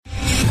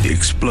the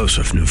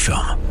explosive new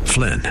film,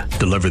 Flynn,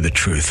 Deliver the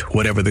Truth,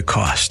 Whatever the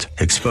Cost,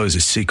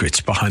 exposes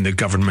secrets behind the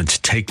government's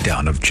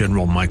takedown of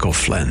General Michael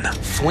Flynn.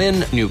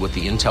 Flynn knew what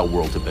the intel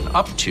world had been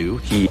up to.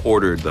 He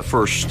ordered the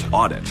first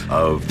audit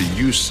of the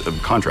use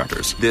of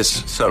contractors.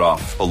 This set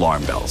off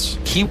alarm bells.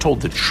 He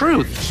told the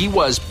truth. He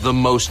was the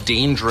most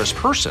dangerous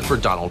person for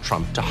Donald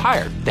Trump to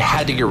hire. They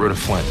had to get rid of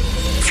Flynn.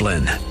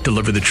 Flynn,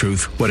 Deliver the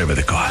Truth, Whatever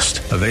the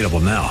Cost. Available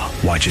now.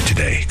 Watch it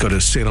today. Go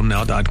to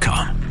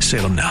salemnow.com.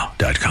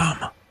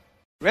 salemnow.com.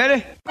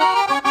 Ready?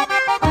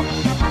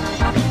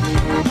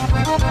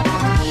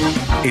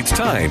 It's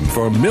time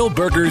for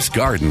Milberger's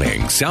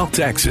Gardening, South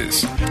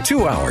Texas.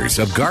 2 hours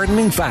of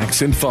gardening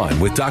facts and fun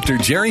with Dr.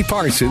 Jerry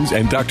Parsons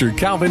and Dr.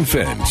 Calvin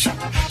Finch.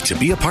 To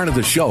be a part of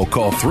the show,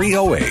 call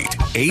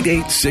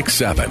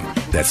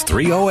 308-8867. That's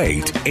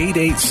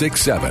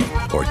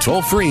 308-8867. Or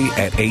toll free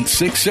at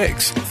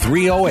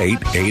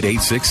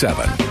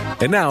 866-308-8867.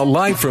 And now,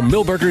 live from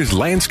Milberger's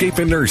Landscape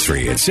and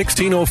Nursery at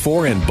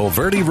 1604 and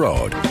Bulverde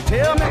Road.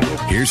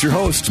 Here's your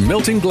host,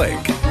 Milton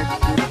Blake.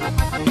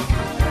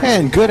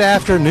 And good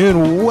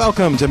afternoon.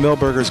 Welcome to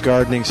Milberger's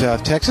Gardening,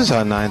 South Texas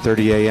on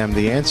 9:30 a.m.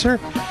 The Answer.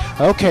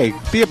 Okay,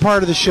 be a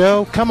part of the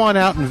show. Come on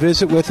out and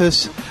visit with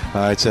us.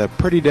 It's a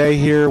pretty day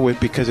here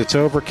because it's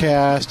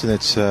overcast and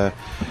it's a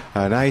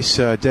nice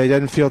day.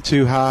 Doesn't feel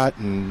too hot,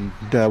 and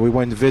we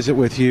wanted to visit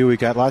with you. We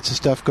got lots of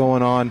stuff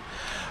going on.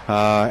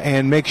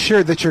 And make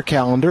sure that your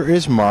calendar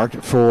is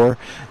marked for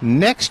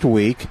next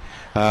week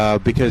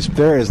because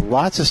there is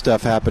lots of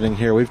stuff happening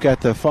here. We've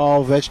got the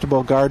fall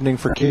vegetable gardening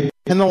for kids.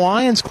 And the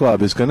Lions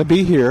Club is going to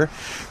be here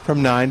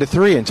from 9 to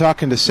 3. And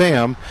talking to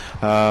Sam,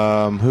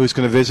 who's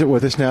going to visit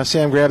with us now.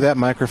 Sam, grab that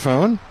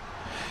microphone.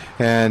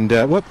 And,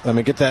 let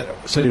me get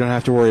that so you don't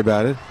have to worry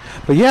about it.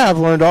 But, yeah, I've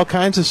learned all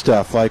kinds of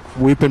stuff. Like,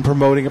 we've been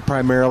promoting it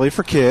primarily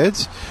for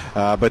kids.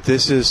 But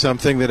this is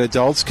something that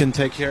adults can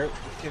take care of,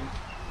 can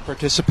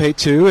participate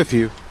to if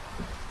you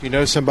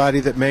know somebody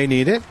that may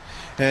need it.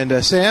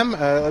 And, Sam,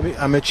 I'm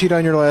going to cheat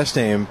on your last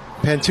name.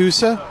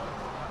 Pantusa?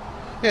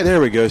 Yeah,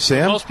 there we go,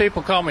 Sam. Most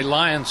people call me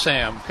Lion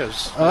Sam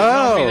because they've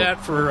known me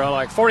that for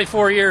like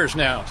 44 years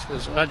now.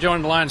 I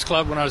joined the Lions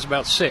Club when I was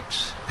about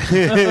 6.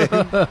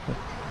 Well,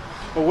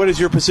 what is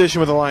your position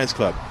with the Lions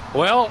Club?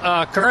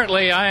 Well,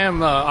 currently I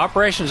am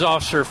operations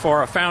officer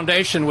for a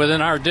foundation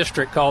within our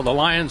district called the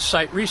Lions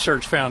Site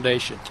Research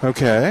Foundation.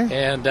 Okay.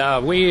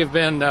 And we have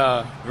been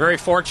very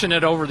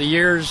fortunate over the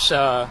years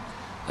that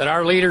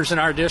our leaders in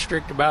our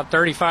district about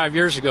 35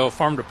 years ago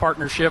formed a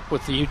partnership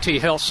with the UT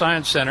Health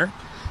Science Center.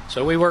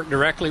 So we work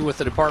directly with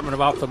the Department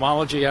of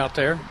Ophthalmology out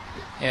there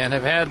and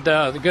have had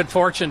the good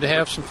fortune to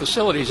have some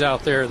facilities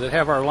out there that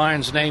have our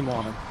Lions name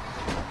on them.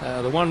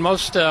 The one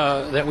most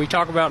that we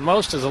talk about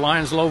most is the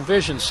Lions Low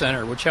Vision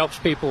Center, which helps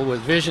people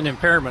with vision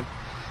impairment.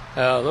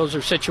 Those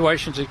are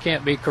situations that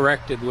can't be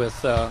corrected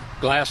with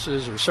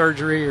glasses or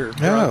surgery or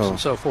drugs and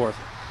so forth.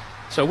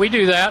 So we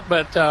do that,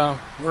 but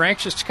we're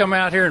anxious to come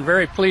out here and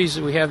very pleased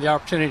that we have the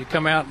opportunity to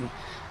come out and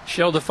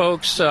show the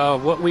folks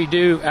what we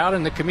do out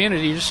in the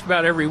community just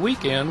about every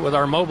weekend with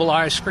our mobile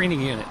eye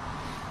screening unit.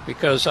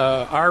 Because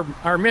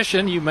our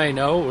mission, you may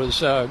know,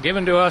 was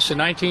given to us in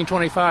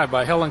 1925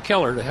 by Helen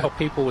Keller to help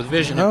people with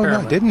vision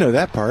impairment. No, I didn't know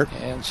that part.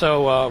 And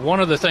so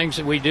one of the things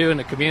that we do in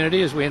the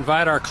community is we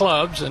invite our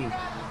clubs, and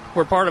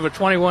we're part of a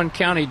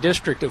 21-county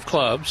district of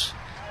clubs.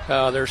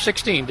 There are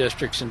 16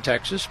 districts in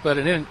Texas, but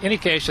in any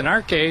case, in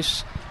our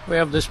case, we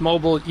have this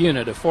mobile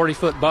unit, a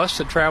 40-foot bus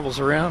that travels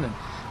around and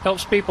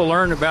helps people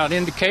learn about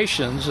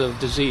indications of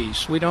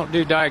disease. We don't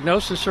do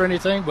diagnosis or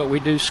anything, but we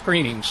do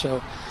screening.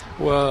 So,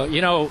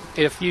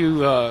 if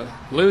you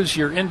lose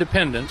your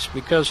independence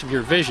because of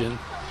your vision,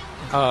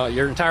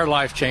 your entire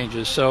life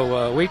changes.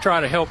 So we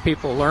try to help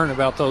people learn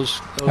about those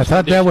I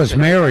thought that was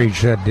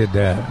marriage that did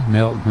that,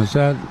 Milton. Was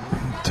that?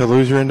 To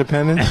lose your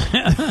independence?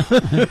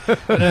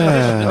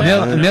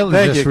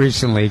 Milton just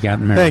recently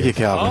got married. Thank you,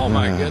 Calvin. Oh,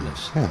 my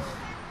goodness. Yeah.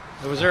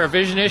 Was there a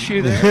vision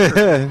issue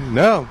there?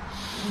 No.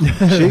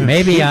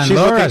 Maybe on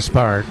Laura's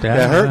part.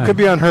 Yeah, could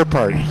be on her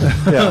part.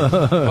 Yeah.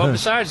 Well,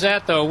 besides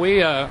that, though,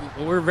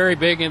 we're very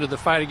big into the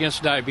fight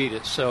against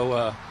diabetes.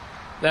 So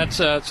that's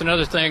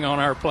another thing on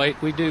our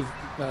plate. We do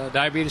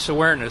diabetes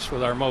awareness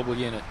with our mobile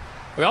unit.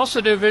 We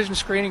also do vision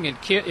screening in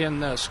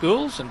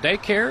schools and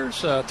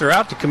daycares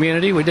throughout the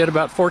community. We did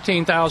about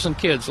 14,000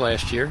 kids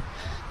last year.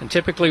 And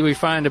typically we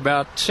find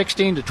about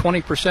 16 to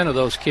 20% of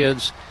those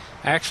kids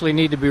actually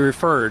need to be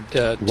referred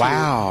to an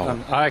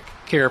eye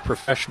care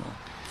professional.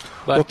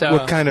 But,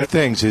 what kind of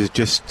things? Is it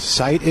just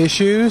sight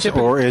issues,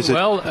 or is it?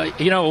 Well,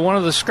 one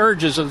of the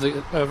scourges of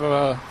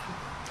the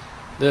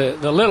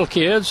little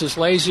kids is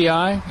lazy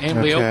eye,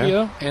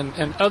 amblyopia,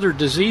 and other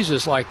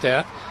diseases like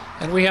that.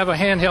 And we have a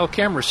handheld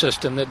camera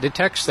system that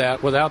detects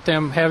that without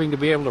them having to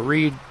be able to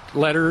read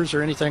letters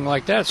or anything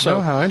like that. So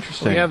how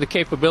interesting. We have the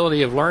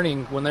capability of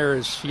learning when they're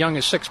as young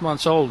as 6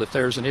 months old if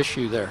there's an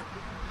issue there.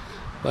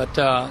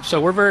 But so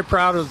we're very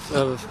proud of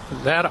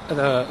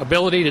that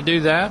ability to do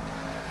that.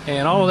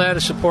 And all of that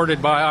is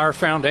supported by our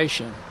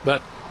foundation.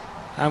 But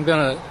I'm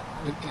going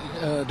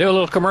to do a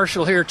little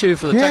commercial here, too,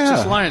 for the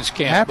Texas Lions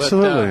Camp.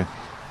 Absolutely. But,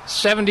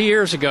 70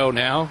 years ago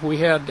now, we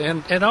had,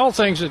 and all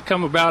things that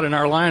come about in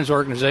our Lions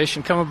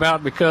organization come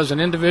about because an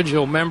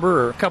individual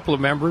member or a couple of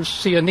members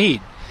see a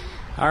need.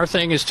 Our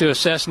thing is to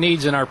assess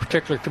needs in our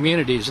particular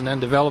communities and then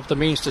develop the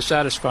means to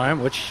satisfy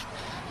them, which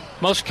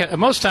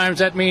most times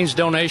that means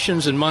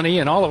donations and money,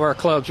 and all of our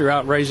clubs are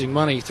out raising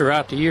money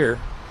throughout the year.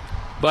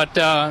 But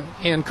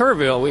in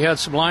Kerrville, we had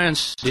some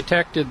Lions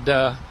detected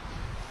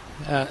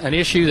an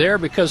issue there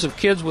because of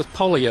kids with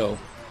polio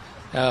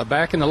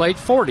back in the late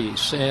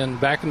 40s. And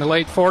back in the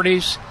late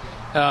 40s,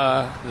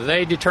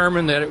 they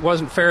determined that it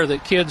wasn't fair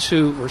that kids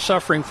who were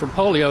suffering from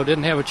polio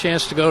didn't have a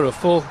chance to go to a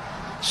full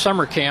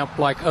summer camp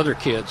like other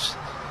kids.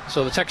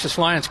 So the Texas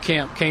Lions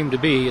Camp came to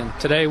be, and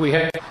today we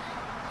have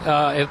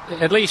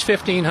at least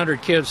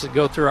 1,500 kids that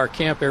go through our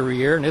camp every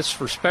year, and it's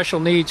for special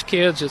needs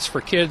kids. It's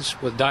for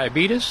kids with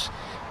diabetes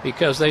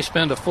because they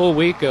spend a full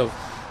week of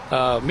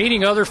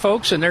meeting other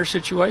folks in their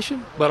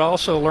situation, but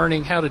also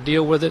learning how to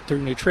deal with it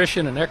through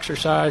nutrition and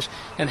exercise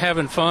and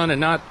having fun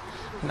and not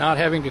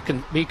having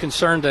to be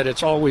concerned that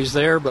it's always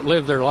there, but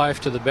live their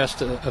life to the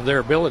best of their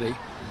ability.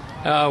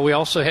 We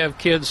also have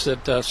kids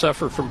that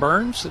suffer from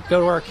burns that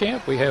go to our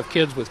camp. We have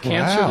kids with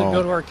cancer that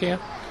go to our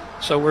camp.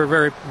 So we're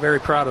very, very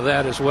proud of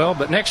that as well.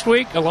 But next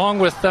week, along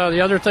with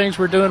the other things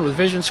we're doing with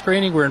vision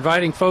screening, we're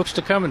inviting folks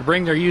to come and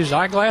bring their used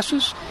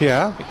eyeglasses.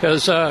 Yeah.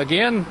 Because,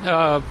 again,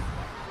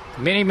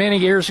 many, many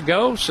years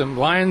ago, some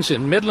Lions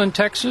in Midland,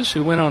 Texas,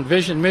 who went on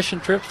vision mission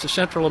trips to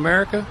Central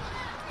America,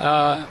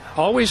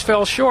 always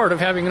fell short of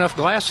having enough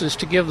glasses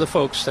to give the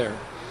folks there.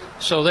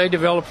 So they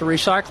developed a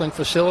recycling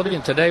facility,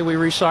 and today we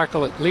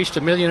recycle at least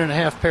 1.5 million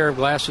pair of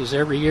glasses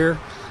every year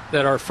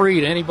that are free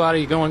to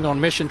anybody going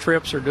on mission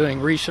trips or doing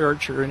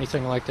research or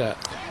anything like that.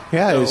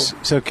 Yeah.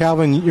 So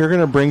Calvin, you're going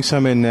to bring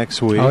some in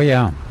next week. Oh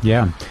yeah.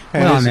 And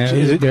well,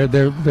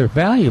 they're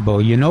valuable.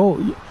 You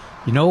know,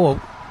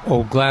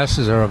 old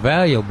glasses are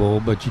valuable,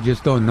 but you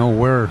just don't know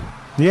where.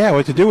 Yeah,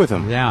 what to do with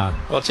them. Yeah.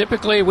 Well,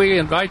 typically we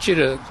invite you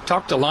to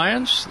talk to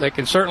Lions. They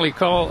can certainly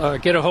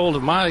get a hold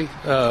of my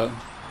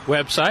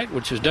website,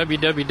 which is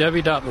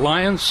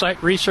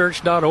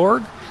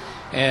www.lionssiteresearch.org.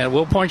 And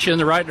we'll point you in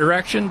the right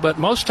direction. But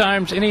most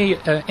times,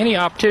 any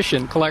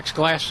optician collects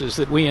glasses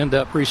that we end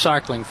up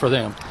recycling for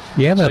them.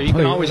 Yeah, so you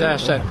can always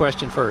ask that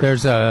question first.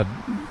 There's a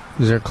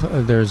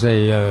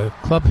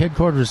club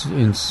headquarters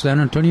in San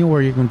Antonio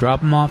where you can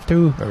drop them off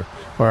to,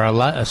 or a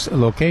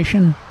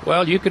location.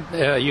 Well, you could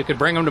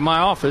bring them to my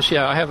office.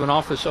 Yeah, I have an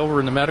office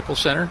over in the medical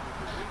center.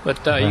 But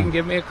you can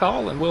give me a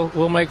call, and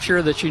we'll make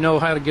sure that you know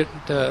how to get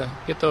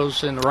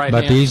those in the right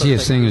hands. But the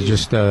easiest thing is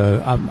just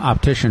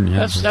optician.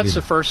 That's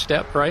the first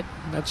step, right?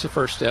 That's the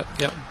first step.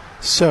 Yep.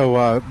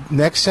 So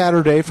next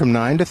Saturday from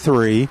 9 to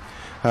 3,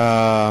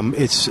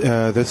 it's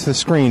the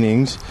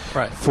screenings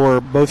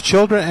for both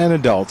children and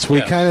adults.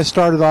 We kind of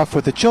started off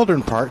with the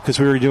children part because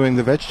we were doing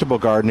the vegetable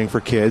gardening for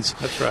kids.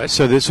 That's right.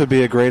 So this would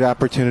be a great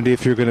opportunity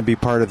if you're going to be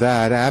part of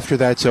that. After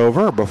that's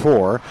over, or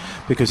before,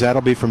 because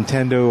that'll be from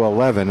 10 to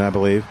 11, I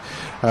believe.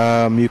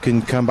 You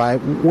can come by.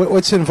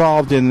 What's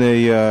involved in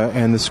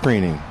the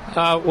screening?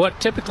 What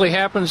typically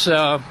happens,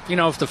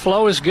 if the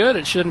flow is good,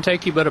 it shouldn't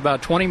take you but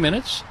about 20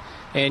 minutes.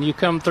 And you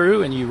come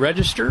through and you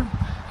register.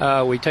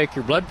 We take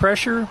your blood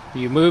pressure.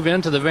 You move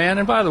into the van.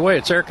 And by the way,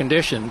 it's air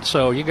conditioned.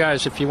 So you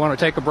guys, if you want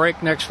to take a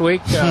break next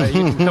week, you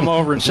can come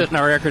over and sit in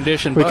our air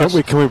conditioned bus.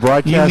 Can we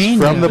broadcast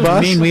from the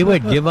bus? You mean we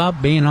would give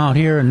up being out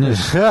here in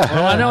this?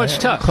 Well, I know it's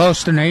tough.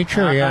 Close to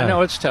nature, I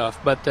know it's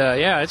tough. But,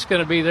 it's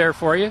going to be there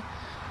for you.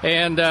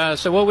 And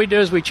so what we do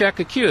is we check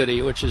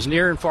acuity, which is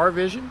near and far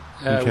vision.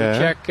 We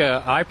check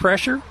eye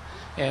pressure.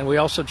 And we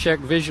also check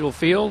visual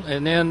field.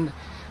 And then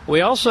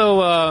we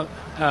also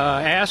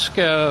ask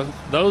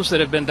those that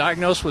have been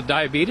diagnosed with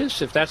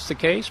diabetes, if that's the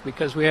case,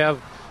 because we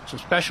have some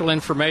special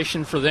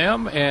information for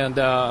them. And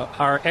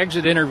our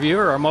exit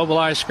interviewer, our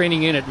mobilized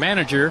screening unit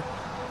manager,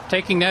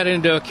 taking that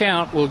into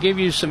account, will give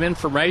you some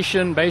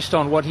information based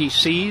on what he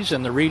sees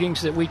and the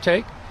readings that we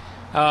take.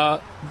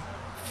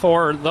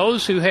 For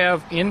those who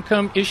have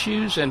income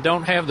issues and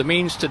don't have the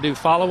means to do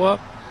follow-up,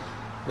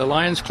 the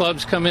Lions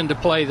clubs come into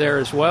play there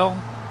as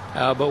well.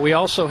 But we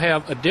also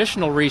have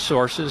additional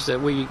resources that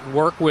we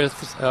work with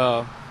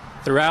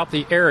throughout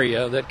the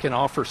area that can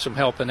offer some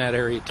help in that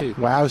area too.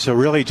 Wow, so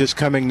really just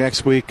coming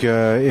next week,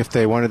 if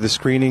they wanted the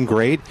screening,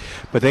 great.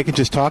 But they can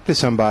just talk to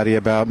somebody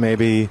about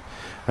maybe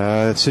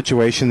the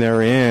situation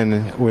they're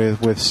in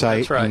with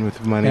sight and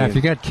with money. Yeah, if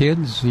you got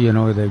kids,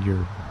 that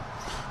you're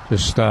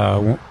just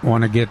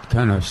want to get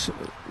kind of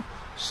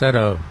set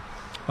a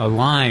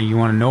line. You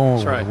want to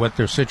know what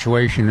their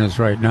situation is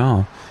right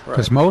now.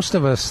 Because most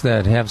of us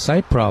that have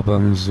sight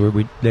problems,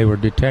 they were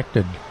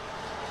detected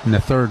in the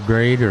third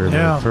grade or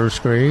the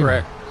first grade.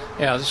 Correct.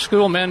 Yeah, the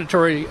school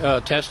mandatory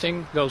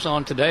testing goes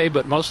on today,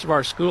 but most of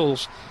our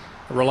schools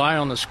rely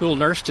on the school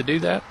nurse to do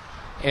that,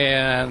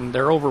 and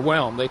they're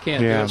overwhelmed. They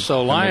can't do it.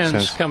 So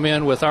Lions come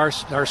in with our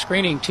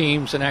screening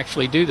teams and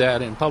actually do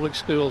that in public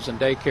schools and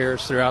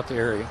daycares throughout the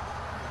area.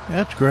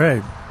 That's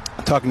great.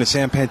 Talking to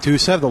Sam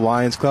Pantusa of the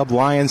Lions Club,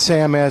 Lion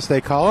Sam as they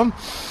call him.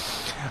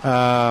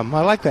 I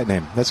like that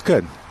name. That's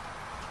good.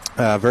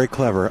 Very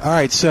clever. All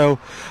right, so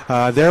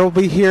there will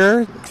be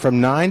here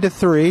from 9 to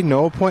 3,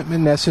 no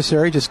appointment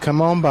necessary. Just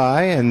come on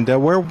by. And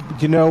where,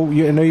 I know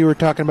you were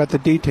talking about the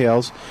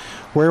details.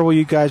 Where will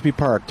you guys be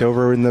parked?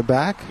 Over in the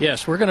back?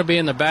 Yes, we're going to be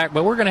in the back,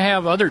 but we're going to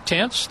have other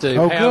tents to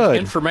have good.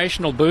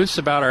 informational booths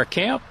about our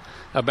camp,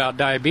 about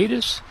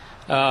diabetes.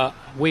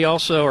 We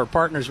also are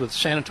partners with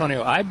San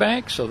Antonio Eye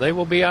Bank, so they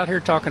will be out here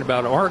talking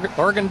about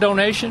organ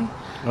donation.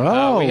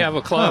 We have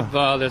a club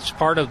that's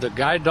part of the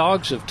Guide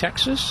Dogs of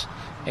Texas.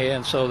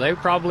 And so they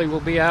probably will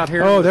be out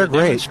here. Oh, they're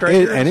great.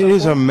 It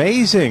is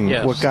amazing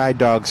what guide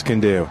dogs can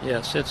do.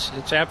 Yes,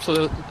 it's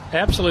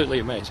absolutely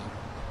amazing.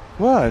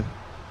 What?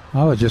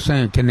 I was just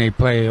saying, can they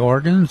play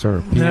organs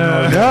or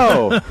piano?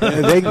 No,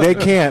 they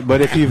can't.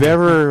 But if you've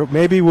ever,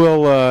 maybe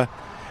we'll.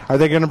 Are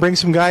they going to bring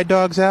some guide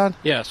dogs out?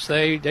 Yes,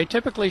 they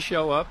typically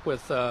show up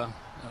with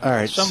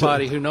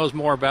somebody who knows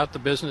more about the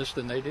business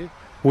than they do.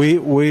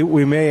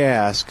 We may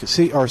ask.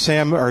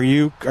 Sam, are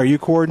you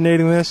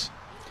coordinating this?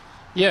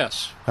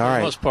 Yes, for the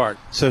most part.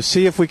 So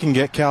see if we can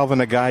get Calvin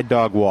a guide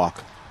dog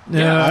walk.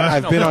 Yeah,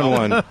 I've been on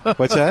one.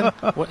 What's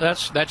that? Well,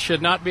 that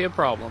should not be a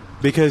problem.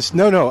 Because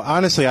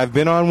honestly, I've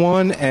been on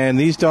one, and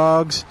these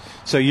dogs.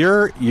 So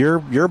you're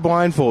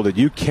blindfolded.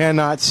 You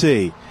cannot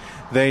see.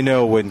 They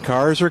know when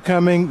cars are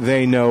coming.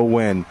 They know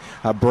when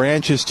a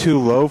branch is too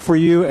low for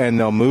you, and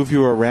they'll move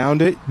you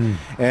around it.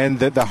 And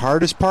the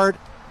hardest part,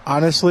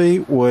 honestly,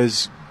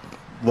 was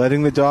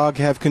letting the dog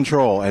have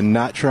control and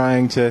not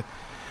trying to.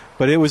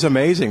 But it was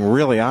amazing,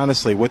 really,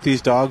 honestly, what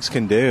these dogs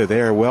can do.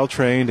 They are well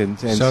trained, and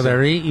so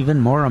they're even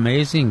more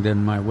amazing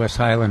than my West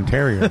Highland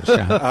Terriers.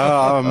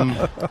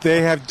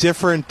 They have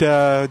different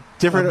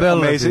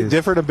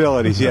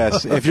abilities.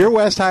 Yes, if your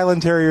West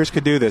Highland Terriers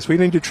could do this, we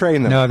need to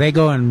train them. No, they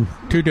go in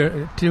two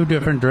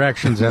different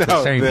directions at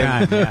the same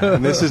time. Yeah.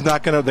 And this is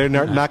not going to. They're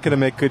not going to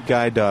make good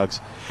guide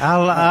dogs.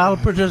 I'll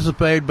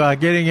participate by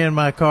getting in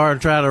my car and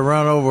try to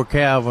run over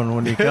Calvin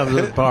when he comes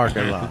to the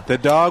parking lot. The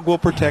dog will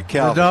protect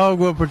Calvin. The dog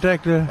will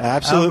protect her.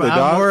 Absolutely.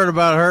 I'm worried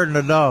about hurting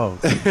the dog.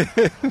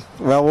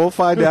 Well, we'll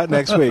find out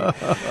next week.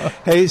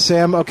 Hey,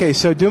 Sam, okay,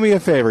 so do me a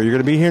favor. You're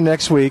going to be here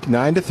next week,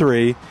 9 to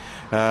 3.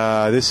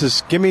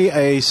 Give me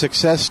a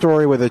success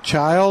story with a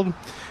child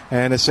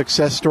and a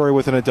success story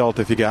with an adult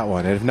if you got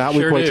one. And if not,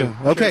 we put some.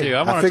 Okay, sure do.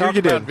 I want to talk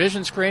about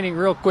vision screening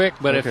real quick,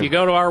 but if you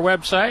go to our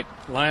website,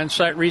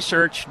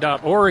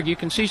 lionsightresearch.org, you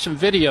can see some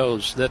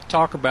videos that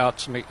talk about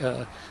some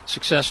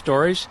success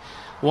stories.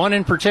 One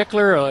in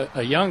particular,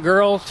 a young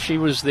girl, she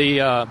was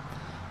the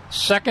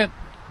second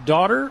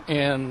daughter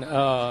in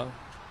a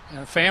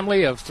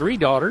family of 3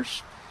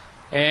 daughters.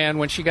 And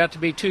when she got to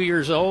be 2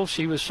 years old,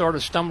 she was sort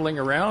of stumbling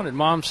around. And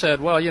Mom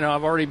said, well,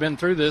 I've already been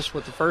through this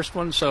with the first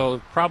one,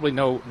 so probably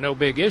no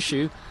big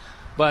issue.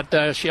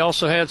 But she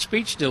also had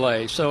speech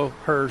delay. So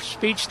her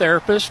speech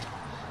therapist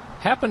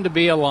happened to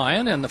be a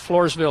lion in the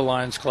Floresville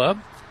Lions Club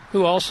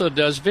who also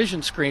does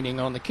vision screening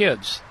on the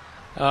kids.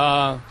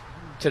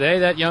 Today,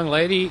 that young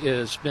lady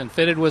has been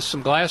fitted with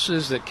some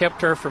glasses that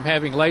kept her from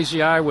having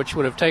lazy eye, which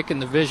would have taken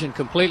the vision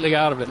completely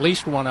out of at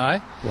least one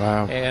eye.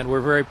 Wow. And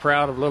we're very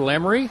proud of little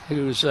Emery,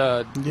 who's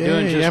doing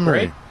just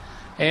great.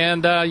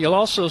 And you'll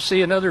also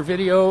see another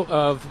video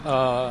of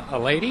a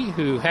lady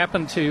who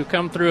happened to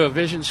come through a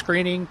vision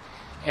screening,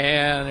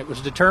 and it was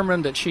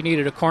determined that she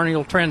needed a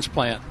corneal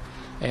transplant.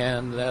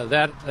 And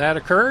that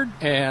occurred,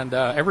 and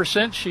ever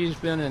since, she's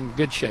been in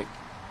good shape.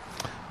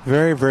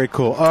 Very, very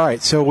cool. All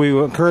right, so we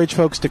will encourage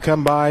folks to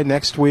come by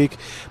next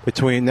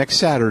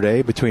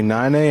Saturday, between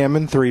 9 a.m.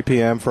 and 3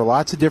 p.m. for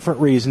lots of different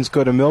reasons.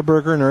 Go to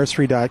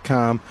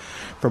milbergernursery.com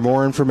for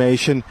more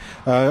information.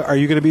 Are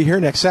you going to be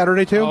here next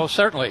Saturday, too? Oh,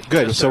 certainly.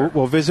 Good. Yes, so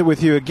we'll visit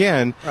with you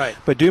again. Right.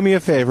 But do me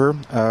a favor,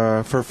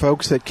 for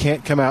folks that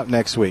can't come out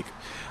next week,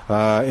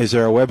 is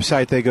there a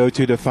website they go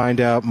to find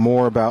out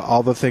more about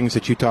all the things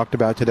that you talked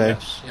about today?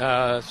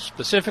 Yes.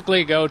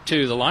 Specifically, go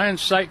to the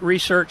Lions Sight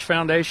Research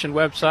Foundation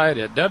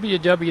website at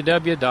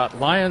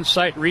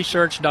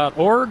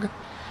www.lionsightresearch.org.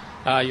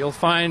 You'll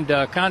find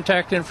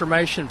contact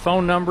information,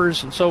 phone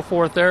numbers, and so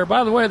forth there.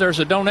 By the way, there's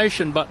a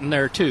donation button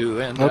there,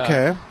 too. And,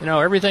 okay.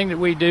 Everything that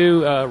we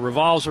do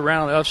revolves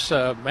around us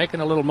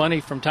making a little money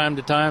from time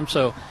to time.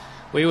 So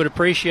we would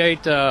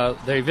appreciate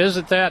they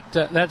visit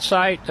that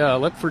site,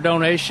 look for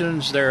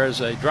donations. There is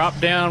a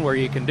drop-down where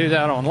you can do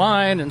that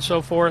online and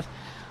so forth.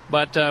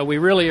 But we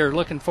really are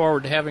looking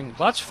forward to having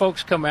lots of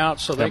folks come out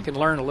so they can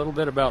learn a little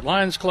bit about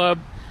Lions Club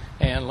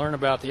and learn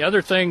about the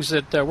other things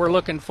that we're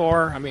looking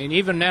for. I mean,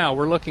 even now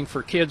we're looking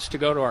for kids to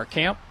go to our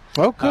camp.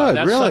 Oh, good.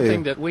 That's really?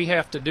 Something that we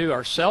have to do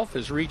ourselves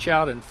is reach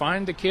out and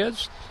find the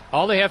kids.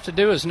 All they have to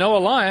do is know a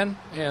lion,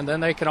 and then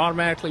they can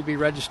automatically be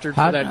registered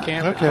for that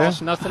camp. Okay. It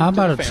costs nothing. How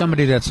to about the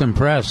somebody that's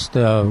impressed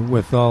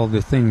with all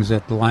the things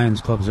that the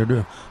Lions Clubs are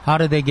doing? How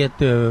do they get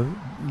to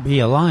be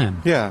a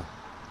lion? Yeah.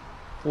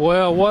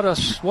 Well, what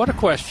a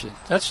question.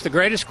 That's the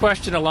greatest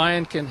question a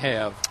lion can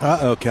have.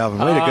 Uh-oh, Calvin.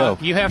 Way to go.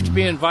 You have to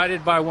be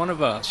invited by one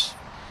of us.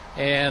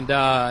 And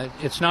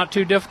it's not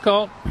too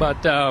difficult,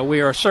 but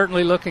we are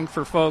certainly looking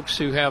for folks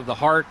who have the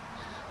heart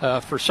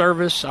for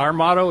service. Our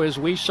motto is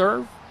we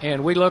serve,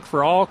 and we look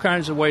for all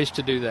kinds of ways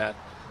to do that.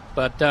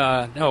 But,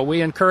 no,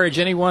 we encourage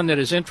anyone that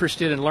is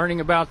interested in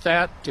learning about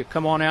that to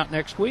come on out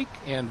next week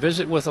and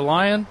visit with the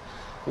Lion.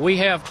 We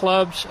have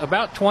clubs,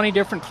 about 20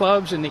 different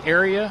clubs in the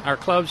area. Our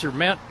clubs are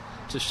meant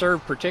to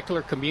serve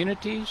particular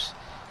communities.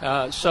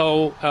 They're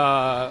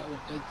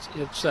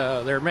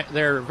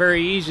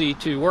very easy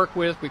to work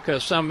with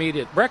because some meet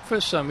at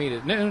breakfast, some meet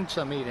at noon,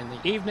 some meet in the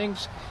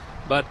evenings.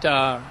 But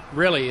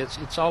really,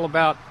 it's all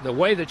about the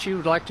way that you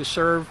would like to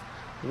serve.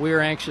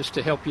 We're anxious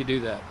to help you do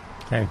that.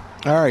 Okay.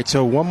 All right,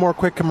 so one more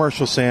quick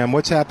commercial, Sam.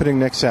 What's happening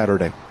next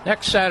Saturday?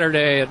 Next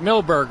Saturday at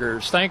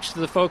Millburgers. Thanks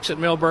to the folks at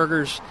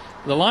Millburgers,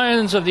 the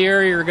Lions of the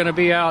area are going to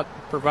be out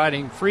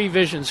providing free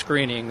vision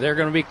screening. They're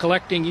going to be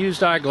collecting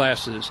used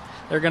eyeglasses.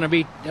 They're going to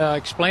be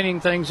explaining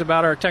things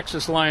about our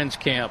Texas Lions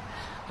camp,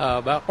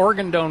 about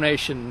organ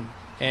donation,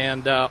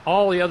 and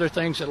all the other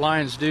things that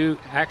Lions do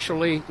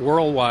actually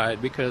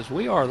worldwide, because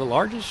we are the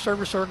largest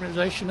service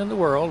organization in the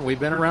world. We've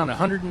been around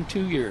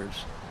 102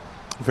 years.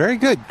 Very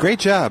good. Great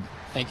job.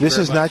 Thank you. This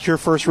is not your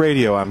first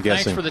radio, I'm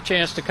guessing. Thanks for the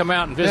chance to come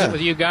out and visit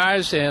with you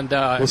guys. And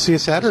we'll see you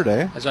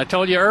Saturday. As I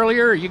told you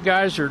earlier, you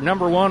guys are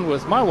number one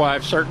with my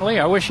wife, certainly.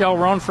 I wish y'all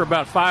were on for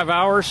about 5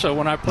 hours, so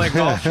when I play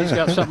golf, she's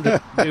got something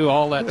to do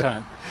all that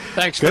time.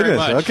 Thanks very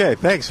much. Okay,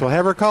 thanks. We'll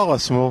have her call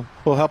us, and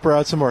we'll help her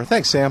out some more.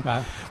 Thanks, Sam.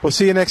 Bye. We'll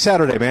see you next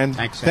Saturday, man.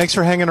 Thanks, Sam. Thanks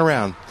for hanging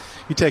around.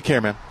 You take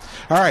care, man.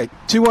 All right,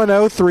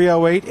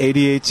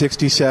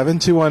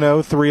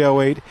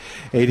 210-308-8867,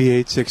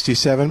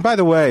 210-308-8867. By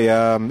the way,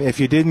 if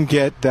you didn't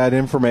get that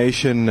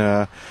information,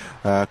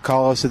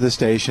 call us at the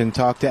station,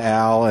 talk to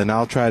Al, and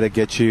I'll try to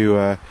get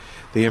you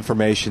the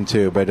information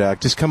too. But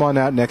just come on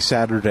out next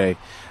Saturday.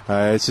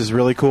 This is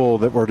really cool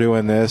that we're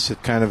doing this.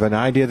 It's kind of an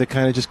idea that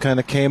just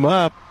came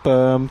up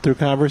through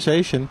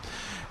conversation.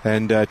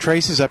 And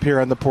Trace is up here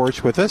on the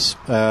porch with us.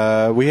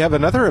 We have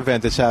another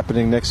event that's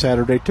happening next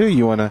Saturday, too.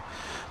 You want to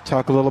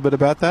talk a little bit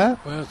about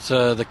that? Well, it's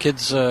the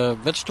kids'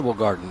 vegetable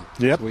garden.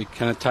 Yep. We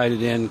kind of tied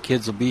it in.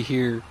 Kids will be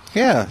here.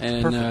 Yeah.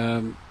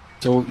 And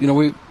so,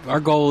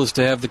 our goal is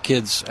to have the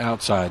kids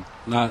outside,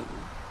 not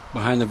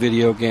behind the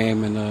video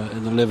game in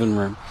the living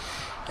room.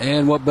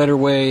 And what better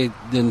way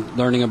than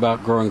learning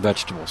about growing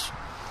vegetables?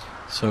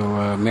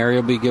 So Mary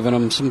will be giving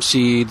them some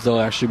seeds.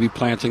 They'll actually be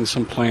planting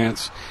some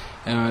plants.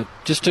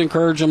 Just to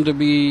encourage them to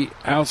be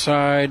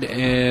outside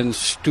and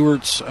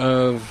stewards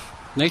of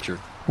nature.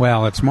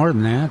 Well, it's more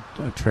than that,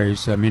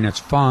 Trace. I mean, it's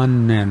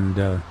fun,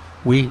 and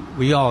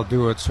we all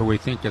do it, so we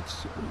think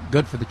it's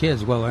good for the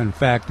kids. Well, in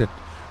fact, it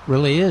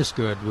really is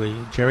good.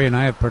 Jerry and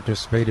I have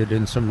participated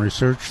in some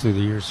research through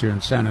the years here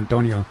in San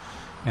Antonio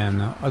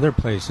and other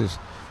places.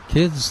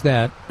 Kids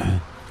that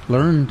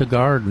learn to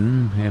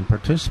garden and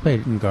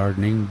participate in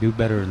gardening do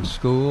better in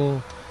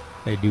school.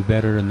 They do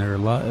better in their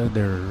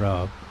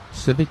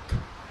civic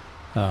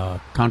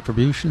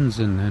contributions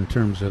in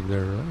terms of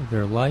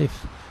their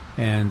life,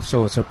 and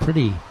so it's a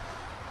pretty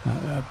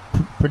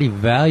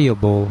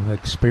valuable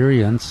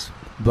experience.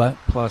 But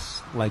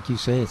plus, like you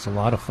say, it's a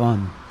lot of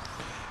fun.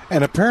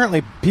 And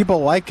apparently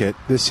people like it.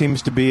 This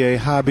seems to be a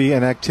hobby,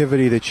 an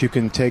activity that you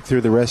can take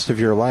through the rest of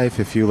your life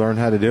if you learn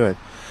how to do it.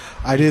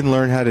 I didn't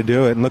learn how to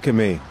do it, and look at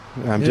me.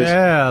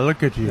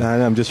 Look at you.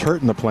 I'm just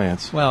hurting the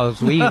plants. Well, as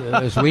we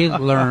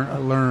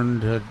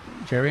learned,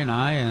 Jerry and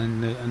I,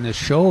 and the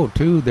show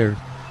too,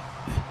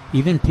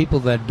 even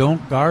people that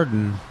don't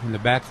garden, in the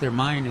back of their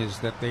mind is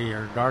that they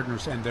are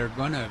gardeners and they're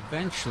going to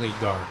eventually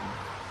garden,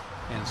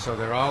 and so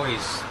they're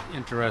always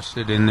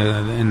interested in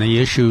the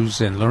issues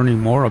and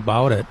learning more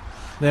about it.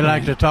 They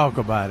like to talk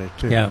about it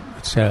too. Yeah,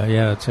 it's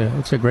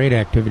a great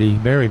activity,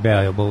 very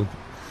valuable,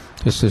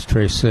 just as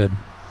Trace said,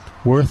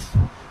 worth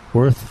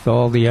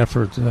all the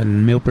efforts,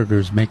 and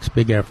Millburgers makes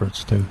big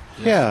efforts too.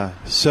 Yeah,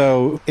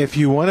 so if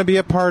you want to be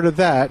a part of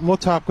that, and we'll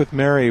talk with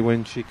Mary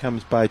when she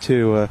comes by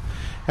too,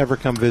 have her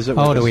come visit with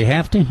us. Oh, do we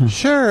have to?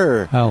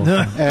 Sure. Oh.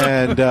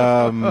 And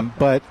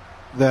but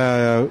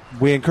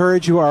we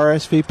encourage you,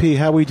 RSVP.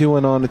 How are we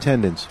doing on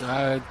attendance?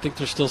 I think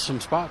there's still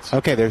some spots.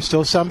 Okay, there's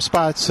still some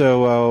spots,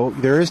 so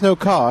there is no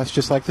cost,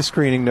 just like the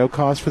screening, no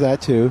cost for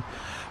that too.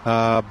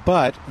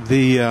 But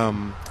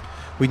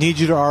we need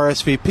you to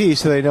RSVP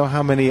so they know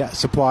how many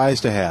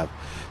supplies to have.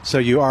 So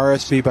you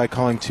RSVP by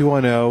calling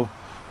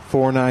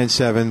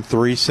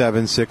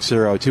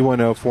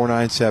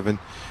 210-497-3760,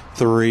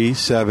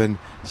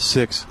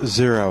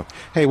 210-497-3760.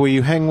 Hey, will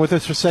you hang with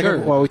us for a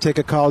second while we take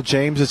a call?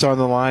 James is on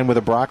the line with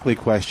a broccoli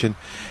question.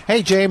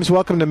 Hey, James,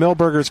 welcome to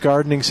Millburgers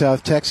Gardening,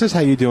 South Texas.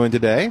 How you doing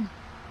today?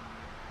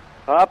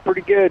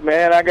 Pretty good,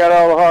 man. I got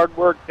all the hard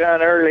work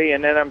done early,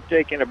 and then I'm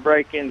taking a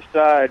break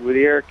inside with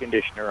the air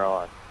conditioner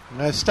on.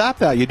 Stop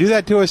that. You do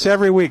that to us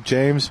every week,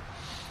 James.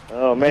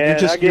 Oh, man, you're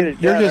just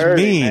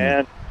early, mean.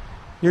 Man.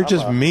 You're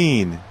just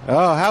mean.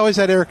 Oh, how is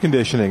that air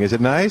conditioning? Is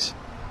it nice?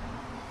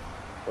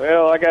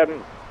 Well, I got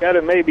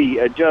to maybe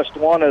adjust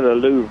one of the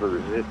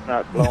louvers. It's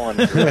not blowing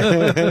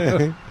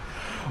correctly.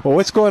 Well,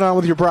 what's going on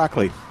with your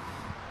broccoli?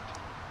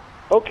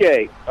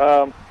 Okay.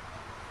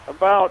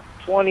 About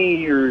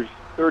 20 or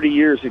 30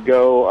 years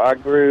ago, I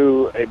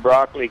grew a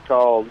broccoli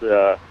called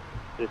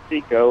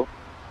Diseco.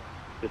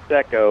 It's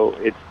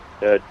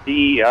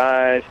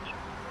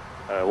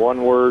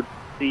one word,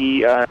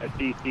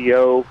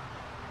 CICCO.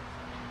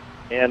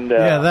 And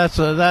yeah, that's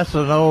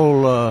an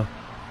old,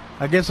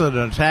 I guess, an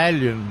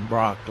Italian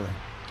broccoli.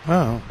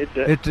 Oh, it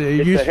used to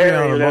be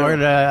on the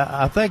market.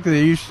 I think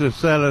they used to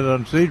sell it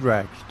on seed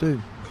racks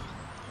too.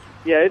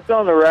 Yeah, it's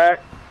on the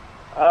rack.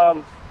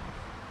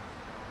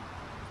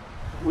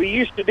 We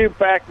used to do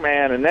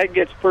Pac-Man, and that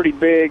gets pretty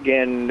big,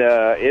 and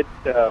it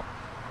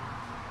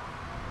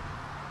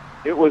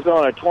was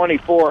on a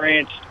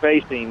 24-inch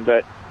spacing,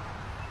 but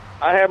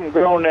I haven't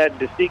grown that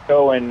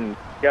DeSico in,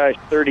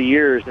 30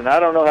 years, and I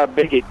don't know how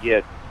big it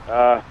gets.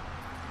 I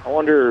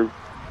wonder, you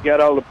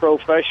got all the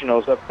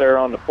professionals up there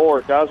on the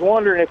porch. I was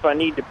wondering if I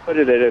need to put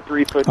it at a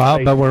 3-foot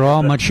spacing. But we're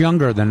all much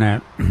younger than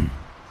that.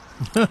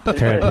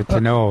 to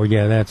know,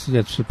 yeah, that's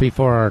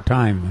before our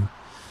time.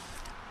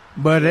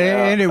 But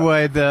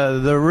anyway,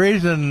 the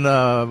reason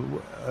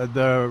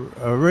the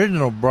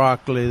original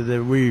broccoli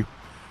that we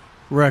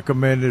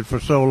recommended for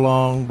so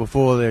long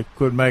before they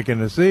quit making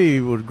the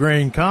seed was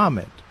Green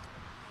Comet.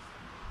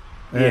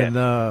 And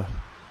I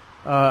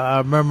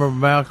remember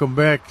Malcolm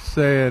Beck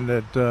saying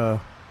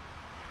that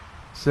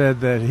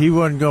said that he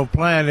wasn't going to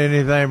plant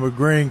anything with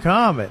Green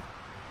Comet.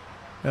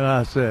 And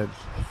I said,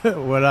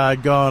 when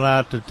I'd gone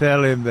out to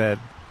tell him that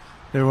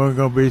there wasn't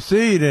going to be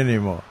seed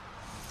anymore.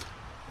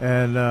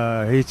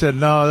 And he said,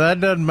 "No, that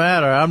doesn't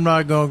matter. I'm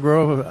not going to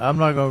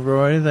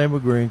grow anything but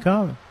Green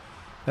Comet."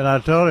 And I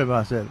told him,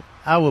 I said,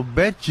 "I will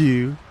bet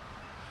you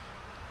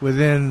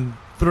within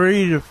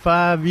 3 to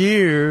 5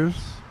 years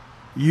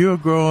you're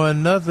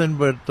growing nothing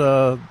but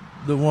the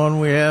one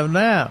we have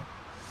now,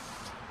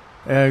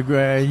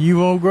 and you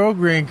won't grow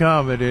Green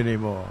Comet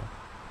anymore."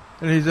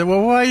 And he said,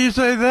 "Well, why you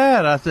say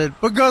that?" I said,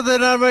 "Because they're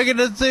not making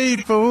the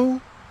seed,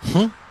 fool.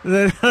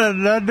 They're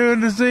not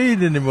doing the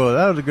seed anymore."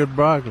 That was a good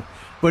broccoli.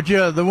 But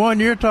yeah, the one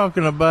you're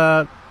talking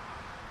about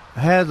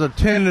has a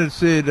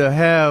tendency to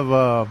have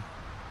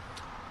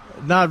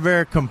not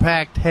very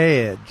compact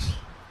heads.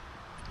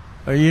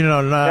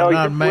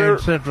 Not main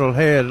central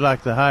heads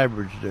like the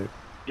hybrids do.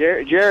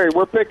 Jerry,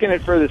 we're picking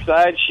it for the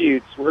side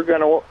shoots. We're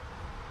going to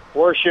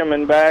wash them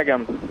and bag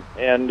them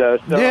and sell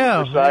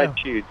them for side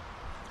shoots.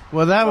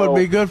 Well, that would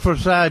be good for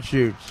side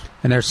shoots.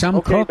 And there's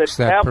some cooks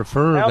that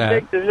prefer that. How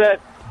big does that?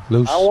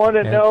 Loose I want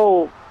to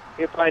know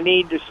if I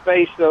need to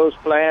space those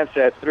plants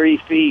at 3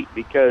 feet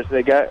because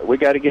we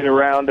got to get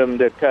around them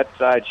to cut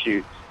side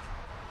shoots.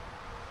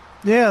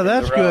 Yeah,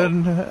 that's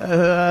good.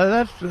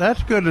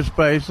 That's good to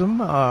space them.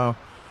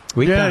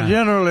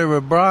 Generally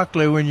with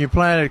broccoli, when you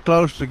plant it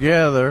close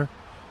together,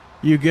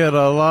 you get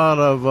a lot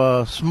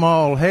of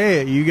small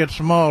head. You get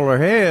smaller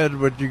heads,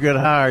 but you get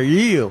higher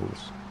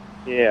yields.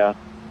 Yeah.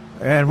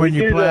 And when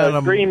you plant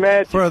them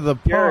further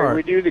apart, Jerry,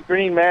 we do the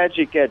Green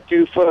Magic at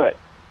 2 foot.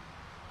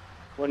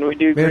 When we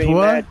do Green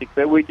Magic,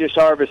 but we just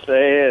harvest the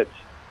heads.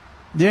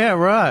 Yeah,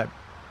 right.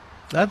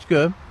 That's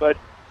good. But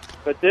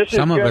this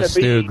some is of us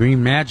be... do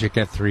Green Magic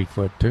at 3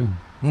 foot too.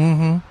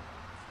 Mm-hmm.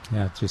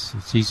 Yeah,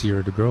 it's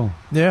easier to grow.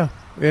 Yeah,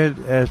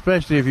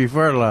 especially if you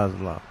fertilize a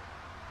lot.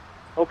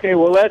 Okay,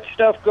 will that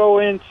stuff go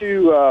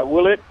into?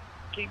 Will it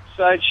keep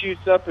side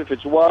shoots up if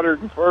it's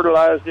watered and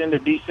fertilized into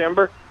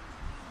December?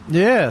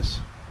 Yes.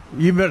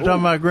 You've been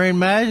talking about Green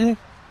Magic?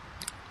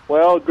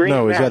 Well,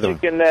 Green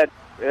Magic and that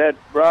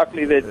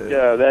broccoli that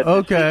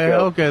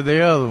Okay,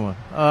 the other one.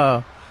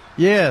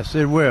 Yes,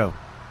 it will.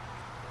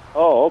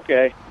 Oh,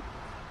 okay.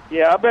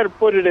 Yeah, I better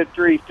put it at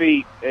 3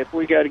 feet if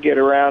we got to get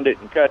around it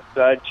and cut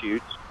side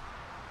shoots.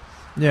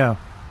 Yeah.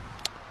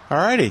 All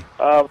righty.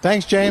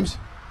 Thanks, James.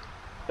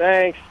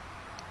 Thanks.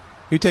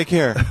 You take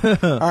care.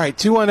 All right,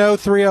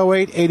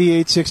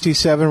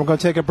 210-308-8867. We're going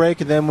to take a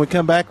break, and then when we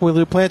come back, we'll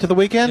do Plant of the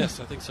Weekend? Yes,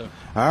 I think so.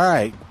 All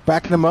right,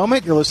 back in a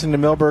moment. You're listening to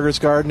Milberger's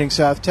Gardening,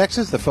 South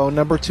Texas. The phone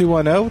number,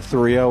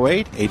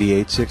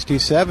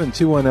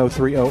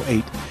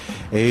 210-308-8867,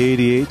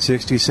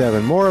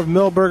 210-308-8867. More of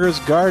Milberger's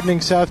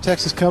Gardening, South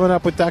Texas, coming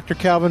up with Dr.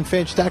 Calvin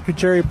Finch, Dr.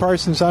 Jerry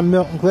Parsons. I'm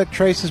Milton Glick.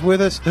 Trace is with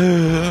us.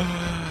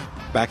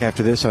 Back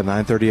after this on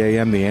 9:30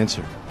 a.m., The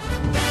Answer.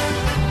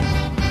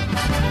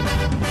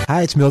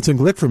 Hi, it's Milton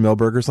Glick from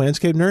Milberger's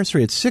Landscape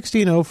Nursery at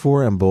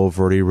 1604 on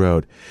Boulevardy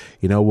Road.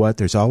 You know what?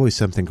 There's always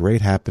something great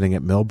happening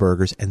at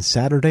Milberger's, and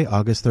Saturday,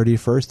 August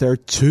 31st, there are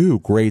 2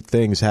 great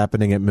things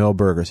happening at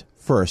Milberger's.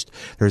 First,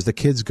 there's the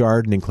kids'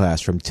 gardening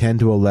class from 10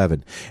 to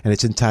 11, and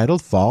it's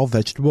entitled Fall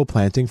Vegetable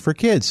Planting for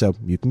Kids, so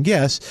you can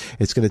guess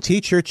it's going to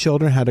teach your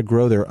children how to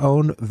grow their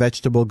own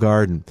vegetable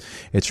garden.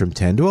 It's from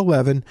 10 to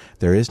 11.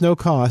 There is no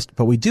cost,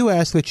 but we do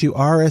ask that you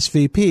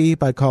RSVP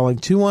by calling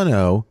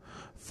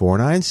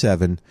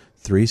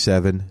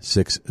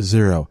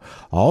 210-497-3760.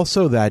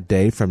 Also that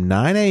day from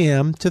 9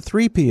 a.m. to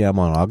 3 p.m.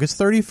 on August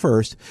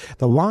 31st,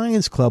 the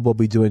Lions Club will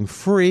be doing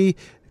free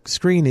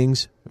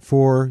screenings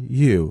for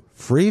you.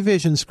 Free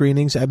vision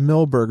screenings at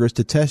Milberger's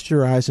to test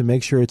your eyes and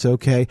make sure it's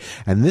okay.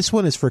 And this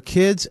one is for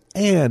kids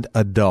and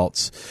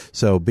adults.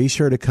 So be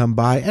sure to come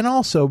by and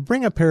also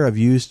bring a pair of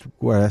used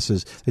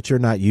glasses that you're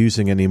not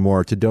using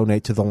anymore to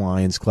donate to the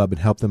Lions Club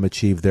and help them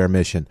achieve their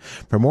mission.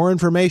 For more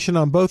information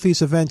on both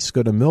these events,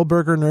 go to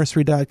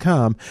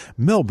milbergernursery.com,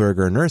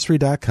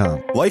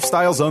 milbergernursery.com.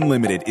 Lifestyles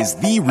Unlimited is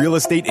the real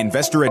estate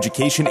investor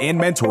education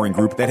and mentoring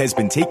group that has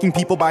been taking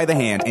people by the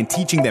hand and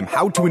teaching them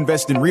how to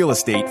invest in real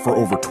estate for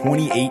over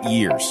 28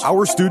 years.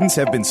 Our students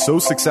have been so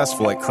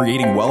successful at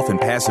creating wealth and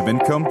passive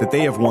income that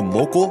they have won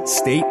local,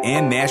 state,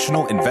 and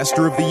national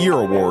Investor of the Year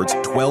awards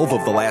 12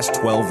 of the last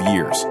 12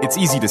 years. It's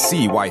easy to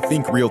see why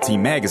Think Realty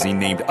magazine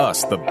named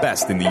us the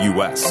best in the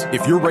U.S.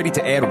 If you're ready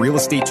to add real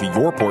estate to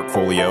your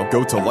portfolio,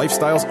 go to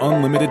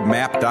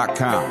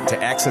lifestylesunlimitedmap.com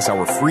to access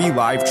our free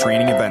live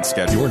training event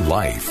schedule. Your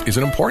life is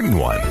an important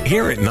one.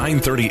 Here at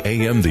 9:30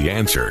 a.m. The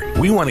Answer,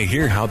 we want to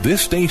hear how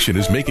this station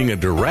is making a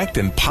direct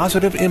and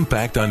positive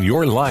impact on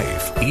your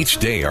life. Each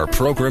day, our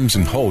programs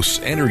and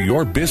hosts enter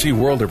your busy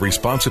world of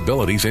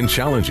responsibilities and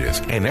challenges.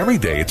 And every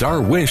day, it's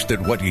our wish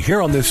that what you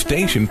hear on this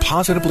station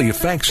positively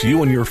affects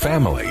you and your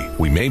family.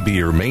 We may be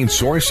your main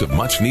source of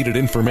much-needed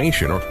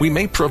information, or we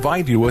may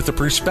provide you with a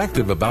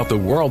perspective about the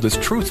world that's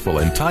truthful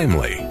and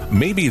timely.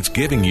 Maybe it's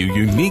giving you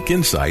unique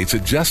insights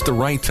at just the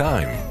right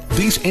time.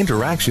 These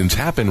interactions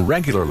happen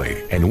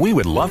regularly, and we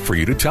would love for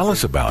you to tell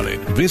us about it.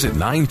 Visit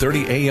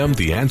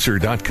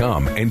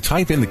 930amtheanswer.com and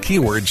type in the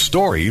keyword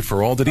story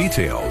for all the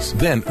details.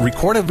 Then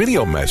record a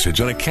video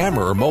message on a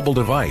camera or mobile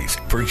device.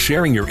 For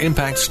sharing your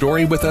impact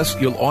story with us,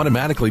 you'll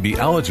automatically be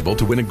eligible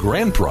to win a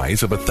grand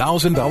prize of a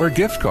 $1,000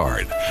 gift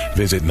card.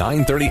 Visit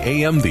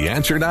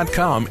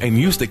 930amtheanswer.com and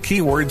use the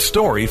keyword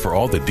story for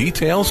all the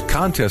details,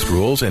 contest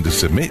rules, and to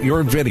submit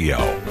your video.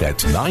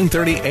 That's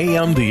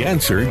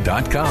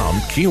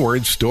 930amtheanswer.com,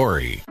 keyword story.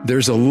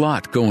 There's a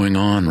lot going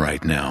on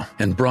right now,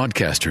 and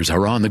broadcasters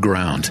are on the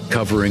ground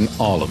covering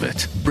all of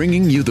it,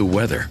 bringing you the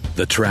weather,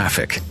 the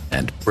traffic,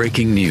 and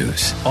breaking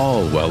news,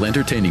 all while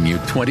entertaining you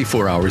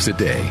 24 hours a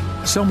day.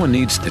 Someone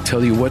needs to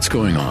tell you what's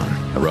going on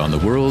around the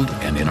world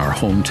and in our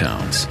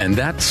hometowns, and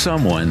that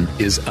someone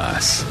is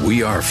us.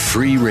 We are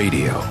free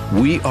radio.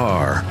 We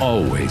are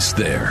always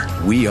there.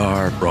 We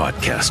are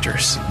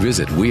broadcasters.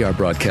 Visit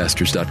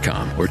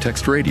wearebroadcasters.com or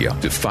text radio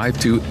to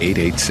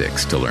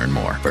 52886 to learn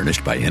more.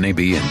 Furnished by NAB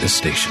and this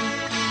station.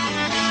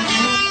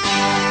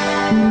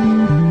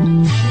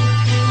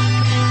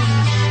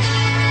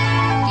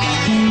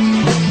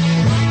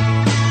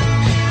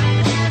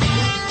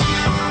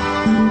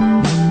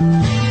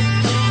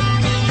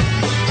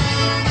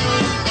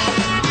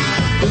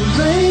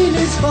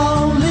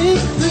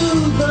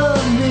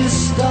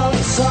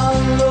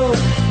 Sorrow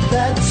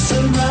that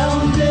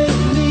surrounded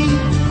me,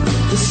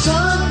 the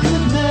sun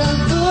could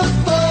never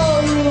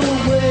fall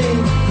away,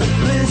 the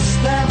bliss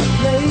that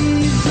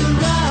plays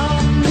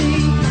around me.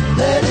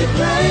 Let it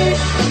rain,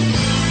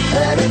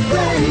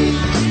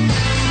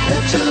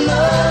 let your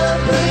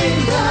love rain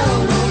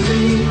down on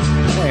me.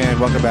 And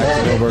welcome back to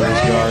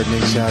Milberger's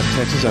Gardening, South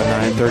Texas on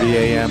 9:30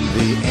 a.m.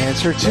 The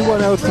Answer,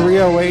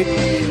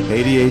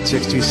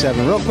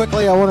 210-308-8867. Real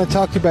quickly, I want to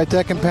talk to you about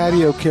Deck and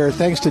Patio Care.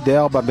 Thanks to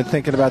Dale, I've been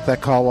thinking about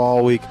that call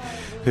all week,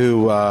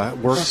 who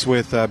works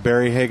with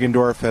Barry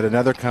Hagendorf at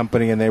another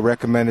company, and they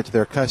recommend it to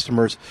their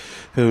customers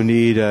who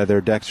need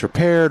their decks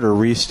repaired or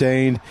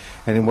restained.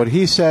 And what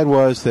he said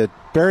was that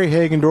Barry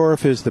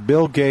Hagendorf is the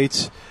Bill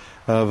Gates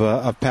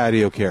of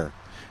patio care.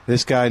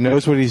 This guy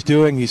knows what he's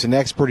doing. He's an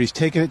expert. He's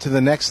taken it to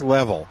the next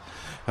level.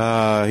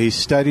 He's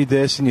studied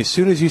this, and as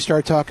soon as you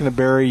start talking to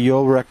Barry,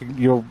 you'll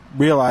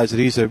realize that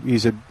he's a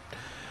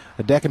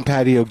deck and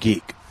patio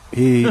geek.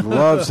 He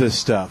loves this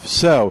stuff.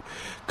 So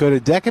go to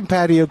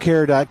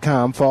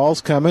deckandpatiocare.com.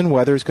 Fall's coming.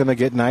 Weather's going to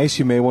get nice.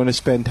 You may want to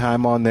spend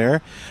time on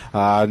there.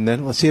 And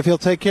then let's see if he'll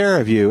take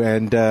care of you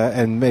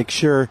and make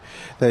sure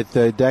that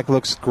the deck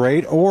looks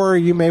great. Or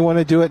you may want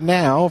to do it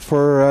now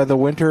for the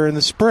winter and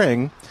the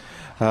spring.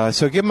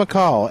 So give him a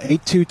call,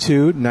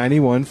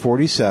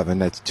 822-9147.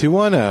 That's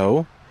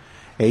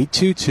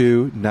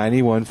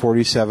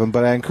 210-822-9147.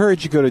 But I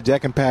encourage you to go to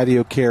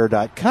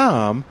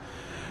deckandpatiocare.com,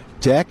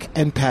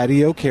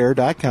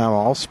 deckandpatiocare.com,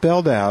 all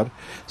spelled out,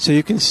 so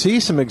you can see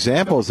some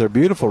examples. They're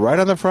beautiful right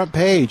on the front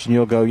page, and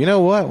you'll go, you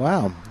know what,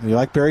 wow.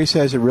 Like Barry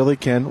says, it really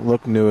can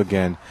look new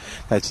again.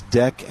 That's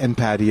Deck and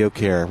Patio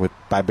Care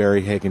by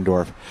Barry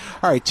Hagendorf.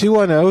 All right,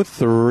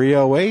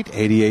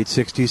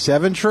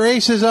 210-308-8867.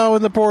 Trace is on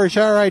in the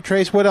Porsche. All right,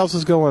 Trace, what else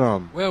is going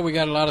on? Well, we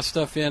got a lot of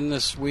stuff in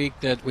this week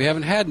that we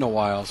haven't had in a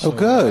while. So,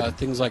 good.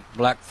 Things like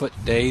Blackfoot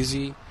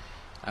Daisy,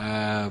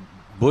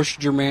 Bush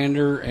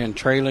Germander, and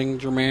Trailing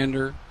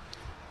Germander.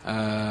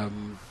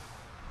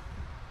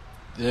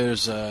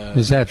 There's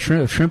is that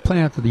shrimp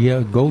plant,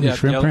 the golden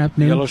shrimp plant?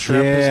 Yellow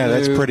shrimp. Yeah,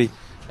 that's pretty.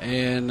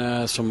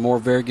 And some more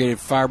variegated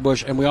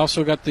firebush, and we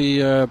also got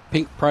the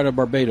pink Pride of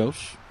Barbados.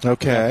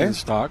 Okay. In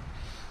stock.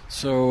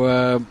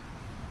 So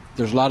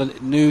there's a lot of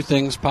new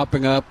things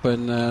popping up,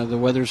 and the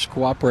weather's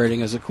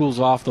cooperating. As it cools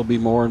off, there'll be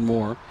more and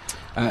more.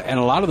 And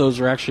a lot of those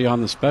are actually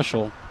on the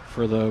special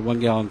for the 1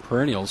 gallon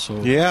perennials.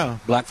 So yeah,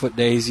 Blackfoot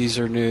daisies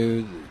are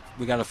new.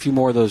 We got a few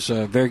more of those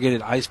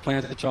variegated ice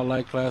plants that y'all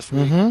liked last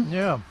week. Mm-hmm.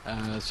 Yeah.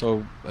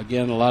 So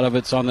again, a lot of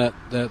it's on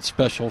that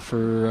special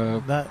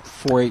for that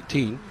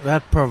 $4.18.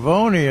 That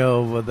Pavonia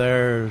over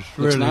there is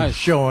really nice.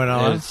 Showing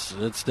on.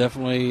 It's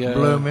definitely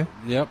blooming.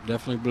 Yep,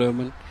 definitely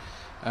blooming.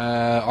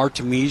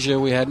 Artemisia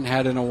we hadn't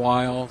had in a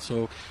while.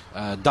 So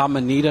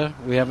Dominita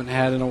we haven't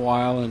had in a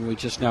while, and we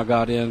just now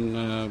got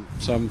in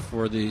some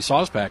for the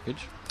saws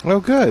package. Oh,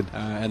 good.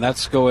 And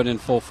that's going in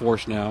full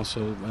force now.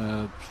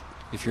 So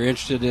if you're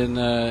interested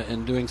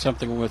in doing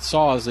something with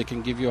saws, they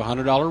can give you a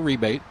 $100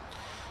 rebate.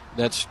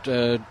 That's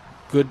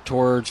good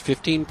towards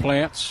 15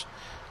 plants,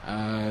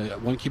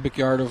 1 cubic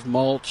yard of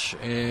mulch,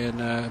 and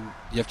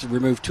you have to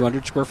remove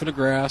 200 square foot of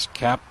grass,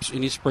 caps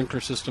any sprinkler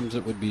systems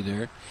that would be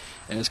there.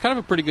 And it's kind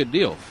of a pretty good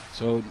deal.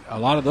 So a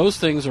lot of those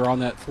things are on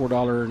that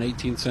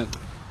 $4.18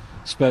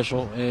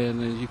 special,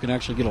 and you can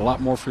actually get a lot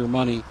more for your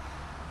money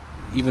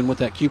even with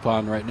that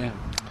coupon right now.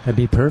 That'd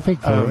be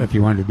perfect for if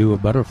you wanted to do a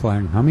butterfly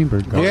and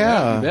hummingbird garden.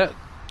 Yeah. You bet.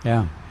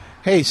 Yeah.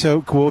 Hey,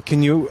 so cool.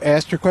 Can you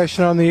ask your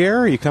question on the air?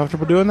 Are you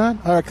comfortable doing that?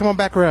 All right, come on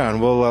back around.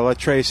 We'll let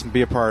Trace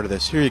be a part of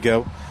this. Here you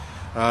go.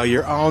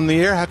 You're on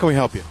the air. How can we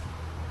help you?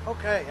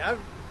 Okay,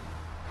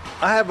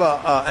 I have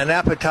an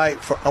appetite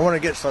for. I want to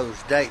get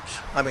those dates.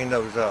 I mean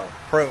those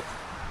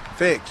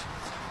figs,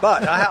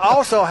 but I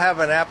also have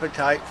an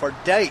appetite for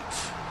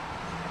dates.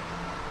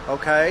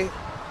 Okay.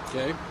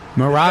 Okay.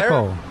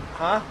 Morocco.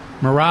 Huh?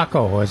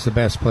 Morocco is the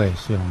best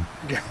place. You know.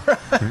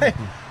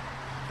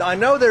 I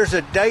know there's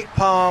a date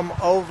palm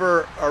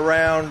over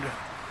around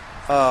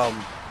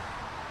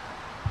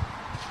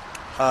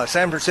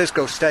San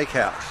Francisco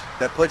Steakhouse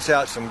that puts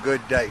out some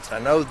good dates. I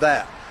know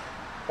that.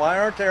 Why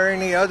aren't there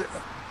any other?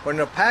 When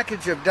a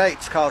package of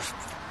dates costs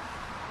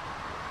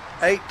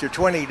 $8 to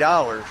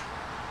 $20,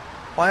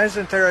 why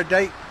isn't there a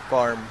date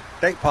palm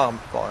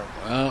farm?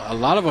 Well, a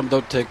lot of them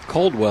don't take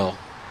Coldwell.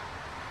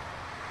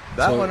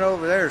 That one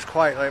over there is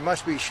quite. It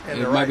must be in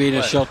the right might be in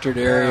a place. sheltered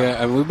area.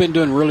 Yeah. And we've been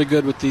doing really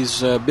good with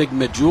these big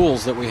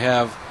medules that we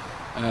have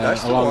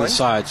along the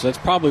side. So that's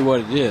probably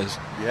what it is.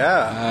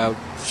 Yeah.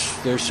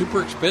 They're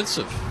super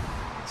expensive.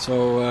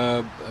 So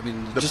I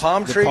mean, the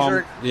palm trees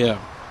are. Yeah,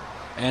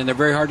 and they're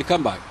very hard to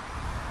come by.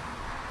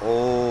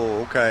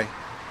 Oh, okay.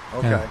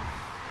 Okay. Yeah.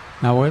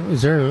 Now,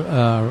 is there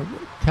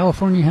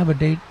California have a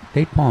date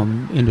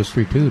palm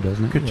industry too,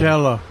 doesn't it?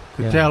 Coachella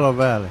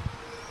Valley.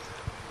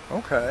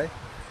 Okay.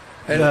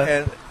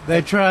 And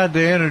they tried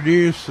to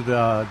introduce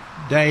the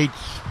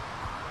dates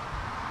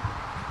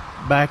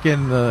back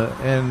in the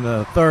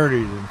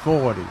 30s and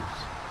 40s,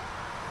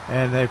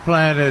 and they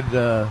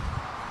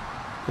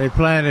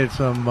planted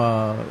some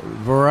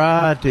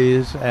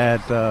varieties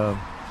at right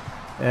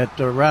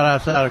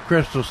outside of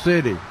Crystal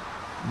City,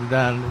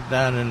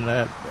 down in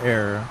that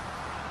area,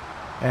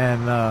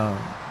 and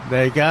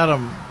they got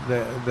them.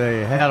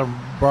 They had them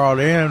brought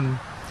in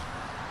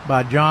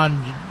by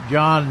John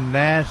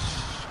Nash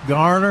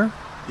Garner.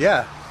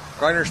 Yeah,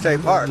 Garner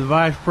State Park. The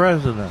vice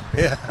president.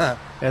 Yeah.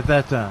 At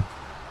that time.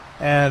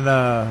 And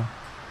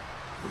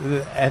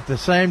at the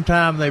same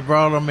time, they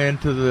brought them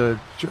into the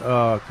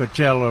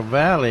Coachella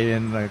Valley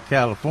in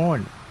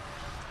California.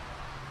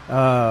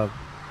 The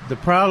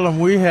problem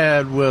we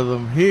had with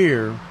them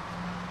here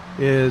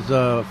is,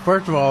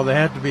 first of all, they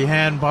have to be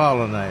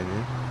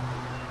hand-pollinated.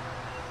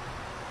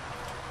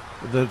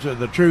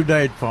 The true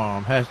date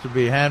palm has to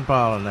be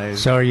hand-pollinated.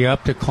 So are you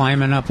up to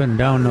climbing up and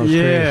down those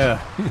trees?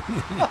 Yeah.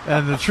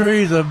 And the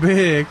trees are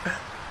big.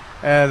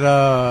 And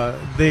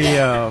about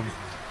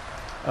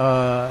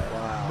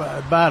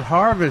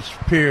harvest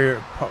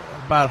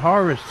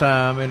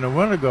time in the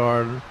winter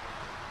garden,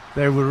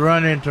 they would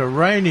run into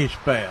rainy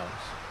spells.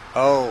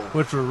 Oh.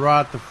 Which would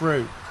rot the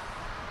fruit.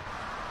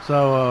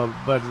 So,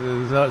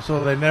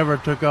 so they never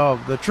took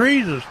off. The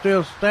trees are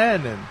still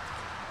standing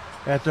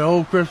at the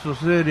old Crystal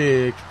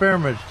City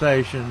experiment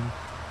station.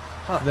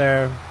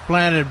 They're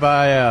planted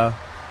by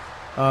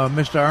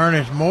Mr.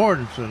 Ernest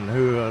Mortensen,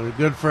 who is a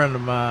good friend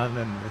of mine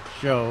in the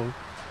show.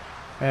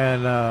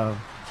 And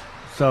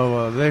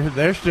so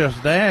they're still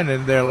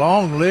standing. They're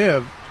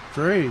long-lived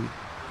trees.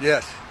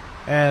 Yes.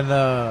 And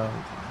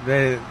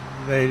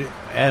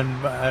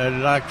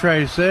like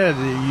Trey said,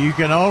 you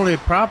can only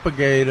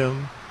propagate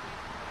them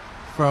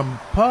from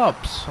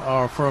pups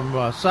or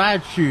from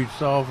side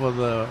shoots off of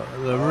the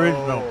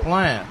original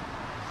plant,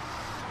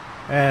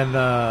 and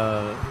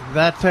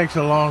that takes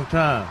a long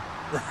time.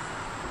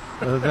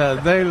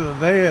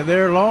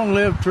 They're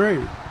long-lived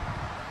trees.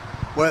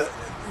 Well,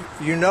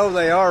 you know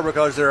they are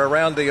because they're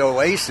around the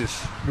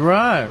oasis,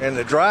 right, in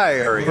the dry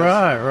areas,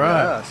 right.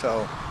 Yeah,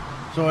 so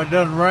it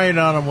doesn't rain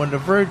on them when the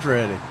fruit's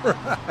ready.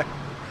 Right.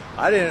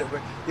 I didn't.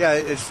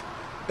 Yeah,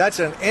 that's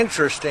an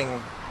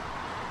interesting.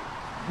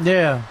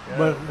 Yeah,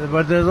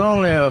 but there's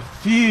only a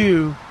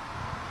few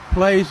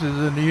places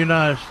in the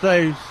United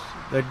States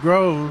that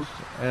grows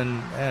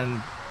and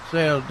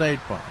sells date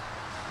palm.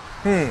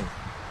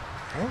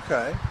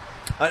 Okay.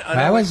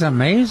 That was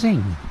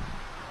amazing.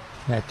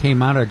 that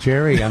came out of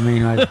Jerry. I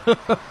mean, I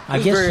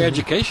It's guess very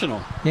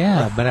educational.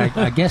 Yeah, but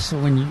I guess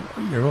when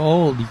you're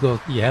old, you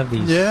have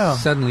these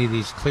suddenly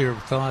these clear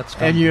thoughts.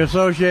 And you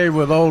associate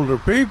with older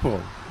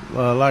people,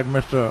 like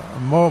Mr.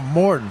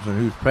 Mortensen,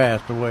 who's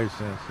passed away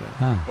since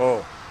then.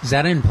 Huh. Is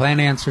that in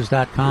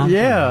plantanswers.com?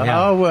 Yeah.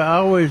 I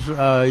always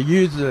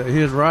use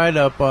his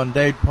write-up on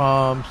date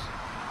palms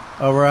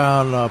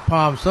around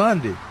Palm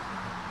Sunday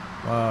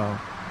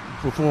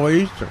before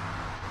Easter.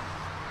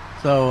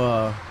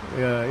 So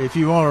if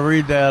you want to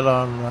read that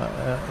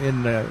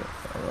in the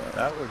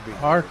that would be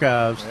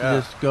archives,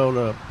 just go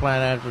to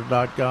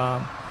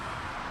plantanswers.com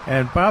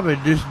and probably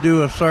just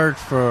do a search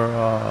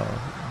for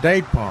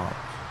date palms.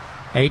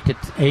 $8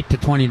 to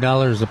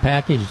 $20 a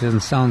package doesn't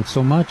sound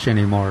so much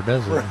anymore,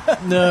 does it?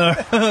 No.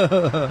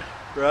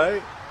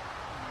 Right?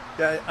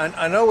 Yeah,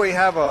 I know we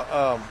have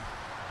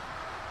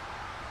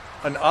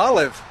an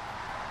olive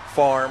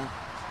farm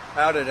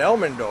out at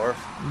Elmendorf.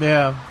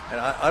 Yeah. And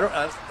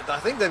I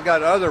think they've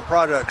got other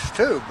products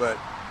too, but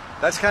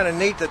that's kind of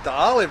neat that the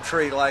olive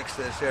tree likes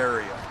this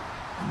area.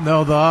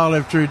 No, the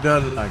olive tree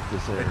doesn't like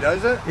this area. It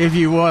doesn't? If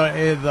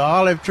the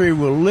olive tree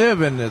will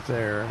live in this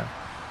area,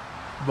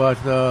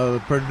 but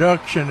the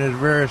production is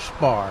very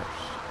sparse.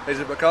 Is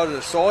it because of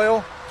the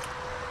soil?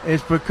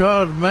 It's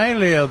because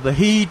mainly of the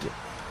heat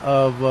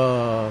of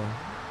the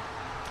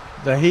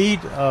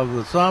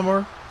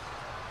summer,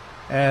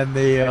 and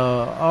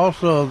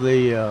also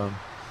the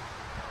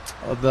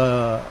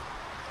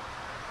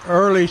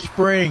early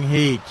spring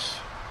heats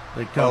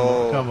that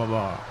come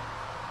about.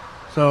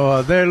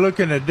 So they're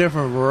looking at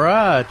different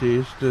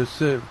varieties to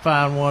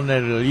find one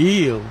that'll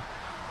yield,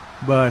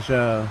 but.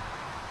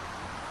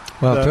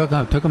 Well, it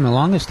took them the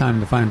longest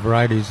time to find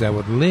varieties that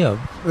would live.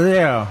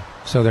 Yeah.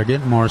 So they're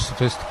getting more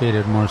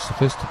sophisticated.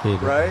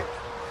 Right.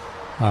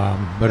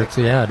 But it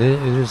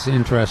is an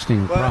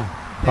interesting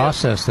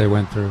process they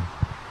went through.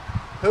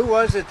 Who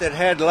was it that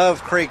had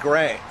Love Creek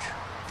Ranch?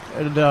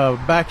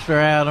 Baxter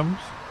Adams.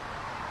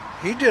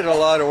 He did a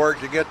lot of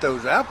work to get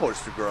those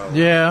apples to grow.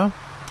 Yeah.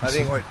 I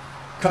think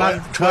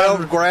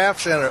 12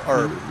 grafts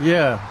or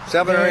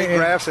 7 or 8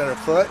 grafts in a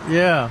foot.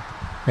 Yeah.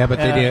 Yeah,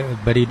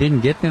 but he didn't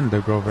get them to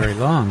grow very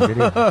long, did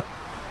he?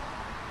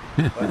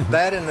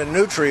 That and the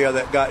nutria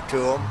that got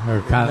to him.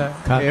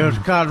 It was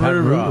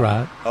cotton root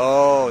rot.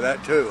 Oh,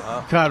 that too,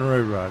 huh? Cotton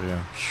root rot, yeah.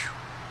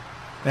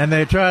 And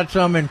they tried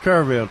some in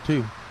Kerrville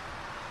too.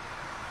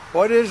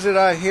 What is it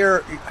I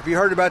hear? Have you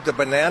heard about the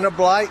banana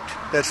blight?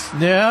 That's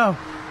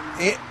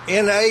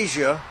in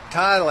Asia,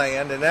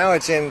 Thailand, and now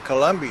it's in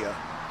Colombia.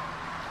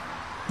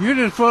 You're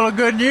just full of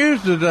good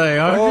news today,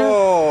 aren't you?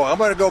 Oh, I'm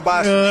going to go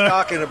buy some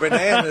stock in the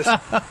bananas.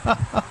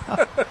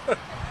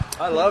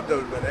 I love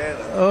those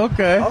bananas.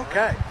 Okay.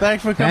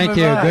 Thanks for coming by. Thank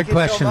you. Good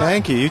question.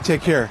 Thank you. You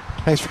take care.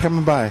 Thanks for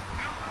coming by.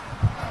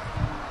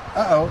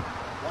 Uh-oh.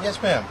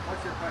 Yes, ma'am.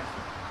 What's your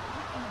question?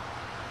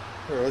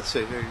 Here, let's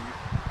see.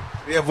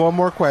 We have one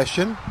more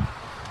question.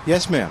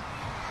 Yes, ma'am.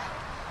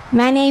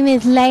 My name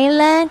is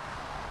Layla,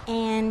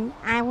 and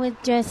I was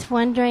just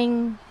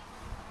wondering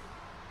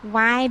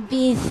why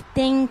bees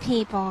sting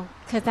people,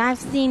 because I've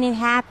seen it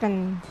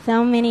happen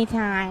so many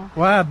times.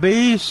 Why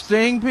bees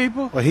sting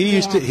people? Well, he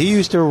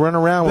used to run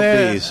around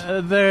with bees.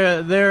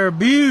 They're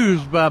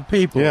abused by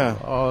people. Yeah.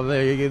 Or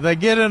they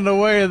get in the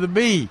way of the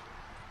bee.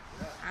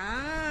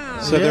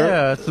 So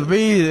it's the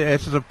bee.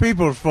 It's the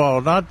people's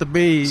fault, not the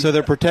bees. So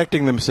they're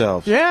protecting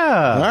themselves.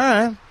 Yeah. All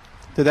right.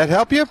 Did that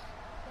help you?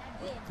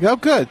 Oh,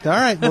 good. All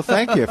right. Well,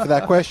 thank you for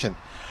that question.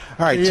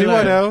 All right,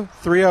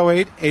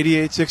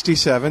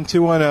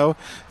 210-308-8867,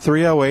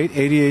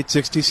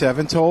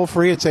 210-308-8867. Toll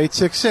free, it's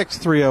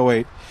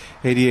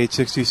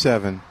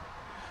 866-308-8867.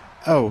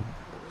 Oh,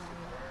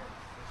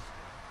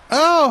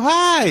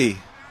 hi.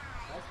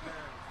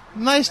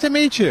 Nice to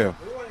meet you.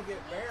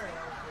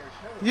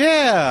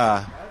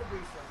 Yeah.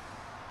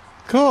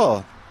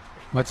 Cool.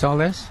 What's all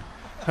this?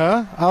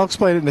 Huh? I'll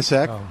explain it in a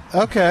sec. Oh.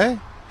 Okay.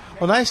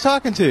 Well, nice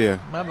talking to you.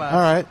 Bye-bye. All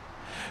right.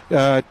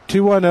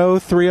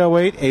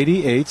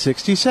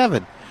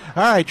 210-308-8867.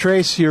 All right,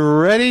 Trace, you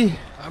ready?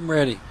 I'm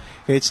ready.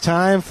 It's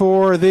time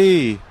for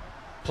the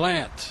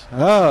Plant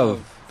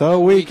of the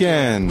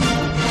Weekend.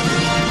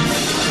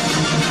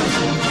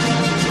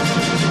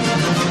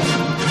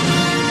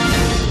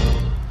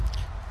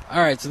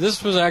 All right, so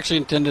this was actually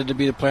intended to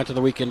be the Plant of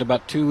the Weekend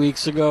about 2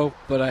 weeks ago,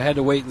 but I had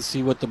to wait and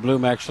see what the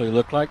bloom actually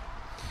looked like.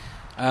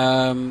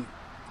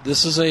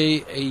 This is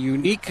a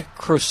unique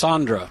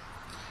Crossandra.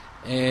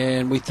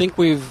 And we think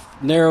we've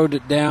narrowed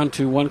it down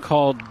to one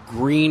called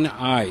Green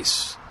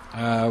Ice.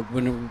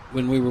 When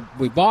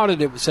we bought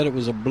it, it said it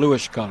was a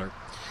bluish color.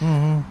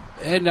 Mm-hmm.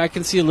 And I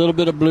can see a little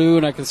bit of blue,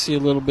 and I can see a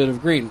little bit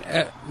of green.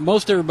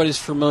 Most everybody's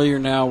familiar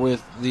now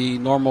with the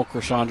normal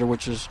Crossandra,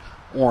 which is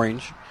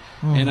orange.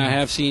 Mm-hmm. And I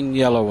have seen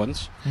yellow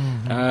ones.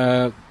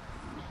 Mm-hmm.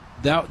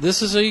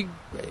 This is a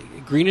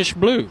greenish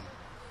blue,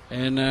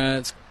 and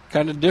it's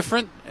kind of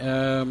different.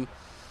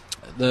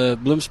 The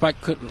bloom spike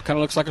kind of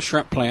looks like a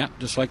shrimp plant,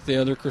 just like the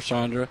other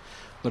Crossandra,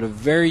 but a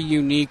very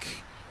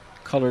unique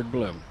colored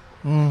bloom.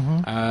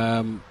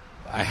 Mm-hmm.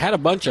 I had a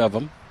bunch of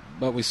them,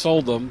 but we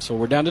sold them, so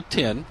we're down to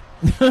 10.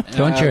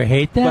 Don't you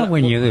hate that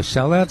when you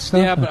sell that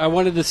stuff? Yeah, but I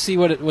wanted to see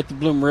what the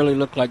bloom really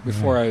looked like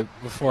before I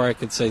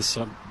could say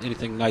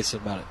anything nice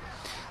about it.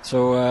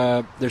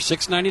 So they're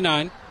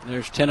 $6.99.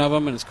 There's 10 of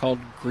them, and it's called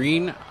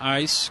Green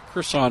Ice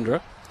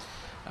Chrysander.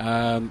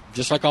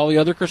 Just like all the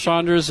other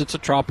chrysandras, it's a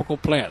tropical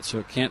plant, so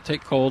it can't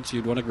take cold. So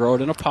you'd want to grow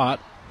it in a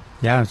pot.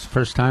 Yeah, it's the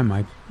first time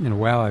in a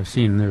while I've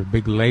seen their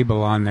big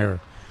label on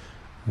there.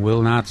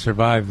 Will not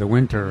survive the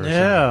winter.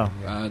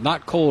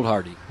 Not cold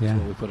hardy. Yeah. That's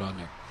what we put on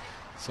there.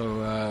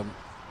 So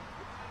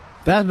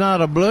that's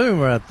not a bloom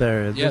right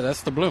there, is it?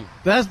 That's the bloom.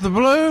 That's the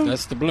bloom?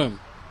 That's the bloom.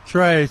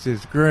 Trace,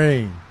 it's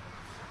green.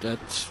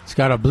 It's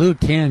got a blue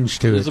tinge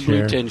to it. There's a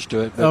blue tinge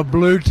to it. A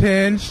blue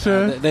tinge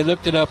to it? They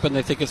looked it up, and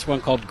they think it's one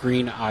called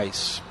Green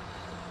Ice.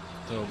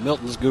 So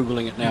Milton's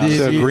Googling it now.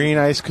 So Green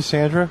Ice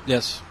Cassandra?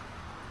 Yes.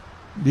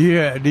 Do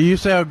you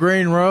sell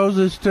green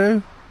roses,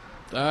 too?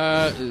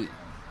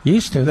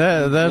 Used to.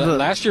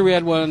 Last year we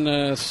had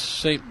one,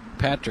 St.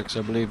 Patrick's,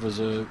 I believe, was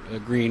a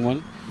green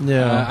one.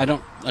 Yeah. I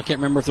can't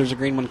remember if there's a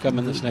green one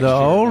coming this next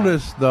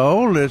year. The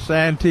oldest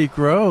antique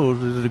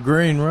rose is a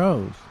green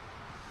rose.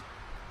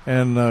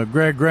 And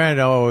Greg Grant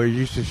always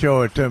used to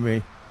show it to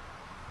me.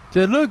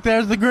 Said, look,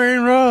 there's the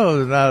green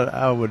rose. And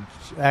I would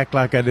act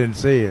like I didn't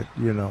see it,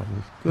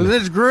 because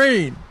it's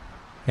green.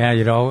 Yeah,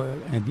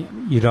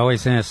 you'd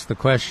always ask the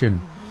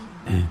question,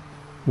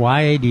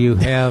 why do you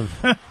have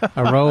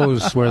a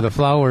rose where the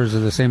flowers are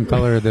the same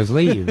color as the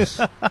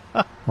leaves?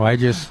 Why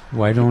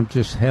don't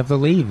just have the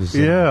leaves?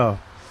 Yeah,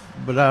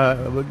 but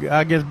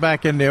I guess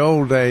back in the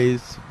old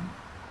days,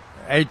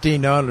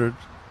 1800s,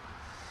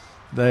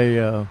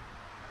 they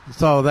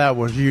saw that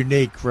was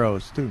unique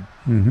rose too.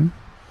 Mm-hmm.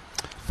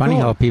 Funny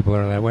how people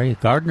are that way.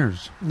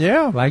 Gardeners,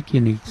 like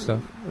unique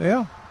stuff.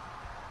 Yeah.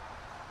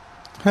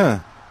 Huh.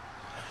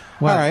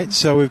 All right,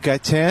 so we've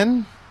got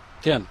 10.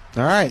 10.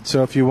 All right,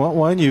 so if you want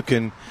one, you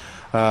can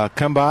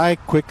come by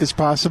quick as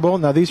possible.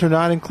 Now, these are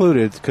not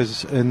included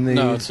because in the...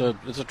 No, it's a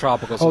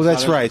tropical. So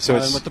that's right. So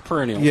it's with the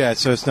perennial. Yeah,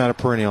 so it's not a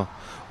perennial.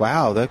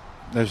 Wow,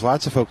 there's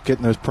lots of folks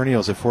getting those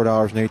perennials at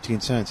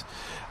 $4.18.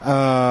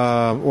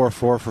 Or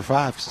 4 for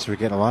 $5, since we're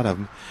getting a lot of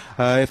them.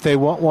 If they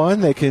want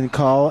one, they can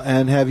call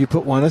and have you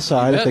put one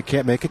aside if they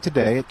can't make it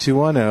today at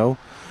 210-497-3760.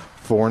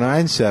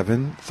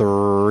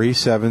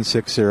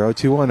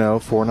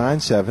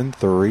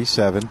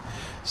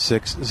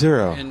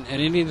 210-497-3760. And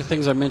any of the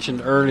things I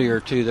mentioned earlier,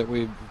 too, that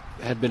we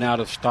had been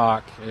out of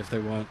stock, if they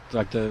want,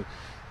 like the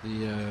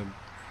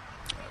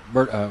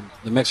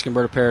Mexican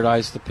bird of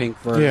paradise, the pink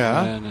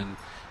version, and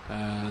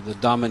the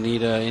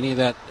Dominita, any of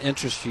that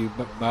interests you,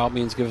 but by all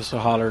means give us a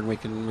holler and we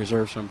can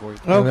reserve some for you.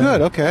 Oh, good,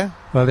 okay.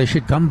 Well, they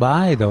should come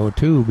by, though,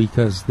 too,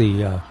 because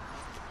the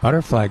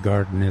butterfly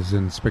garden is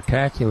in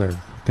spectacular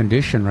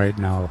condition right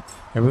now.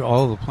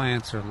 All the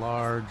plants are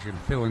large and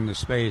filling the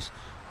space,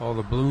 all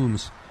the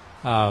blooms.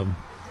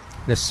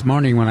 This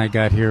morning when I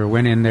got here,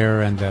 went in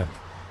there and the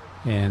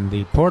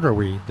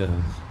porterweed,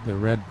 the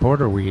red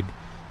porterweed,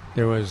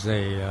 there was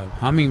a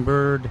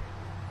hummingbird,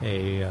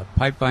 a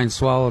pipevine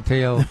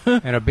swallowtail,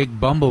 and a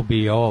big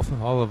bumblebee, all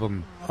of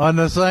them. On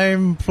the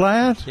same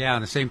plant? Yeah,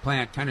 on the same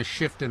plant, kind of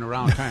shifting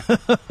around,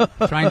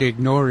 trying to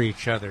ignore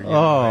each other.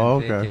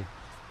 Okay.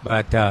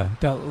 But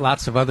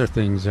lots of other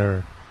things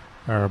are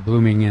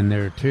blooming in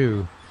there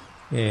too.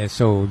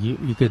 So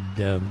you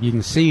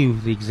can see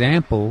the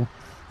example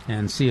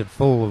and see it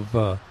full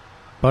of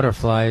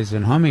butterflies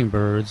and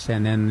hummingbirds,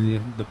 and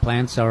then the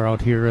plants are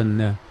out here in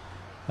the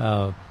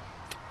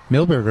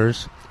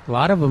Milbergers. A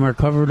lot of them are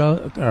covered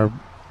up, are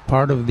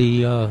part of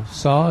the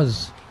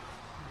SAWS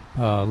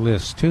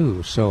list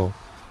too. So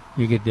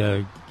you could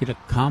get a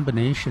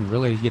combination,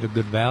 really get a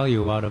good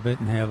value out of it,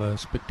 and have a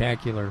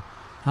spectacular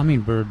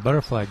hummingbird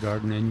butterfly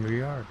garden in your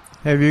yard.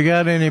 Have you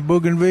got any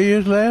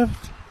bougainvilleas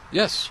left?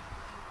 Yes.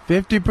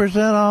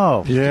 50%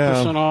 off.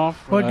 50% off.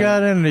 What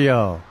got into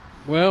y'all?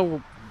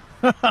 Well,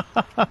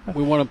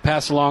 we want to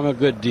pass along a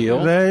good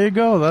deal. There you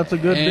go. That's a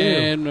good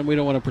deal. And we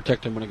don't want to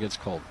protect them when it gets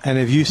cold. And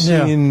have you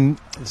seen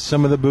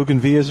some of the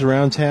bougainvilleas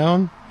around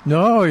town?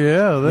 No,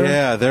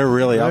 yeah. They're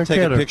really... I'll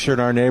take a picture in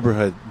our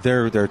neighborhood.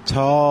 They're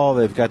tall.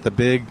 They've got the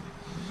big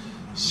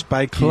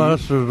spiky...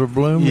 clusters of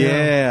bloom.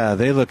 Yeah,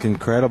 they look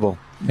incredible.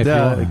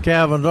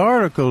 Calvin's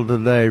article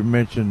today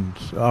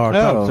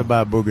talks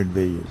about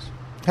bougainvilleas.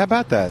 How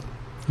about that?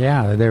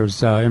 Yeah,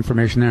 there's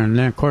information there. And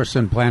then, of course,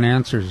 in Plant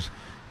Answers,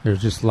 there's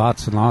just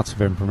lots and lots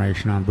of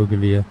information on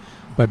bougainvillea.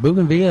 But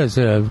bougainvillea is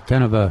a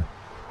kind of a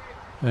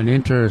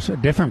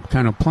different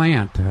kind of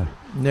plant. I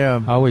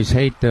always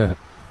hate to,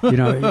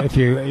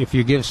 if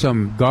you give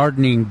some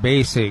gardening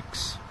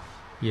basics,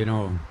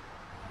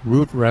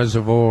 root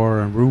reservoir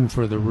and room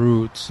for the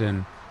roots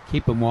and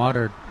keep them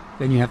watered,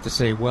 then you have to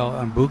say, well,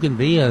 on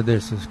bougainvillea,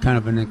 this is kind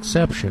of an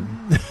exception.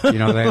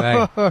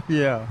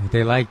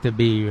 They like to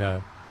be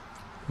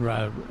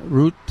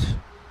root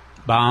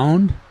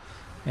bound,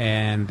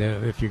 and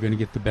if you're going to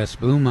get the best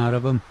bloom out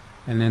of them,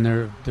 and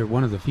then they're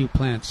one of the few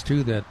plants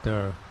too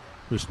that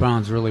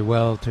responds really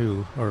well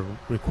to, or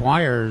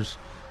requires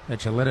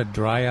that you let it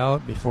dry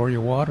out before you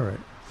water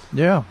it.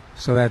 Yeah.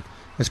 So that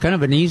It's kind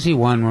of an easy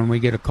one when we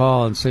get a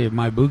call and say,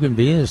 my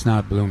bougainvillea is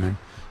not blooming.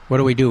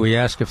 What do? We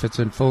ask if it's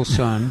in full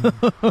sun.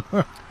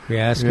 We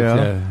ask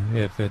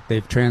if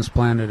they've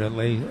transplanted it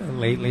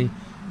lately,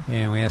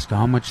 and we ask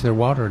how much they're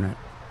watering it.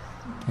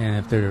 And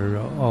if they're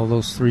all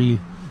those three,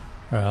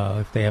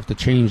 if they have to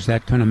change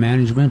that kind of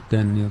management,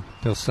 then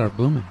they'll start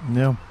blooming.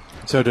 Yeah.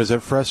 So does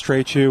it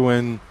frustrate you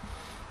when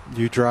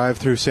you drive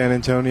through San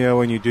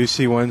Antonio and you do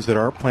see ones that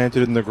aren't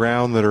planted in the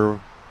ground that are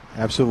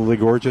absolutely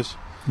gorgeous?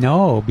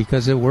 No,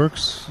 because it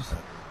works.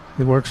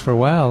 It works for a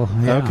while.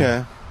 Yeah.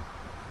 Okay.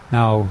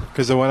 Now,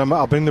 because the one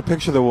I'll bring the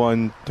picture of the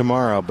one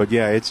tomorrow. But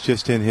yeah, it's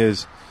just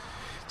it's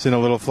in a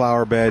little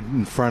flower bed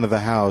in front of the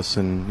house,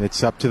 and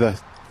it's up to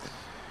the.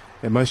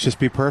 It must just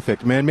be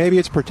perfect, man. Maybe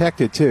it's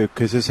protected too,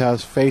 because this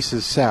house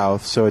faces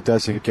south, so it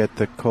doesn't get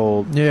the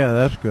cold. Yeah,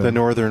 that's good. The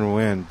northern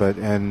wind,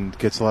 and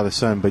gets a lot of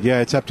sun. But yeah,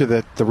 it's up to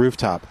the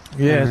rooftop.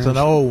 Yeah, it's an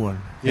old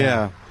one.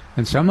 Yeah,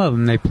 and some of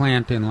them they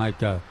plant in like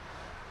the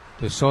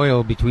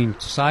soil between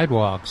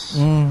sidewalks,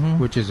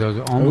 which is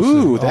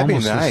almost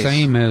the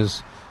same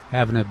as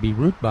having it be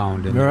root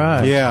bound.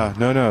 Right. Yeah.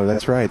 No.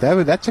 That's right.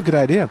 That's a good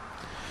idea.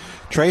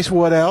 Trace,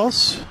 what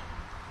else?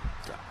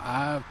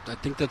 I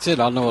think that's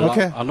it. I'll know a lot.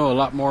 I'll know a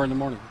lot more in the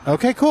morning.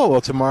 Okay, cool.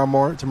 Well, tomorrow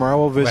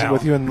we'll visit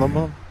with you in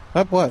Limo.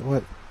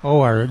 What? Oh,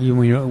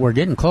 we're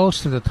getting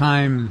close to the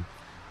time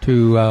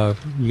to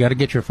you got to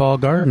get your fall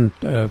garden,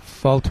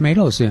 fall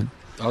tomatoes in.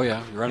 Oh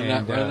yeah, you're running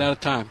out of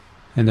time.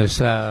 And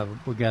there's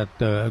we got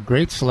a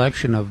great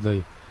selection of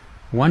the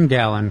 1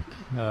 gallon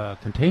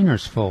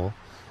containers full,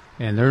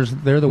 and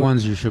they're the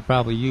ones you should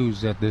probably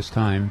use at this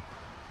time,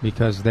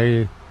 because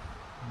they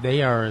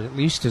are at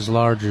least as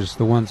large as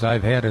the ones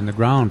I've had in the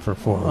ground for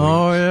 4 weeks.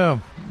 Oh yeah,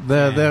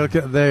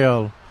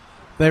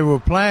 they were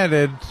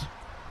planted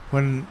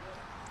when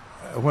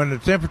the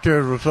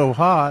temperatures were so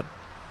hot,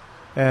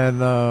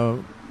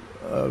 and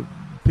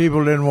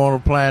people didn't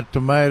want to plant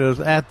tomatoes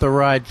at the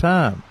right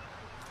time,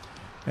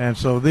 and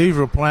so these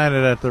were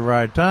planted at the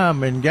right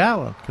time in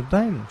gallon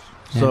containers.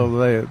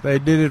 So they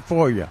did it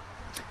for you.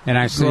 And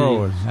I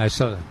saw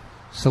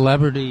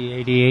Celebrity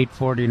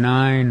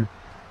 8849.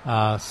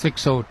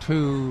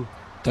 602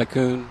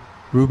 Tycoon,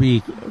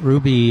 Ruby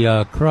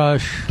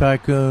Crush,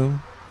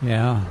 Tycoon.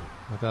 Yeah,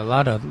 with a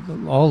lot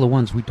of all the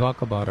ones we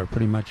talk about are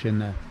pretty much in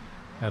the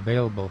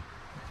available.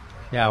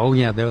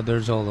 Yeah,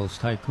 there's all those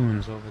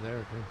Tycoons over there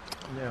too.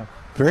 Yeah.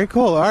 Very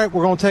cool. All right,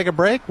 we're going to take a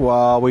break.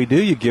 While we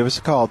do, you give us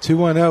a call,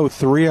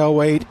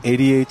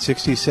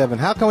 210-308-8867.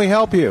 How can we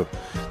help you?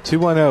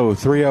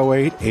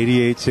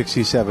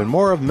 210-308-8867.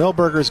 More of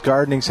Milberger's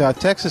Gardening South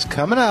Texas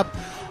coming up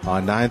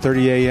on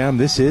 9:30 a.m.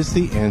 This is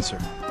The Answer.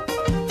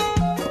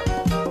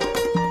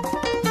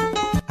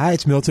 Hi,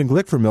 it's Milton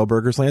Glick from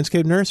Milberger's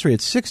Landscape Nursery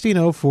at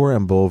 1604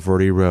 on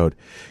Boulevardy Road.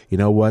 You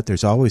know what?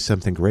 There's always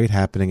something great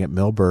happening at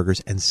Milberger's,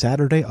 and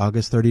Saturday,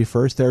 August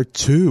 31st, there are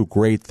 2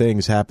 great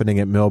things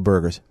happening at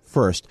Milberger's.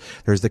 First,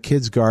 there's the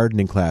kids'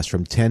 gardening class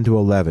from 10 to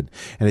 11,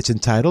 and it's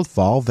entitled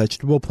Fall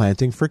Vegetable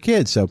Planting for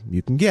Kids. So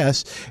you can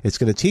guess it's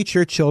going to teach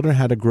your children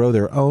how to grow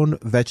their own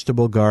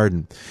vegetable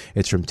garden.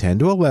 It's from 10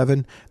 to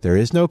 11. There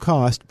is no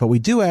cost, but we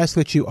do ask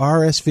that you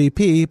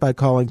RSVP by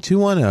calling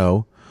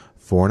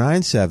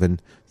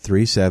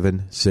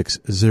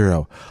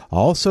 210-497-3760.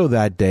 Also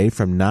that day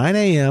from 9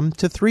 a.m.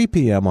 to 3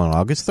 p.m. on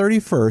August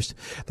 31st,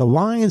 the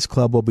Lions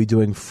Club will be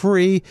doing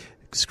free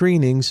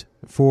screenings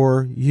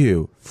for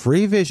you.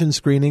 Free vision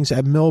screenings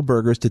at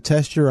Milberger's to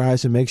test your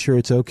eyes and make sure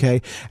it's okay.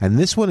 And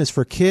this one is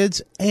for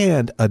kids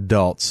and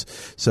adults.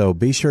 So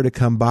be sure to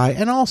come by,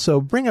 and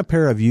also bring a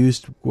pair of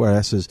used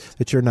glasses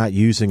that you're not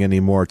using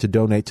anymore to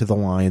donate to the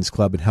Lions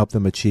Club and help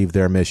them achieve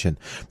their mission.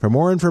 For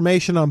more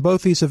information on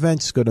both these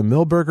events, go to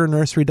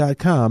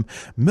milbergernursery.com,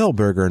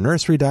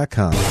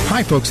 milbergernursery.com.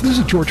 Hi folks, this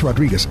is George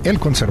Rodriguez, El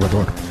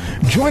Conservador.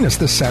 Join us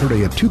this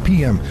Saturday at 2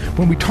 p.m.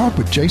 when we talk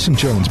with Jason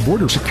Jones,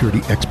 border security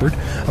expert,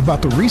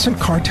 about the recent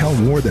cartel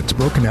war that's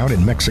broken out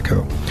in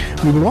Mexico.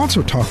 We will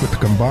also talk with the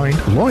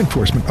Combined Law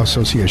Enforcement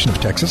Association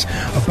of Texas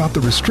about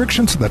the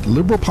restrictions that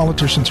liberal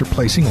politicians are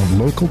placing on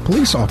local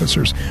police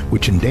officers,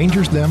 which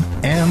endangers them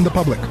and the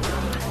public.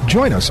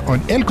 Join us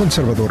on El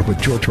Conservador with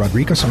George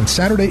Rodriguez on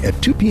Saturday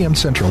at 2 p.m.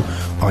 Central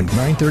on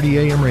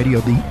 9:30 a.m.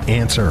 radio, The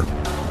Answer.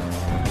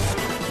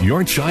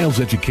 Your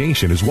child's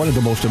education is one of the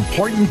most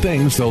important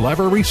things they'll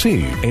ever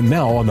receive. And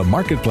now on the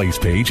Marketplace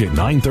page at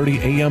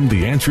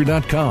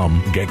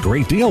 930amtheanswer.com, get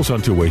great deals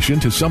on tuition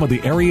to some of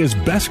the area's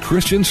best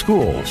Christian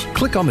schools.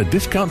 Click on the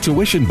Discount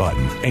Tuition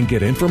button and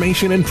get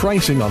information and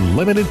pricing on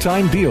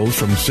limited-time deals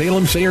from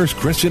Salem Sayers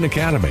Christian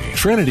Academy,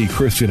 Trinity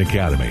Christian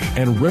Academy,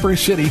 and River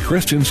City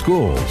Christian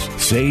Schools.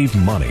 Save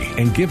money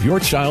and give your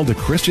child the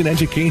Christian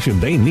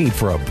education they need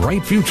for a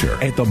bright future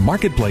at the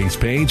Marketplace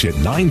page at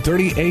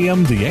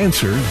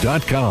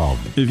 930amtheanswer.com.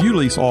 If you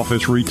lease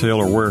office, retail,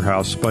 or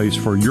warehouse space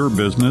for your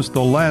business,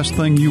 the last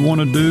thing you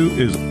want to do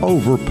is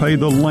overpay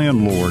the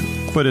landlord,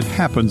 but it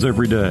happens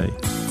every day.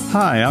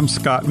 Hi, I'm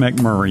Scott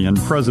McMurray,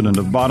 president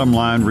of Bottom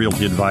Line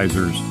Realty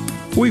Advisors.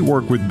 We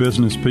work with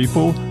business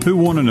people who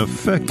want an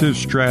effective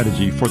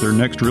strategy for their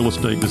next real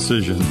estate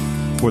decision.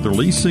 Whether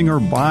leasing or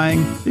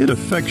buying, it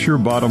affects your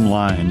bottom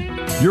line.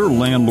 Your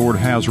landlord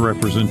has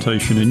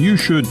representation, and you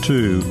should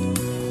too.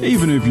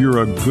 Even if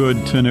you're a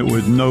good tenant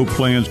with no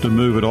plans to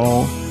move at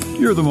all,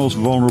 you're the most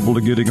vulnerable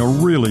to getting a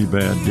really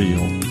bad deal.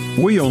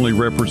 We only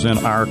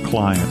represent our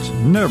clients,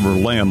 never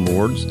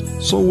landlords,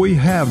 so we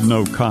have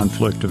no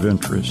conflict of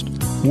interest.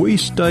 We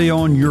stay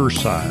on your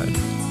side.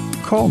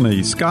 Call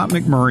me, Scott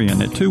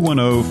McMurrian, at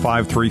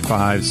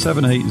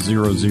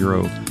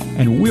 210-535-7800,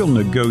 and we'll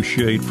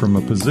negotiate from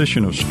a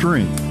position of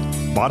strength.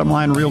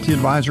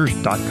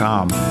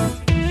 BottomLineRealtyAdvisors.com.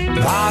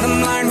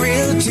 Bottom Line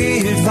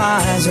Realty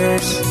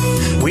Advisors.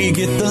 We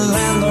get the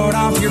landlord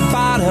off your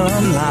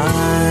bottom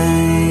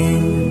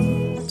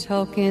line.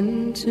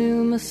 Talking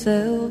to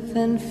myself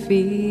and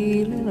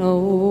feeling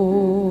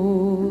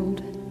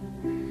old.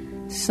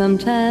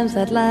 Sometimes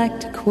I'd like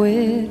to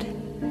quit.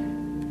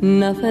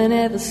 Nothing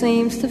ever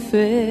seems to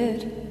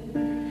fit.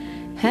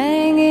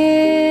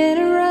 Hanging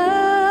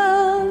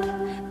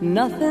around,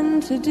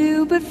 nothing to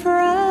do but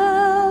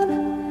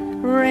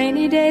frown.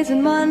 Rainy days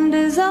and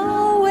Mondays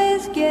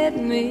always get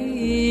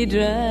me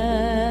down.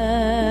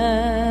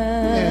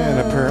 And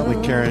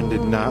apparently Karen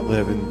did not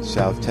live in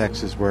South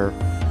Texas, where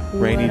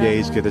rainy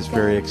days get us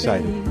very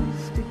excited.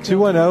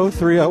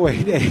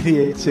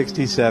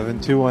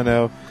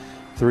 210-308-8867.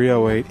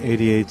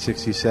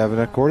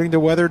 210-308-8867. According to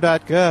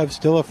weather.gov,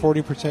 still a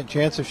 40%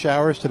 chance of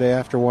showers today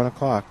after 1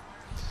 o'clock.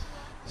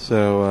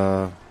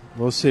 So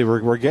we'll see.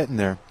 We're getting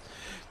there.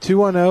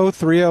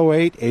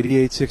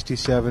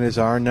 210-308-8867 is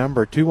our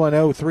number.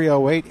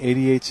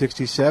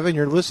 210-308-8867.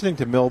 You're listening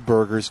to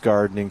Milberger's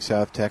Gardening,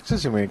 South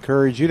Texas, and we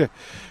encourage you to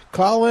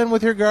call in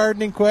with your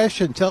gardening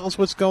question. Tell us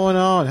what's going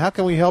on. How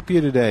can we help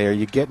you today? Are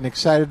you getting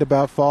excited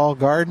about fall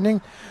gardening?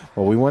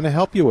 Well, we want to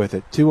help you with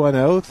it.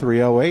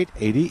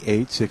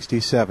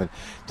 210-308-8867.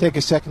 Take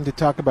a second to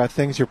talk about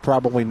things you're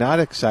probably not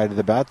excited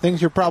about,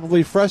 things you're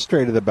probably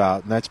frustrated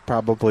about, and that's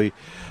probably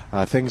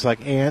things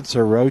like ants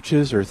or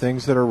roaches or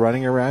things that are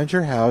running around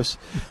your house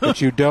that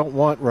you don't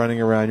want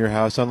running around your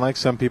house, unlike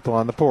some people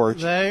on the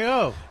porch. There you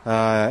go.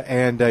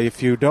 And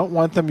if you don't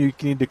want them, you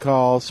need to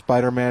call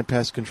Spider-Man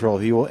Pest Control.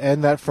 He will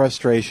end that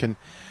frustration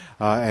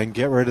and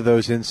get rid of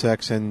those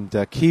insects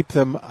and keep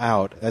them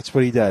out. That's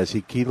what he does.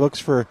 He looks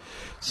for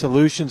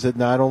solutions that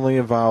not only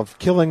involve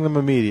killing them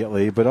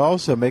immediately, but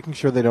also making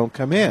sure they don't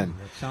come in.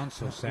 That sounds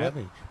so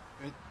savage.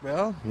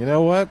 Well, you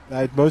know what?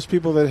 Most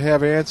people that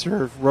have ants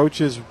or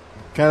roaches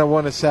kind of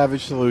want a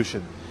savage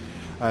solution.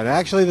 And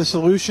actually, the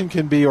solution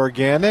can be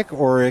organic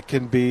or it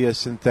can be a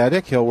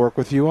synthetic. He'll work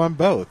with you on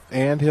both,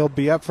 and he'll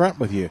be upfront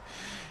with you.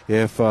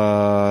 If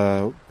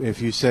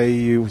you say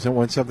you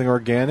want something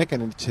organic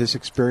and it's his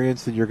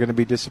experience that you're going to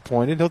be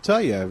disappointed, he'll tell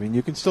you. I mean,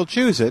 you can still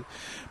choose it,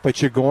 but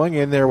you're going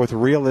in there with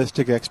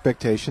realistic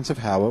expectations of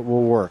how it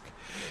will work.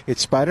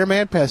 It's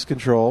Spider-Man Pest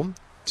Control,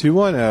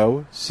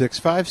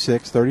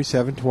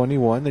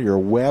 210-656-3721. They're your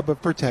web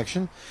of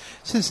protection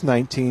since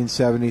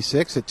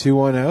 1976 at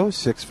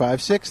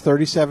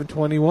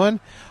 210-656-3721.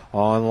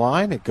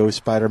 Online at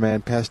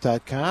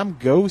GoSpiderManPest.com,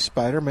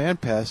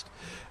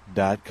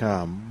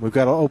 GoSpiderManPest.com. We've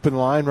got an open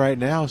line right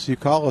now, so you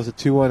call us at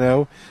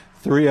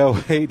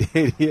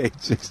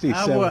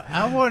 210-308-8867.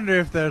 I wonder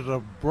if there's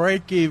a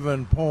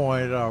break-even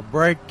point or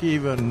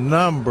break-even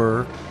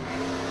number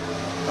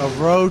of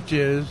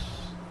roaches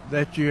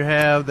that you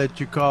have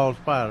that you call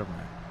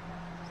Spider-Man.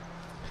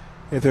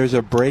 If there's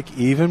a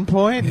break-even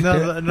point? In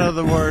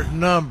other words,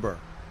 number.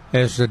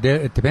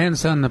 It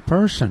depends on the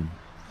person.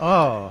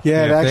 Oh.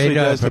 Yeah, it actually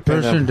does If a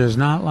depend person on... does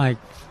not like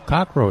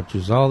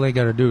cockroaches, all they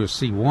got to do is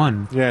see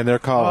one. Yeah, and they're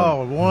calling.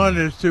 Oh, one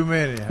is too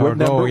many. What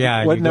number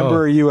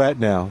are you at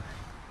now?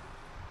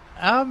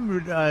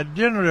 I'm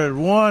generally at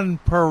one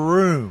per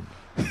room.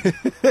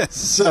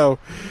 So,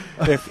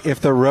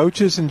 if the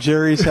roaches in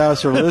Jerry's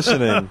house are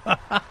listening,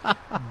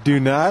 do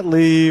not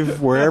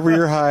leave wherever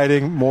you're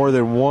hiding more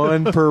than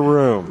one per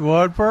room.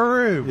 One per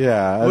room.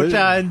 Yeah. Which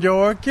I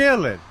enjoy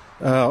killing.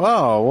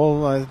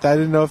 Well, I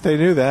didn't know if they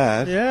knew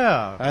that.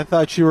 Yeah. I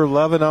thought you were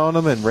loving on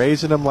them and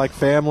raising them like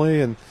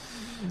family. And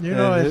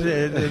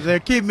they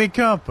keep me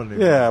company.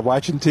 Yeah,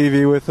 watching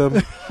TV with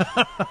them.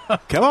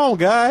 Come on,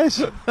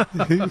 guys.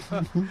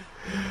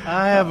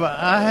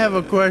 I have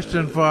a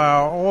question for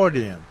our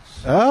audience.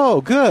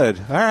 Oh, good.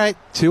 All right.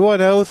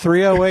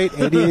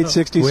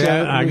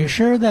 210-308-8867. Are you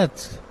sure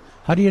that's...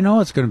 How do you know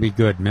it's going to be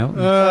good, Milton?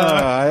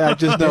 I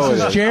just know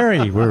this it is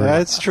Jerry.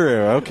 That's true.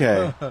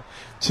 Okay.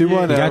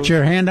 210. You got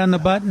your hand on the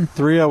button?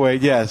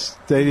 308, yes.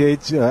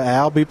 88.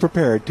 Al, be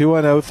prepared.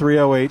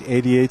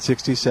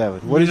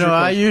 210-308-8867. What is your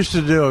question? I used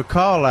to do a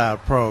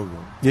call-out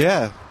program.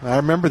 Yeah, I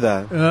remember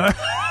that.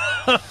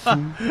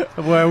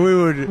 Where we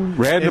would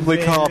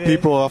randomly call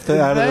people out of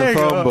the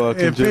phone book.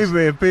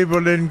 If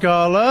people didn't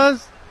call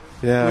us,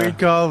 we'd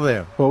call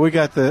them. Well, we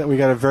got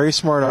a very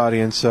smart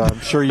audience, so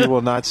I'm sure you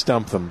will not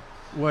stump them.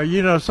 Well,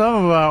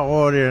 some of our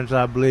audience,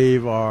 I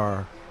believe,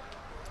 are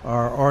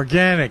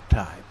organic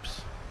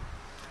types.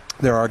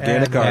 They're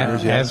organic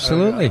gardeners, yes.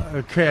 Absolutely.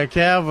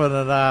 Calvin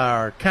and I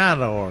are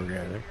kind of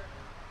organic.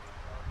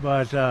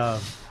 But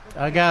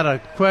I got a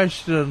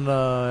question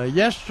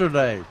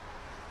yesterday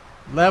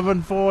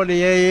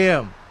 11:40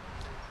 a.m.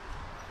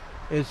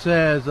 It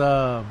says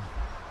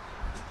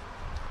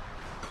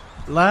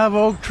live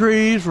oak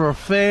trees were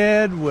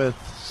fed with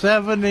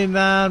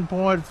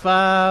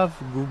 79.5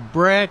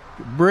 brick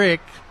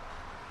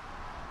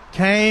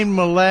cane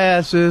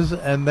molasses,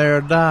 and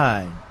they're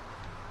dying.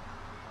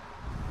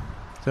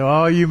 So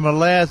all you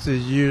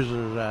molasses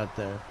users out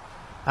there,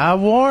 I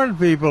warned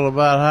people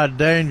about how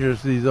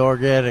dangerous these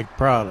organic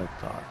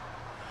products are.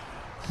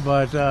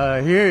 But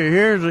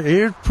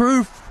here's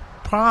proof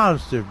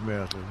positive,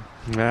 Milton.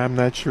 I'm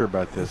not sure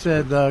about this.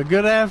 It said,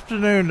 good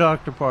afternoon,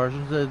 Dr.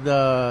 Parsons.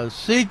 Said,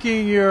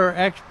 seeking your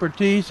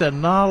expertise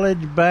and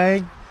knowledge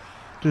bank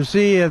to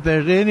see if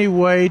there's any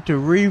way to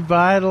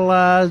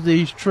revitalize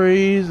these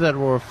trees that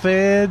were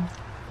fed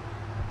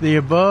the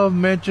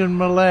above-mentioned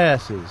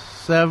molasses,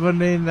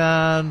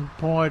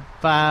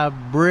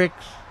 79.5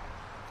 bricks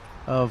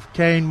of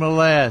cane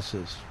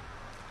molasses.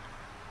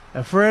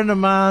 A friend of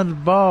mine's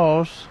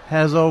boss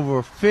has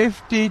over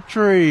 50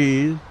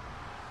 trees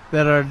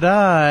that are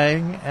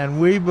dying, and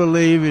we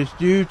believe it's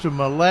due to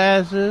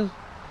molasses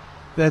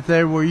that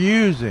they were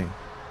using.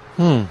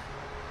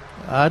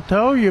 I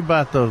told you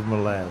about those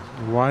molasses.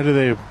 Why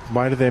do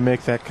they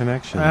make that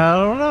connection? I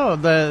don't know.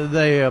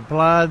 They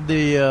applied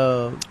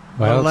the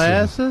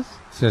molasses.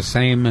 It's the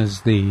same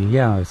as the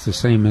It's the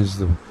same as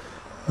the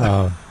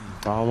ball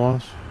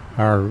moss.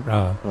 Our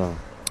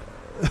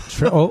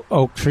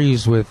oak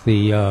trees with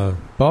the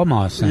ball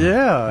moss in it.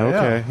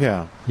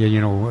 Yeah.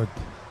 You know,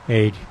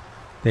 they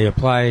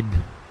applied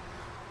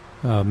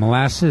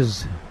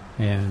molasses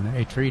and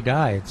a tree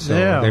died,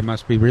 so they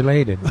must be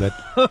related. But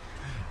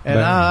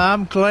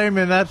I'm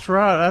claiming that's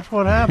right. That's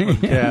what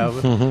happened,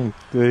 Calvin.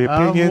 The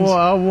opinions.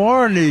 I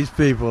warn these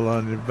people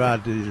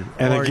about these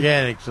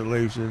organic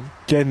solutions.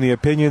 Again, the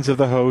opinions of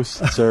the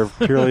hosts are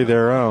purely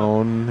their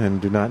own and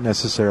do not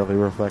necessarily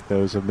reflect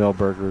those of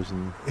Milberger's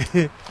and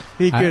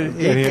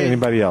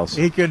anybody else.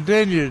 He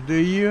continues, do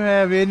you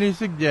have any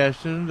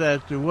suggestions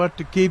as to what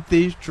to keep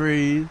these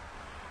trees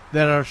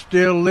that are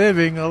still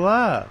living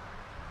alive?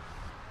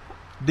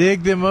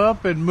 Dig them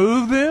up and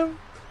move them?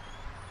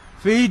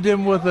 Feed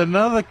them with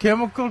another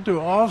chemical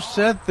to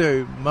offset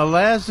the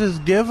molasses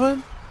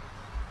given?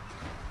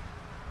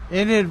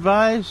 Any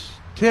advice,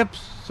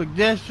 tips,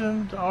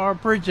 suggestions are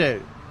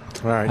appreciated.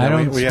 All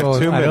right, we have 2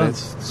 minutes. I don't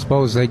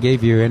suppose they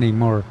gave you any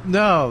more.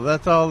 No,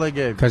 that's all they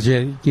gave. Because,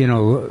 you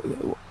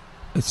know,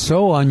 it's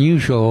so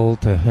unusual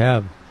to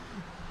have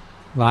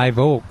live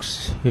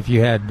oaks. If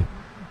you had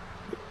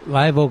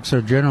live oaks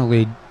are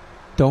generally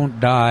don't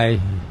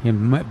die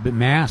in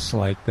mass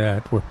like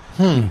that.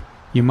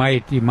 You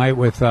might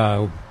with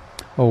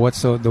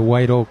what's the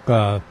white oak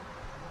that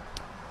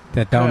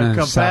down in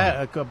the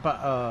south?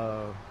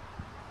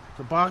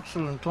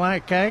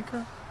 Suboxylon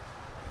canker.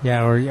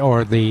 Yeah,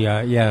 or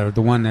the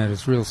one that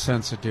is real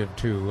sensitive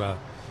to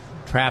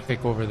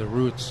traffic over the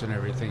roots and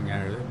everything.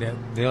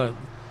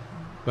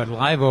 But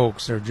live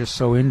oaks are just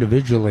so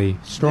individually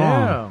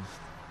strong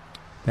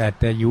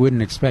that you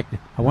wouldn't expect it.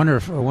 I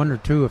wonder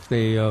too if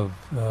they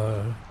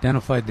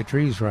identified the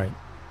trees right.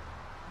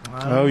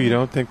 You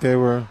don't think they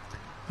were?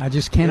 I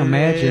just can't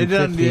imagine.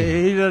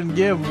 He doesn't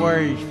give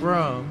where he's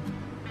from.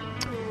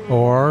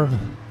 Or,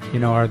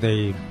 are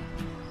they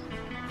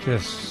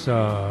just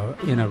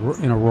in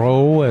a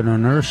row in a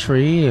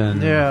nursery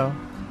and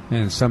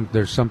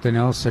there's something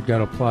else that got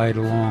applied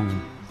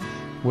along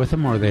with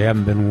them, or they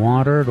haven't been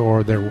watered,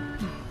 or they're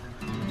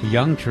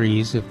young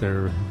trees if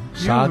they're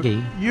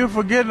soggy. You're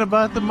forgetting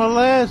about the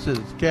molasses,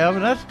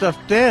 Calvin. That stuff's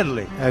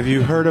deadly. Have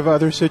you heard of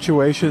other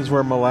situations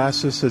where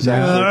molasses has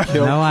actually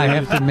killed? No, I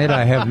have to admit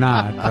I have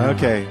not.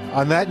 Okay.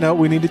 On that note,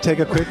 we need to take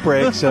a quick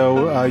break,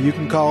 so you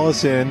can call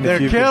us in.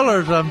 They're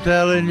killers, I'm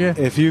telling you.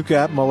 If you've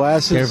got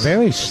molasses, they're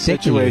very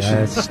sticky.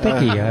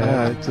 Sticky.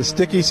 It's a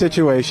sticky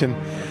situation.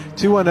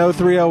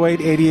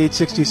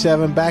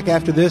 210-308-8867. Back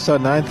after this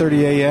on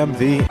 9:30 a.m.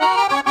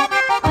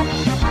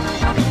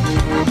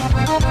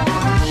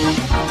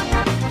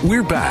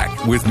 We're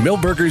back with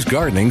Milberger's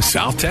Gardening,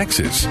 South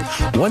Texas.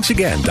 Once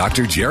again,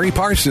 Dr. Jerry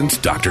Parsons,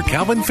 Dr.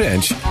 Calvin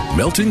Finch,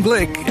 Milton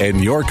Glick,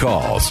 and your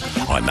calls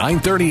on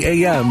 9:30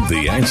 a.m.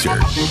 The Answer.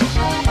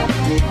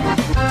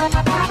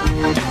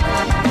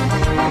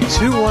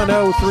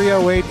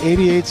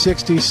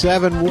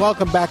 210-308-8867.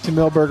 Welcome back to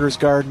Milberger's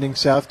Gardening,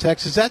 South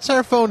Texas. That's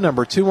our phone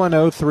number,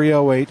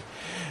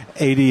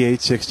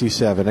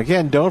 210-308-8867.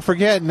 Again, don't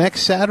forget,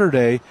 next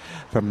Saturday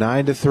from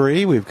 9 to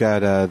 3, we've got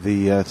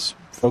the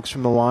folks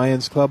from the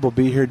Lions Club will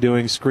be here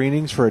doing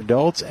screenings for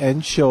adults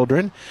and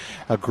children.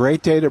 A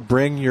great day to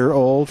bring your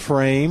old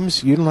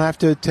frames. You don't have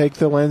to take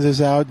the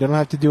lenses out. You don't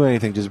have to do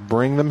anything. Just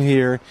bring them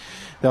here.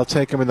 They'll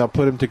take them and they'll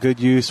put them to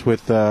good use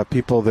with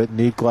people that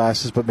need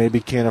glasses but maybe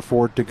can't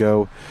afford to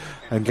go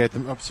and get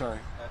them. At the same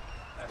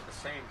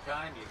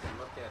time, you can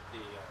look at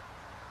the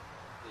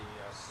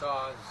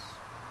saws.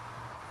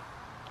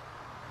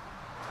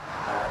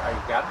 You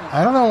got me?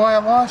 I don't know why I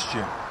lost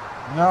you.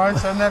 No, I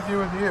said that view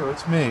with you.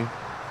 It's me.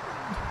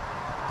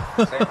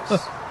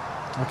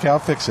 Okay, I'll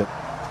fix it.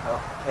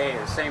 Okay,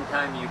 at the same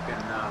time you can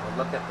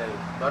look at the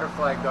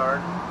butterfly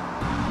garden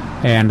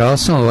And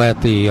also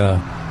at the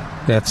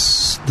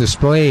that's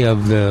display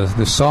of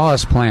the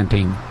SAWS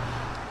planting,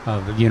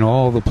 of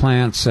all the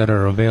plants that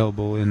are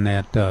available in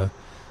that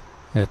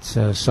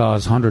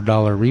SAWS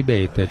 $100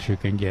 rebate that you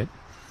can get.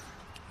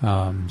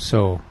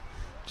 So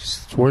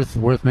it's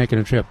worth making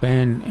a trip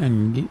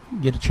and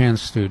get a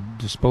chance to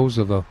dispose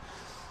of all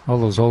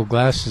those old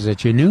glasses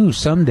that you knew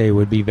someday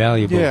would be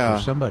valuable for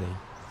somebody.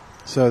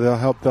 So they'll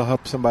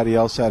help somebody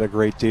else out a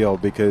great deal,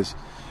 because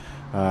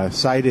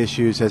sight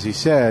issues, as he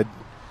said,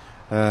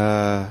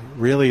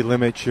 really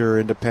limit your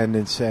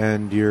independence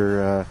and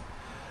your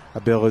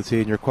ability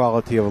and your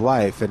quality of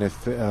life. And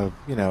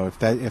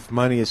if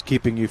money is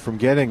keeping you from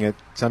getting it,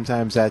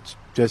 sometimes that's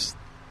just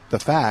the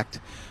fact.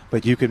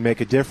 But you can make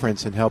a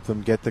difference and help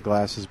them get the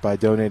glasses by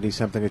donating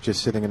something that's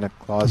just sitting in a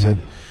closet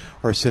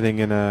or sitting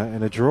in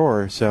a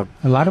drawer. So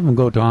a lot of them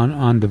go to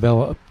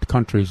undeveloped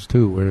countries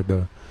too, where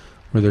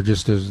there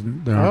just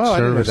there aren't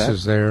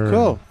services there.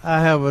 Cool.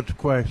 I have a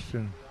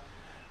question.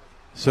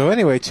 So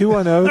anyway,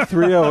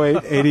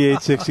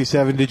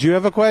 210-308-8867. Did you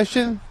have a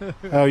question?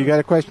 Oh, you got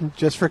a question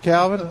just for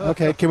Calvin?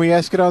 Okay, can we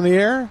ask it on the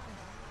air?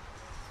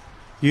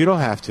 You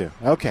don't have to.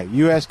 Okay,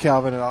 you ask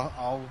Calvin, and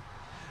I'll...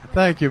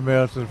 Thank you,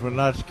 Milton, for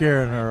not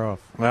scaring her off.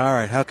 All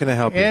right, how can I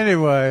help you?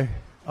 Anyway,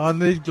 on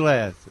these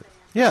glasses.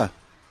 Yeah.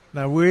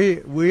 Now,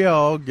 we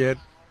all get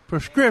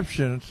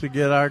prescriptions to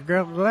get our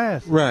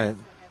glasses. Right.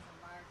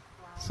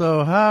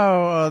 So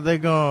how are they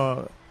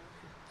going to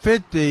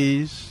fit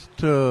these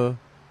to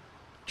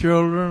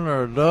children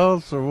or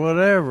adults or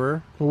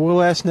whatever? Well,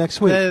 we'll ask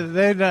next week.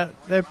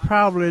 They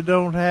probably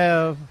don't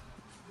have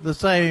the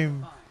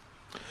same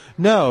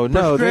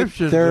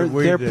prescriptions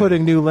they're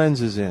putting new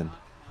lenses in.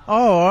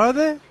 Oh, are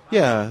they?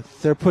 Yeah,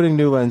 they're putting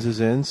new lenses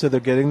in, so they're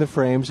getting the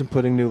frames and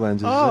putting new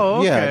lenses in. Oh,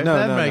 okay. Yeah,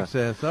 that makes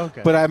sense.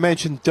 Okay. But I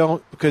mentioned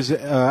because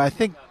I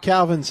think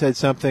Calvin said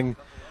something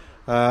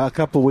a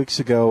couple weeks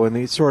ago, and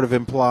he sort of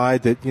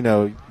implied that,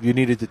 you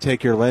needed to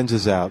take your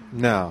lenses out.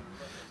 No,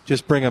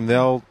 just bring them.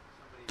 They'll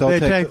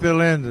take the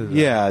lenses.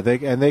 Yeah, they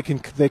can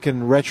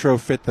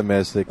retrofit them,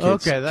 as the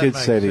kids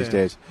say these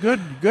days.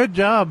 Good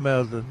job,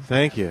 Melvin.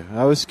 Thank you.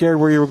 I was scared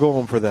where you were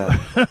going for that.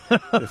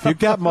 If you've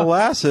got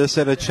molasses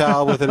and a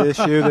child with an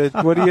issue,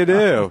 what do you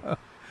do?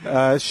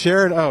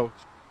 Sharon,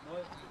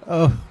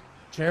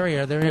 Jerry,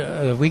 are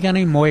there? Have we got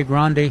any Moy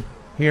Grande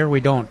here? We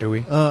don't, do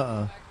we?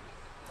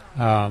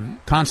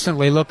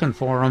 Constantly looking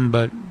for them,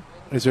 but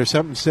is there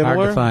something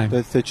similar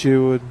that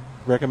you would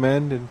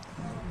recommend?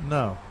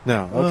 No.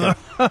 Okay.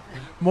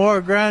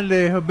 More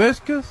Grande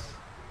hibiscus?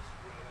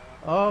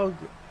 Oh,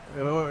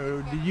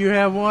 did you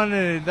have one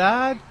and it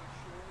died? No,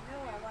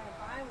 I want to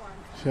buy one.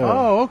 Sure.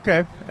 Oh,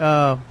 okay.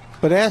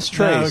 But ask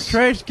Trace.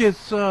 Trace gets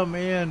some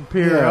in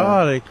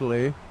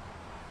periodically.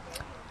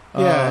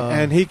 Yeah,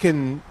 and he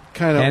can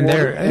kind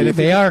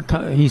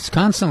of... he's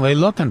constantly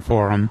looking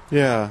for them.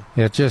 Yeah.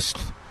 It just...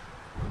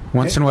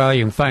 Once in a while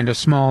you can find a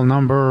small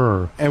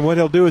number. And what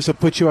he'll do is he'll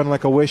put you on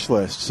like a wish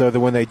list, so that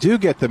when they do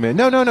get them in...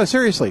 No,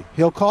 seriously.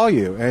 He'll call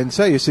you and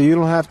say, so you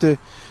don't have to...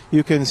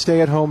 You can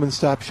stay at home and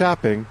stop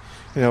shopping,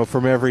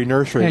 from every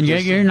nursery. And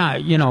you're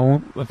not,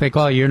 if they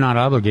call you, you're not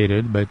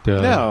obligated, but...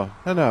 No.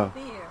 Well,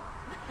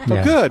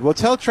 good. Well,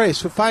 tell Trace.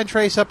 Find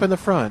Trace up in the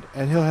front,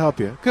 and he'll help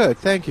you. Good,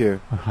 thank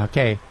you.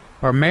 Okay.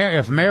 Or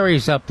if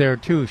Mary's up there,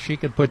 too, she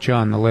could put you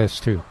on the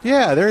list, too.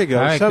 Yeah, there you go.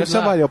 Right,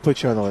 somebody will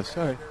put you on the list.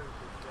 All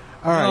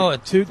right.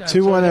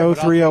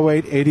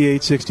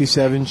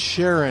 210-308-8867.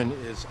 Sharon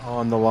is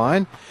on the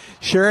line.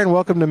 Sharon,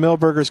 welcome to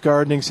Milberger's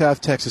Gardening,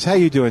 South Texas. How are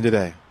you doing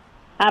today?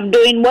 I'm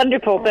doing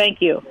wonderful,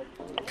 thank you.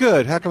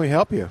 Good. How can we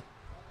help you?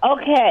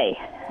 Okay.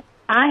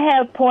 I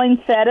have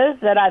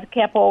poinsettias that I've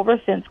kept over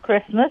since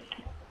Christmas.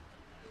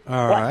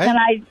 All right. What can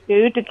I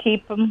do to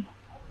keep them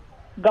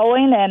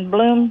going and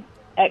bloom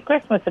at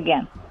Christmas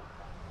again?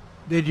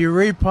 Did you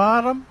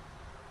repot them?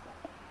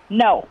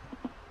 No.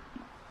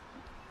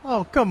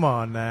 Oh, come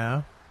on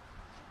now.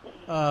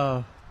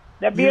 They're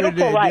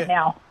beautiful right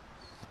now.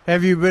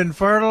 Have you been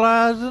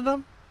fertilizing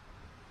them?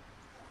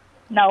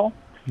 No.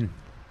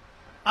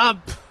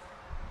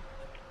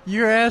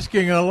 You're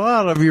asking a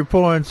lot of your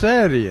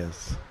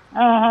poinsettias.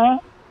 Uh-huh.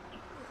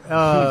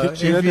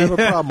 She doesn't have a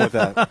problem with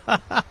that.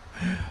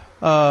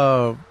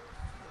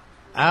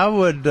 I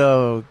would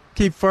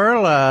keep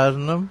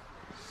fertilizing them.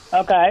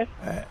 Okay.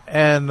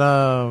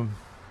 And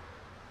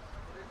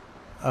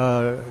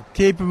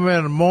keep them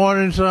in the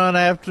morning sun,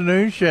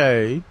 afternoon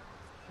shade.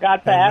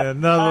 Got that.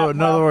 In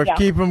other words,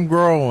 keep them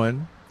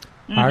growing.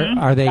 Mm-hmm.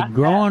 Are they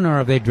growing, or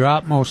have they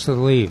dropped most of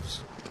the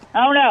leaves?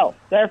 Oh, no.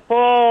 They're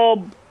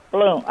full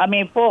bloom. I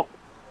mean, full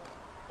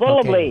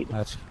of leaves.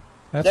 That's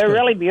They're good.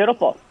 really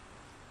beautiful.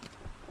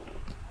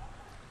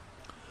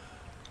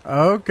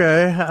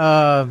 Okay.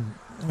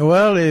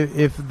 Well,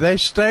 if they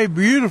stay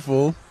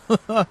beautiful,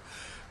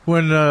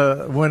 when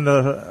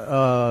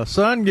the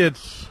sun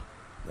gets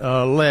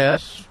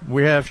less,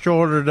 we have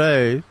shorter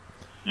days.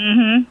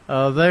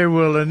 Mm-hmm. They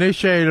will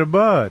initiate a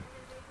bud.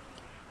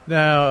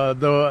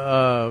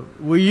 Now,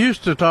 we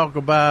used to talk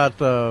about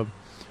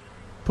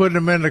putting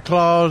them in the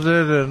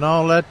closet and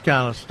all that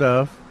kind of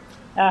stuff.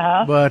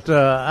 Uh-huh. But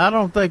I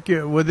don't think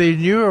with these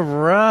newer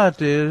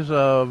varieties,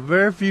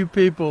 very few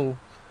people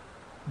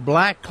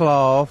black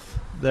cloth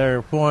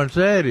their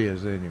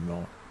poinsettias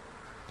anymore.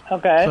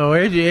 Okay. So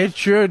it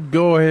should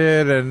go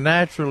ahead and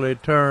naturally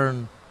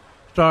start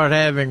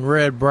having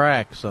red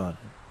bracts on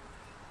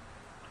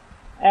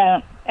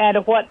it. And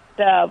what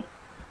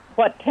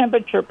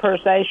temperature per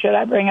se should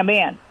I bring them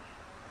in?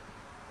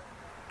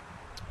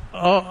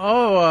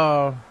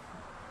 Well,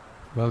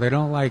 they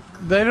don't like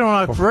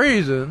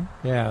freezing.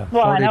 Yeah,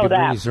 well, 40 I know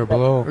degrees that, or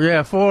below.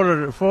 Yeah,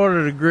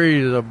 40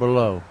 degrees or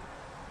below.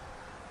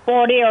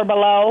 40 or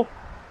below?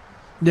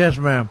 Yes,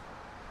 ma'am.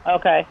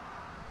 Okay.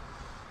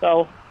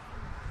 So.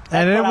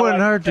 And it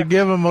wouldn't hurt to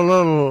give them a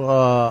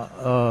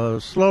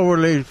little slow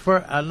release,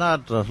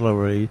 not slow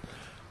release,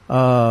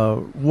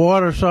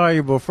 water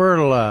soluble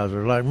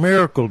fertilizer like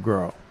Miracle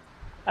Grow.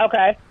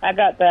 Okay, I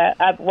got that.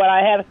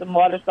 I have some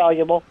water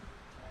soluble.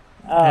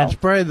 And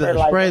spray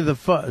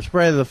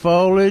the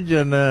foliage,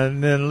 and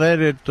then let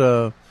it,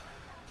 and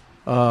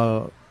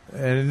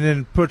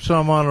then put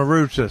some on the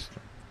root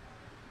system.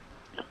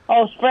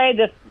 Oh, spray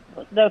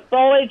the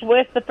foliage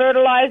with the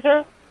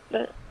fertilizer.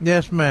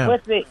 Yes, ma'am.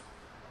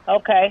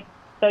 Okay,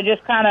 so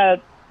just kind of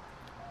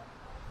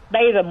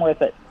bathe them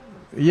with it.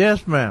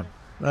 Yes, ma'am.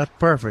 That's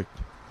perfect.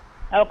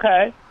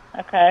 Okay.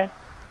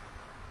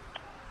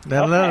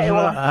 Now let us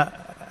know.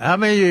 How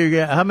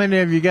many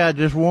have you got?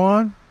 Just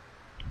one?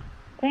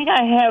 I think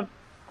I have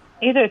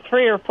either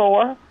 3 or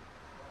 4.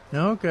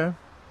 Okay.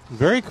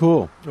 Very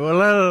cool.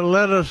 Well,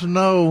 let us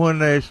know when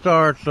they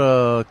start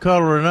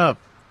coloring up.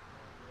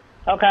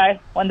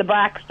 Okay, when the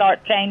bracts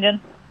start changing.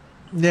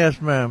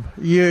 Yes, ma'am.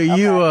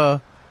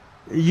 You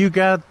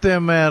got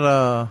them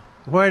at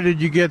where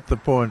did you get the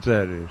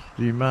poinsettias?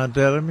 Do you mind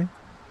telling me?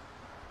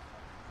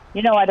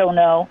 I don't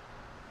know.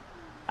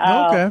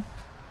 Okay.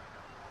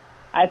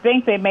 I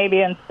think they may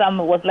be in some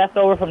was left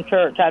over from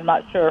church. I'm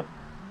not sure.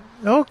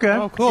 Okay.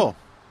 Oh, cool.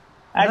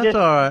 That's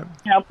all right.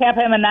 Kept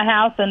him in the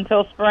house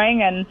until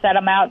spring and set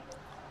him out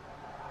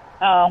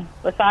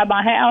beside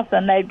my house,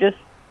 and they just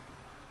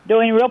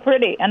doing real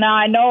pretty. And now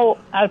I know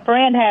a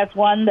friend has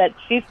one that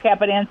she's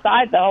kept it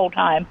inside the whole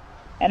time,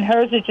 and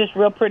hers is just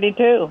real pretty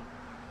too.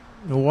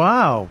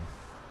 Wow.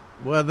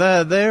 Well,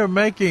 they're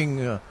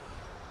making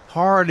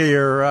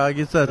hardier, I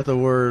guess that's the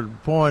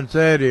word,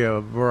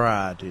 poinsettia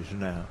varieties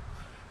now.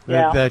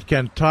 That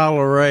can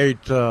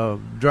tolerate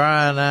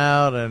drying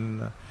out,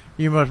 and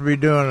you must be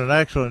doing an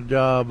excellent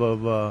job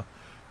of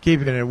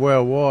keeping it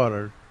well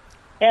watered.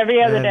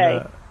 Every other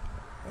day.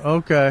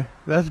 Okay,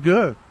 that's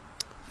good.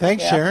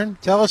 Thanks, Sharon.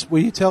 Will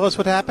you tell us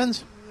what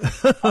happens?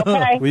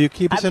 Okay. Will you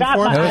keep us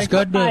informed? It was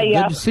good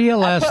to see you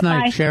last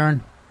night,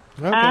 Sharon.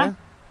 Okay.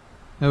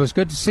 It was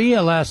good to see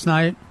you last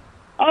night.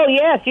 Oh,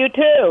 yes, you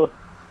too.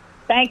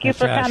 Thank you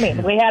for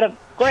coming. We had a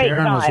great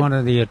Sharon time. was one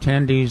of the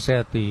attendees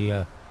at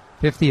the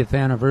 50th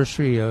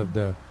anniversary of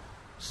the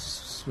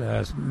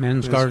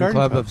Men's Garden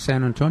Club of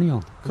San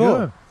Antonio. Cool.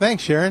 Good.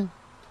 Thanks, Sharon.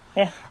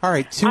 Yeah. All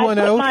right,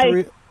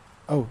 210-3...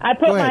 I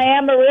put my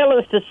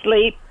amaryllis to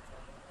sleep.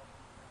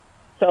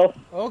 So.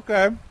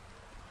 Okay.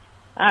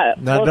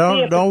 Now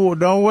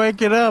don't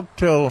wake it up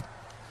till.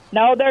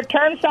 No, they're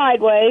turned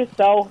sideways.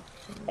 So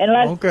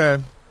unless.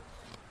 Okay.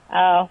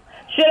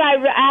 Should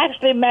I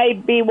actually may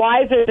be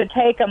wiser to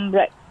take them,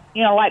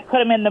 like put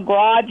them in the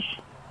garage,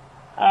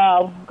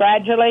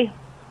 gradually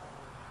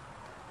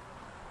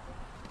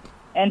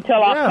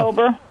until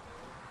October?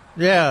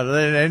 Yeah,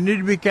 they need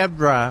to be kept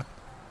dry.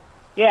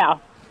 Yeah.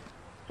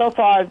 So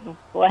far,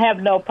 I have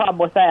no problem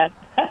with that.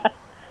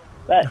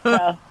 But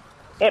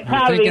it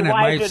probably thinking be it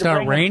wiser might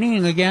start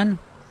raining again?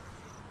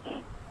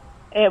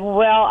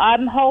 Well,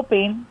 I'm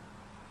hoping.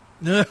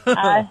 We're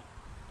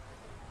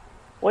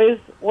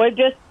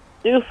just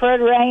due for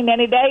it rain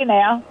any day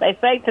now. They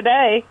say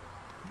today.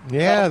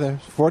 Yeah,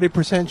 there's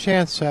 40%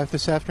 chance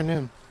this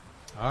afternoon.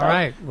 All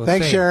right.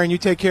 Thanks, Sharon. You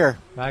take care.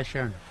 Bye,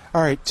 Sharon.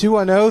 All right,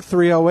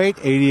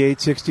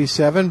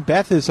 210-308-8867.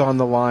 Beth is on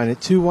the line at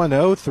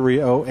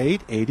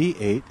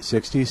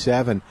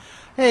 210-308-8867.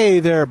 Hey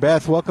there,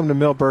 Beth. Welcome to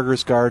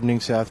Milberger's Gardening,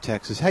 South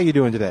Texas. How you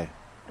doing today?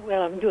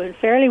 Well, I'm doing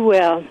fairly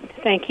well.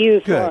 Thank you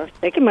for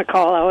taking my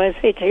call. I always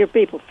hate to hear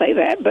people say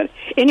that, but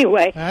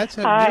anyway.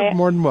 You're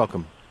more than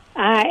welcome.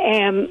 I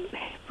am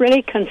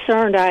really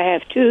concerned. I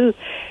have 2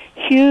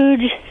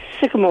 huge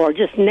sycamore,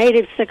 just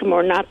native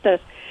sycamore, not the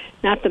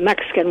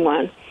Mexican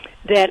one,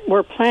 that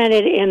were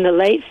planted in the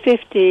late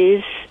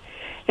 50s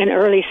and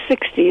early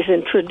 60s.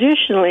 And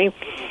traditionally,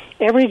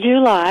 every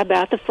July,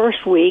 about the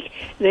first week,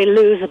 they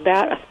lose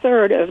about a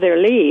third of their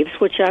leaves,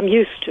 which I'm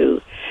used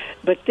to.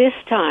 But this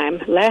time,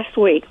 last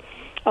week,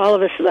 all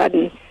of a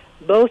sudden,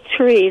 both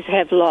trees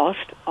have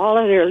lost all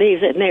of their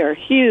leaves, and they are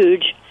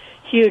huge,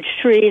 huge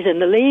trees.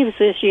 And the leaves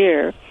this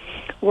year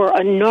were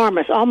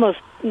enormous, almost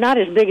not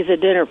as big as a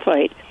dinner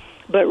plate,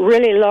 but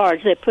really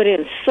large. They put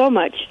in so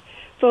much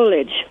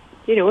foliage,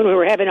 when we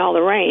were having all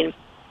the rain.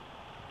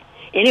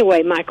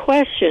 Anyway, my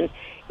question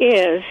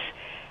is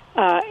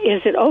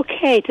it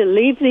okay to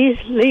leave these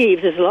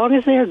leaves as long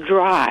as they're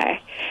dry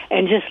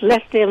and just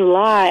let them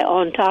lie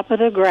on top of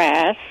the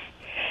grass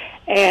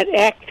and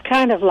act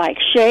kind of like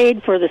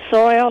shade for the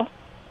soil,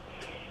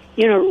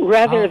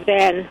 rather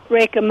than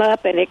rake them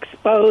up and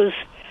expose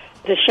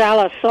the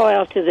shallow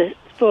soil to the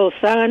full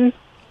sun,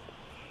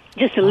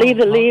 just to leave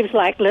the leaves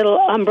like little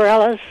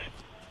umbrellas.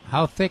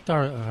 How thick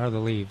are the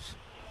leaves?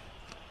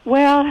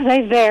 Well,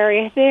 they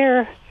vary.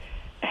 They're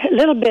a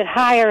little bit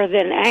higher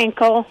than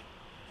ankle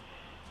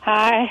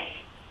high,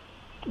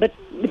 but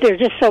there's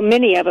just so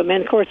many of them,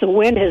 and of course the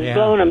wind has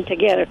blown them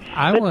together.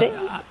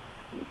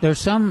 There's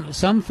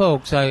some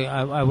folks.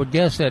 I would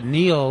guess that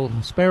Neil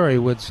Sperry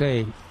would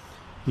say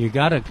you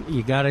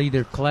gotta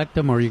either collect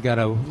them or you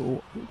gotta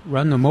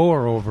run the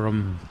mower over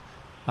them.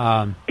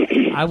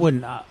 I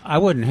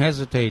wouldn't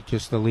hesitate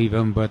just to leave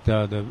them, but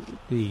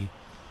the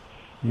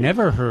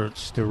never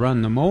hurts to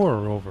run the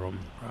mower over them.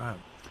 Right.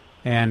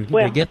 And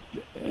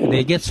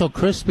they get so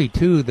crispy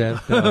too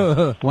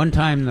that one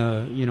time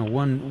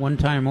one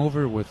time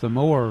over with the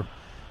mower,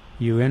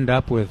 you end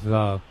up with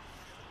all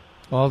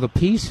the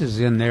pieces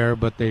in there,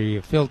 but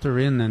they filter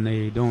in and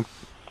they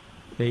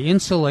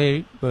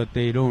insulate, but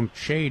they don't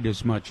shade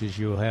as much as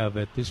you have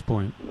at this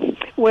point.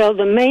 Well,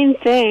 the main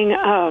thing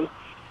I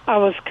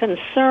was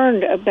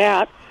concerned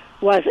about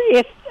was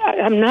if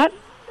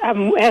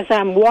as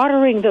I'm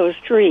watering those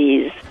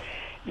trees,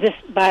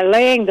 by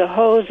laying the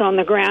hose on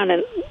the ground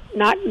and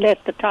not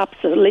let the tops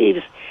of the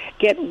leaves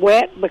get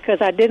wet, because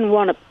I didn't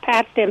want to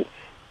pat them,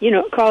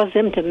 cause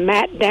them to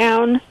mat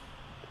down,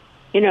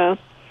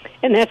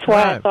 and that's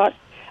why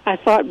I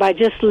thought by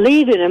just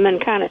leaving them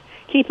and kind of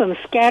keep them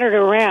scattered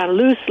around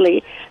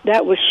loosely,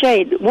 that was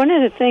shade. One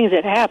of the things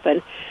that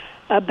happened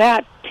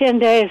about 10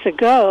 days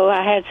ago,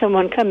 I had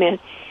someone come in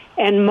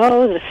and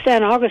mow the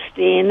San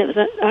Augustine that was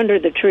under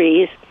the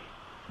trees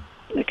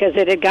because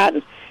it had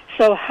gotten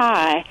so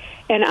high.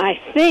 And I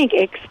think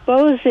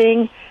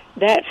exposing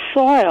that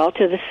soil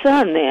to the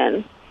sun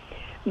then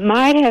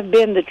might have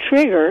been the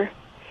trigger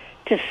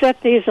to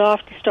set these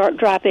off to start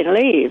dropping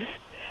leaves.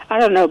 I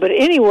don't know, but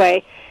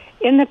anyway,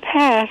 in the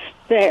past,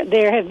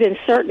 there have been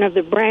certain of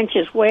the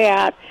branches way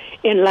out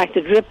in like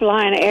the drip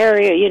line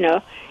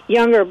area,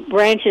 younger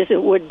branches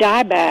that would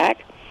die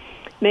back,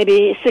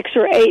 maybe 6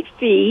 or 8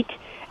 feet,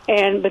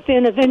 but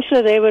then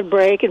eventually they would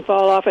break and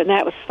fall off, and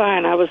that was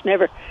fine. I was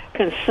never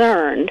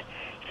concerned.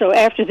 So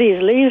after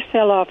these leaves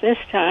fell off this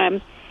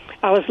time,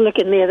 I was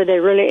looking the other day,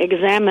 really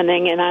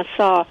examining, and I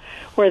saw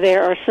where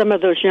there are some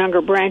of those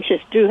younger branches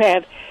do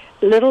have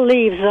little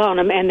leaves on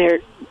them, and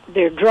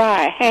they're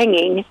dry,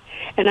 hanging,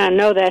 and I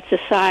know that's a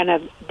sign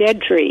of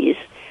dead trees.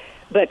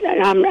 But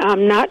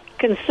I'm not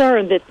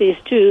concerned that these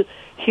two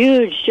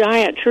huge,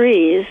 giant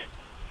trees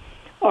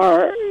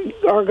are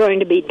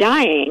going to be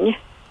dying.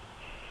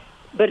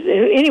 But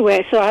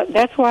anyway, so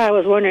that's why I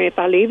was wondering if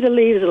I leave the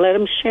leaves and let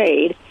them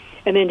shade,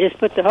 and then just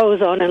put the hose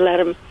on and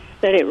let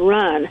it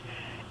run.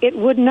 It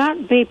would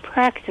not be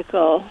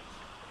practical.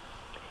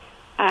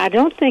 I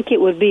don't think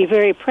it would be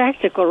very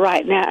practical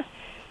right now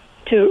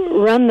to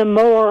run the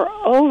mower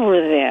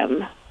over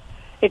them.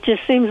 It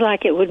just seems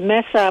like it would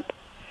mess up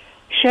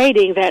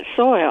shading that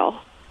soil.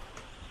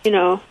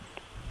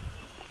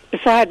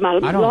 Beside my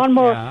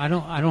lawnmower.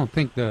 Yeah, I don't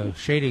think the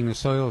shading the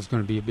soil is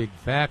going to be a big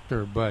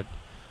factor, but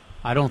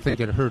I don't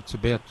think it hurts a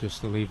bit just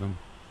to leave them.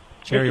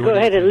 Cherry, just go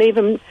ahead and leave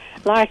them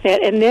like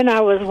that. And then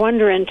I was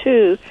wondering,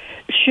 too,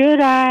 should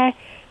I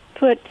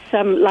put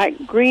some,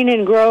 like, Green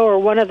and Grow or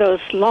one of those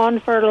lawn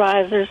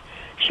fertilizers,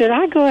 should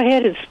I go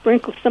ahead and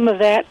sprinkle some of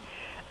that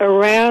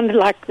around,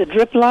 like, the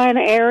drip line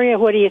area?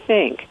 What do you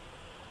think?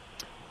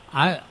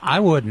 I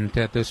wouldn't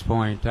at this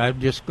point. I'd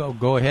just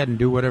go ahead and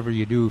do whatever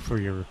you do for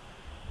your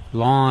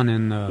lawn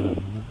in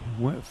the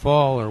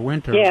fall or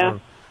winter. Yeah.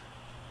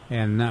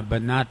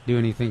 But not do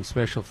anything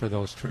special for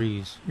those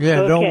trees.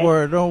 Yeah, don't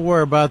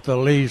worry about the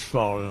leaves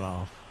falling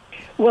off.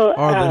 Well,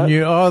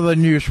 or the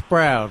new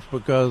sprouts,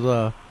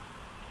 because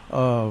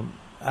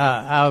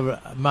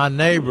my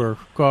neighbor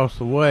across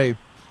the way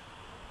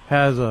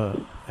has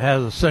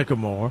a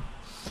sycamore,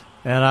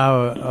 and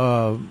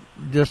I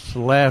just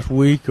last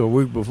week or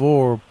week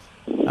before,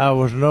 I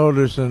was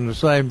noticing the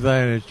same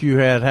thing that you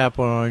had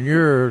happen on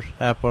yours,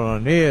 happen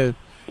on his,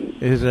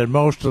 is that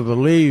most of the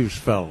leaves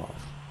fell off.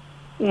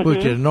 Mm-hmm.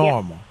 Which is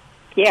normal.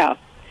 Yeah.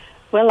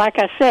 Well, like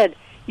I said,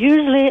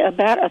 usually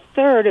about a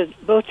third of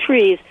both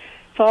trees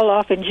fall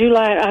off in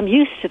July. I'm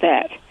used to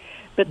that.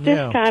 But this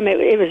time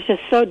it was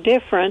just so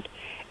different.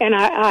 And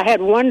I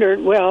had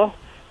wondered, well,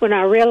 when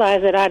I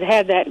realized that I'd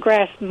had that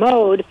grass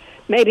mowed,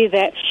 maybe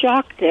that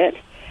shocked it.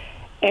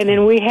 And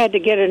then we had to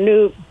get a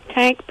new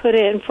tank put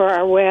in for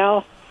our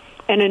well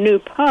and a new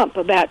pump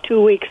about 2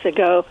 weeks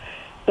ago.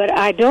 But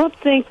I don't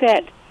think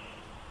that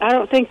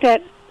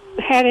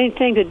had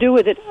anything to do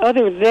with it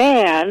other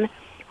than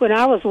when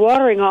I was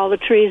watering all the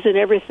trees and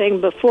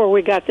everything before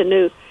we got the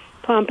new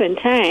pump and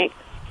tank,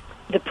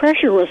 the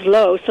pressure was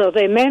low, so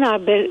they may not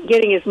have been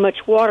getting as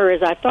much water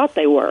as I thought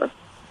they were.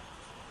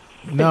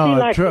 No,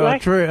 a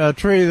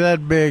tree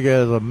that big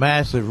has a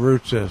massive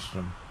root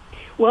system.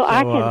 Well,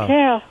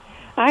 so,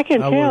 I can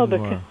tell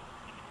because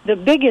the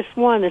biggest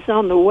one that's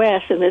on the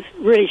west, and this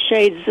really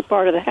shades the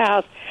part of the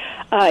house,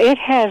 it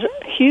has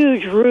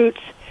huge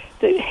roots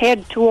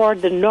head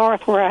toward the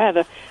north where I have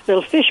a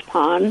little fish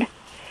pond,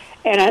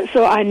 and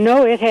so I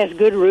know it has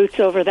good roots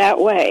over that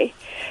way.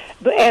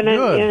 But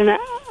and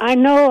I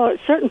know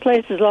certain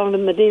places along the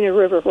Medina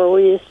River where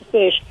we used to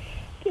fish,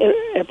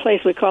 a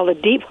place we call the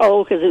Deep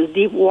Hole because it was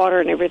deep water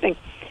and everything.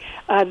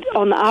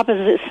 On the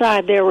opposite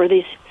side, there were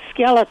these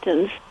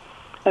skeletons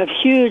of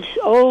huge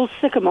old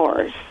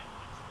sycamores,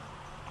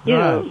 you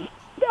know,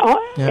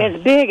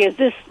 as big as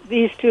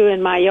these two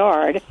in my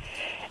yard.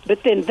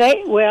 But then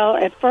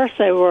at first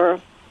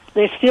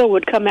they still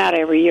would come out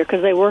every year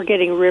because they were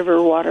getting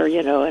river water,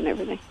 you know, and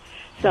everything.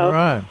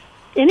 So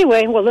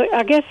anyway, well,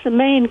 I guess the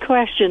main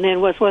question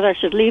then was whether I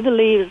should leave the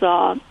leaves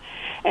on,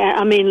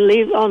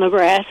 leave on the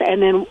grass,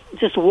 and then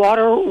just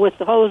water with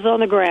the hose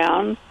on the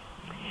ground.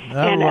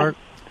 That'll work.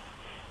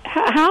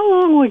 How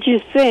long would you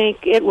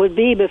think it would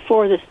be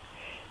before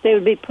they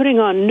would be putting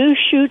on new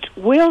shoots?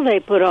 Will they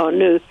put on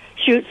new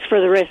shoots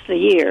for the rest of the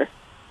year?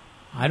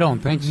 I don't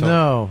think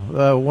so.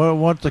 No.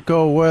 Once the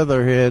cold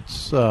weather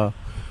hits, those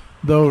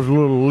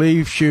little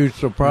leaf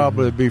shoots will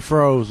probably be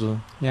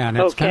frozen. Yeah, and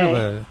it's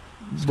kind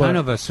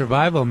of a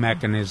survival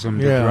mechanism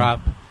to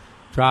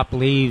drop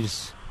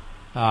leaves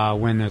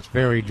when it's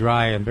very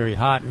dry and very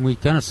hot. And we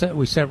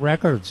set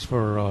records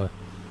for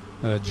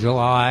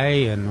July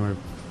and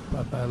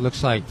it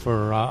looks like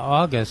for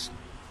August.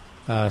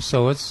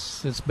 So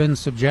it's been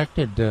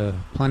subjected to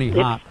plenty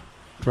hot,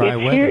 dry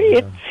weather.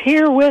 It's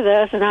here with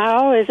us, and I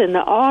always, in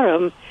the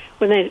autumn,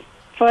 when they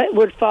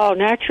would fall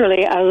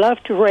naturally, I love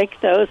to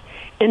rake those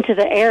into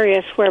the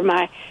areas where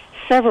my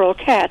several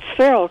cats,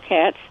 feral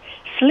cats,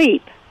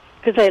 sleep,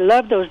 because they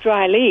love those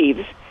dry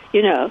leaves,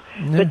 you know.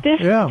 But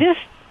this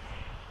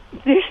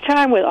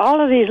time, with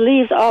all of these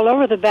leaves all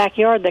over the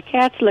backyard, the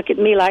cats look at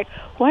me like,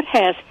 what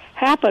has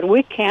happened?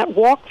 We can't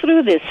walk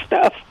through this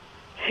stuff,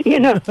 you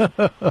know. So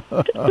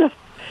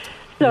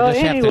you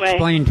just have to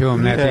explain to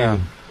them that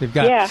they've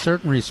got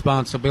certain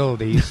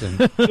responsibilities, and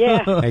they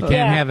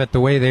can't have it the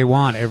way they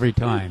want every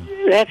time.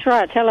 That's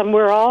right. Tell them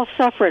we're all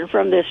suffering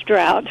from this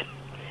drought.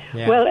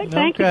 Yeah. Well,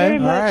 thank you very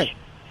much. All right.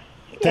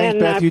 Thanks,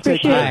 Beth. You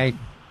take care.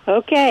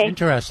 Okay.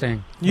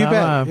 Interesting. You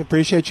bet.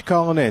 Appreciate you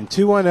calling in.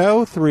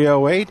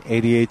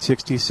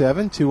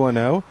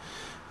 210-308-8867.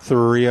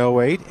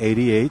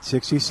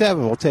 210-308-8867.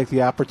 We'll take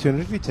the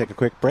opportunity to take a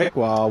quick break.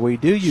 While we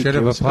do, you should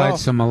have applied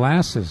some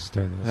molasses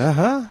to this.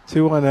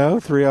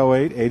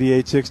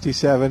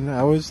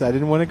 210-308-8867. I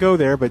didn't want to go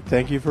there, but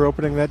thank you for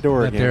opening that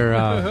door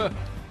again.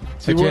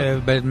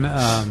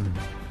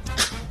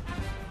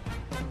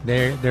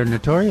 They're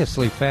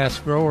notoriously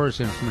fast growers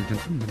and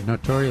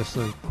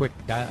notoriously quick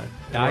diers.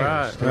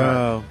 Right.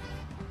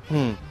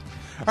 All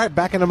right,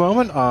 back in a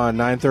moment on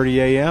 9:30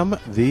 a.m.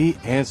 The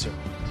Answer.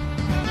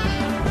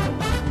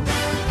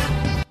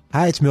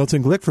 Hi, it's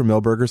Milton Glick from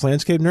Milberger's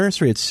Landscape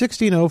Nursery at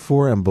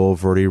 1604 on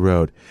Bulverde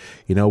Road.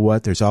 You know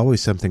what? There's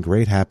always something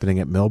great happening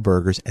at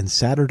Milberger's, and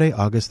Saturday,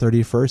 August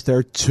 31st, there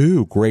are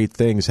two great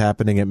things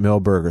happening at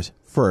Milberger's.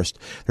 First,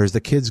 there's the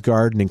kids'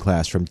 gardening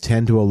class from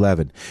 10 to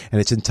 11,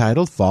 and it's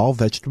entitled Fall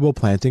Vegetable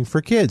Planting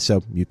for Kids.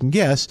 So you can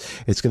guess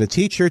it's going to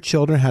teach your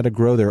children how to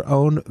grow their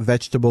own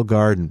vegetable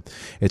garden.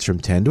 It's from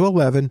 10 to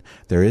 11.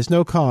 There is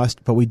no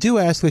cost, but we do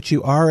ask that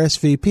you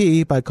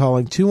RSVP by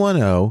calling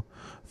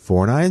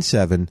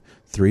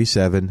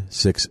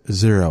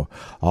 210-497-3760.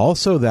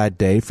 Also that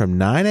day from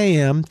 9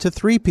 a.m. to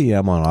 3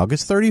 p.m. on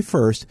August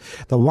 31st,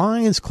 the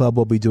Lions Club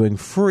will be doing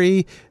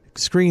free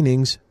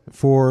screenings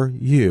for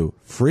you.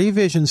 Free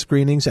vision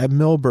screenings at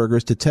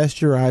Milberger's to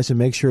test your eyes and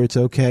make sure it's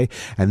okay.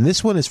 And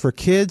this one is for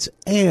kids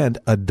and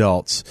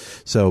adults.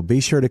 So be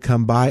sure to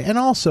come by and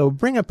also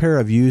bring a pair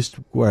of used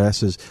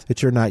glasses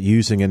that you're not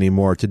using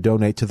anymore to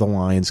donate to the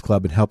Lions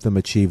Club and help them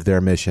achieve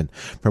their mission.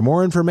 For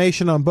more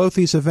information on both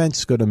these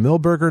events, go to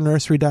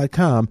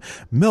milbergernursery.com,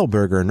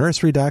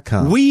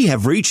 milbergernursery.com. We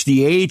have reached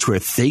the age where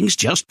things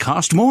just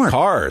cost more.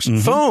 Cars,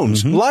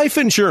 phones, life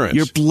insurance.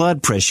 Your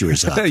blood pressure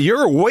is up.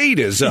 Your weight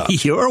is up.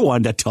 You're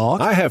one to talk.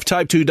 I have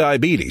type 2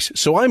 diabetes,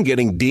 so I'm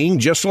getting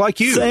dinged just like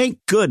you. Thank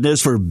goodness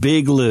for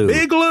Big Lou.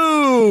 Big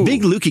Lou!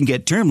 Big Lou can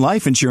get term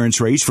life insurance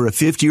rates for a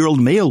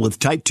 50-year-old male with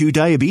type 2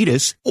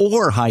 diabetes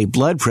or high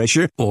blood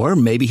pressure, or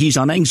maybe he's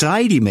on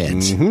anxiety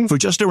meds for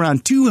just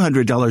around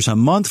 $200 a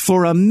month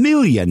for $1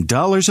 million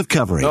of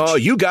coverage. Oh,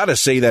 you got to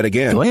say that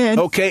again. Go ahead.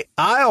 Okay,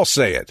 I'll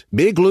say it.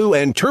 Big Lou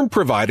and Term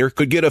Provider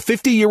could get a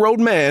 50-year-old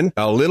man,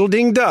 a little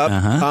dinged up,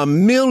 $1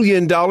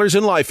 million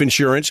in life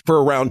insurance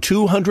for around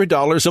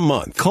 $200 a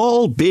month.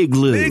 Call Big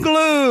Lou. Big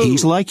Lou.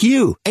 He's like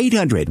you.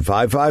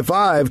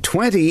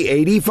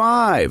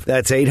 800-555-2085.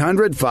 That's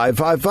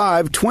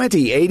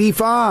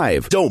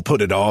 800-555-2085. Don't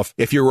put it off.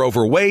 If you're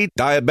overweight,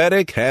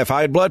 diabetic, have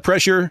high blood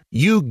pressure,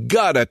 you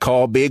gotta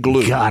call Big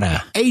Lou.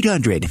 Gotta.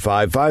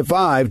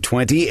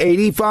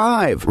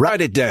 800-555-2085.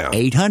 Write it down.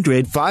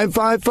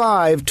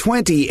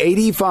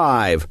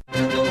 800-555-2085.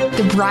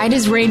 The bride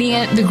is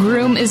radiant, the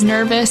groom is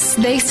nervous.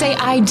 They say,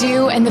 I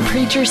do, and the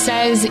preacher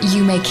says,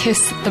 you may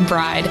kiss the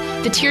bride.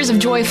 the tears of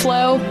joy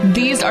flow,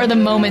 these are the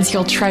moments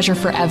you'll treasure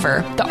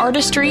forever. The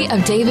artistry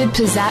of David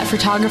Pizzat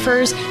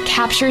Photographers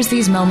captures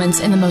these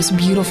moments in the most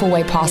beautiful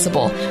way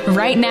possible.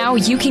 Right now,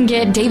 you can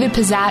get David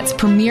Pizzat's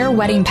Premier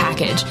Wedding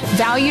Package,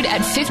 valued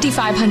at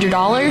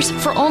 $5,500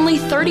 for only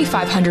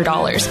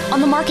 $3,500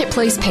 on the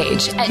Marketplace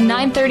page at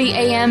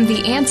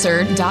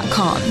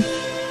 930amtheanswer.com.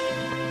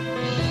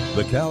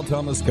 The Cal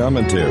Thomas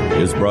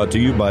Commentary is brought to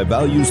you by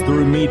Values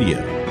Through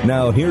Media.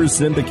 Now here's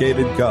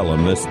syndicated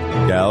columnist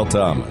Cal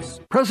Thomas.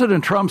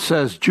 President Trump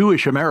says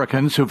Jewish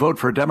Americans who vote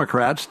for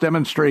Democrats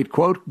demonstrate,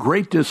 quote,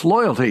 great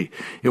disloyalty.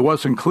 It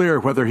wasn't clear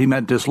whether he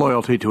meant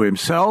disloyalty to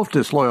himself,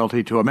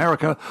 disloyalty to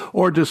America,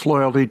 or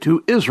disloyalty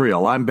to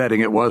Israel. I'm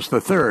betting it was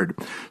the third.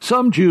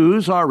 Some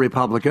Jews are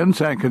Republicans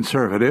and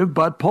conservative,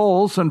 but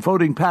polls and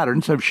voting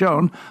patterns have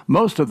shown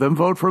most of them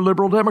vote for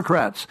liberal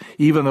Democrats,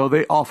 even though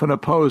they often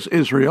oppose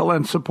Israel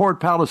and support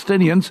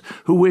Palestinians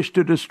who wish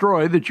to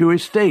destroy the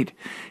Jewish state.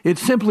 It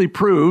simply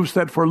proves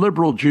that for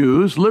liberal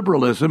Jews,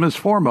 liberalism is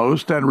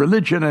foremost and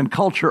religion and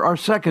culture are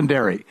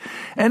secondary.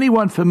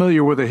 Anyone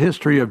familiar with the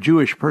history of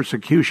Jewish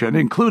persecution,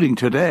 including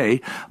today,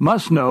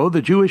 must know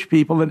the Jewish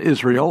people in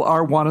Israel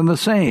are one and the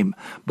same.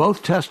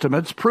 Both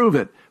testaments prove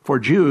it. For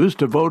Jews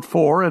to vote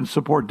for and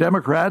support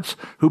Democrats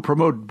who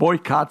promote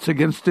boycotts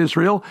against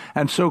Israel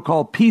and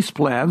so-called peace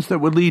plans that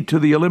would lead to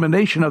the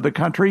elimination of the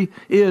country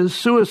is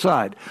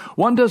suicide.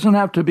 One doesn't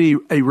have to be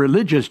a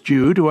religious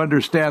Jew to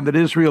understand that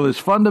Israel is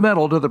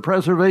fundamental to the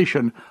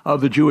preservation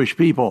of the Jewish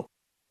people.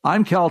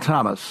 I'm Cal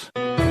Thomas.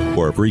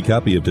 For a free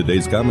copy of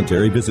today's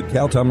commentary, visit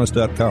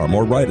calthomas.com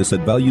or write us at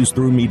Values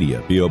Through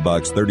Media, P.O.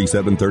 Box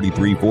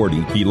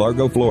 373340, Key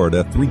Largo,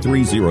 Florida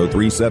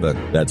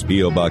 33037. That's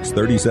P.O. Box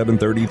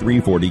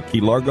 373340,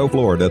 Key Largo,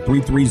 Florida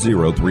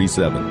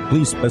 33037.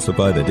 Please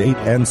specify the date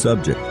and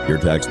subject. Your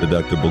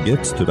tax-deductible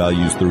gifts to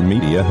Values Through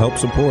Media help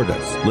support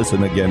us.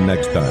 Listen again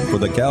next time for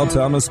the Cal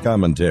Thomas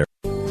Commentary.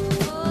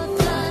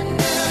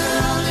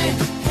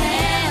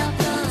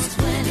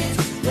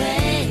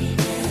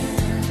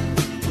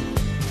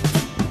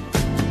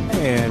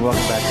 And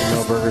welcome back to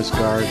Milberger's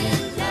Garden,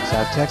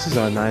 South Texas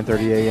on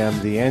 9:30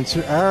 a.m. The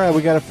Answer. All right,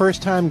 we got a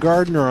first-time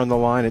gardener on the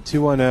line at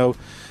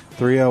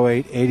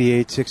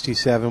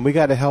 210-308-8867. We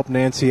got to help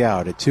Nancy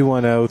out at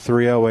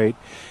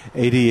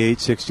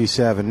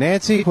 210-308-8867.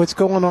 Nancy, what's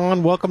going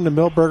on? Welcome to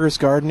Milberger's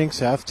Gardening,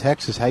 South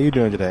Texas. How you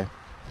doing today?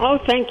 Oh,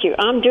 thank you.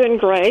 I'm doing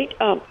great.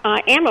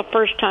 I am a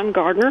first-time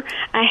gardener.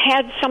 I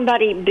had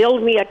somebody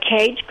build me a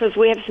cage because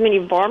we have so many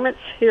varmints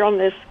here on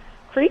this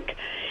creek,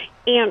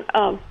 and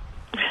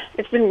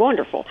it's been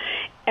wonderful.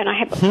 And I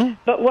have,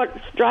 but what's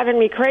driving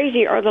me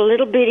crazy are the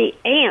little bitty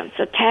ants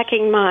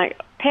attacking my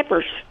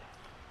peppers.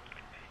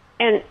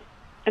 And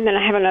then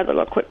I have another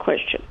little quick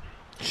question.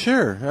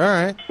 Sure. All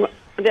right. Well,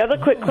 the other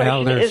quick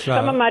question is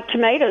some of my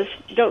tomatoes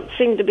don't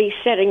seem to be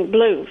setting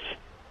blooms.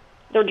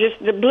 They're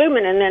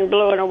blooming and then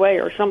blowing away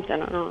or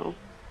something. I don't know.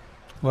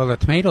 Well, the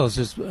tomatoes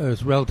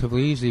is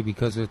relatively easy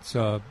because it's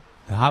the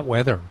hot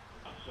weather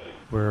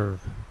where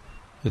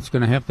it's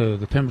going to have to,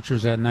 the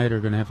temperatures at night are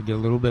going to have to get a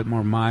little bit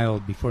more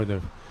mild before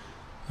the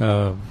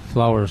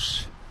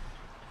flowers.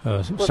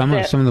 Some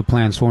of the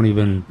plants won't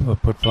even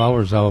put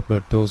flowers out,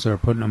 but those that are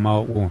putting them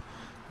out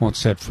won't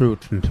set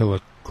fruit until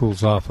it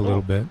cools off a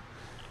little bit.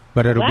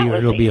 But it'll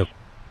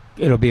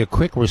be a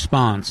quick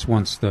response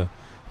once it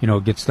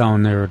gets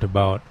down there at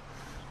about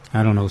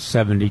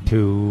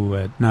 72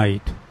 at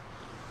night.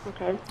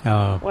 Okay.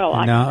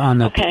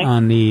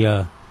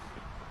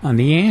 On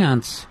the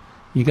ants,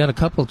 you got a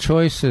couple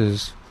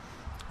choices.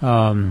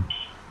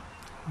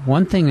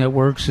 One thing that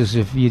works is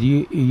if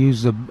you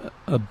use a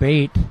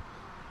bait.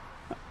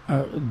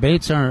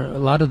 Baits a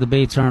lot of the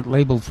baits aren't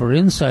labeled for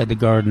inside the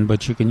garden,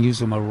 but you can use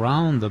them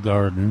around the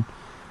garden.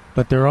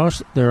 But there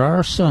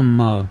are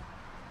some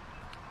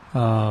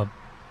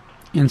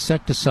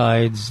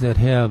insecticides that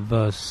have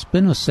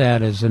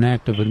spinosad as an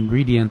active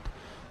ingredient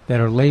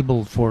that are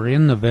labeled for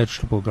in the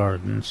vegetable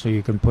garden, so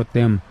you can put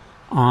them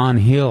on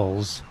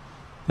hills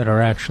that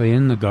are actually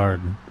in the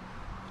garden.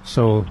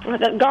 So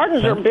the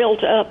gardens are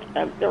built up;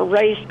 they're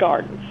raised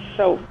gardens.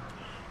 So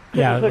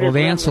yeah, well,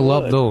 the ants will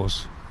love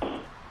those.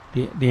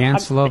 The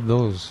ants love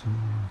those.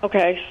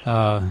 Okay.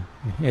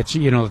 It's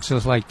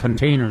just like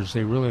containers.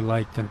 They really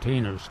like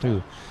containers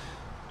too.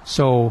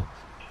 So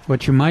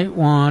what you might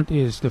want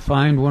is to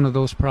find one of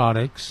those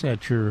products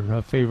at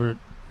your favorite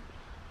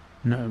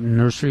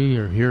nursery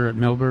or here at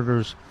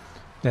Milberger's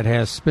that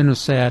has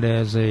spinosad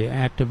as a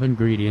active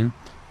ingredient,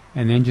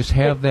 and then just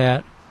have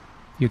that.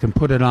 You can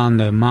put it on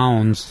the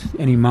mounds,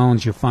 any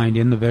mounds you find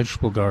in the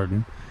vegetable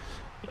garden.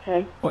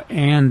 Okay.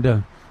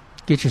 And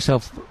get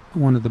yourself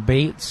one of the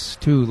baits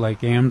too, like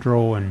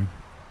Amdro, and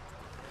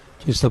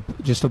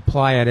just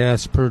apply it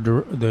as per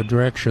the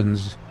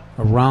directions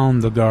around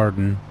the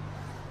garden,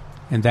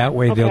 and that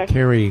way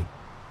the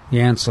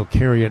ants will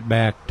carry it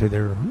back to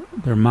their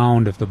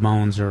mound if the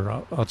mounds are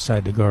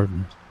outside the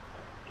garden.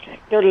 Okay.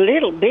 They're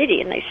little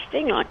bitty and they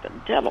sting like the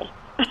devil.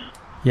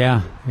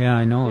 Yeah,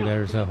 I know.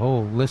 There's a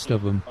whole list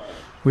of them.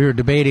 We were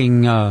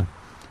debating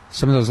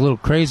some of those little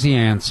crazy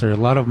ants. A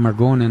lot of them are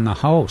going in the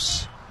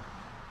house.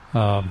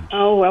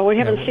 Oh, well, we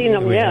haven't seen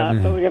them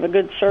yet, but we have a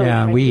good service.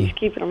 Yeah, He's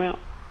keeping them out.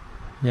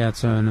 Yeah,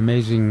 it's an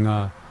amazing.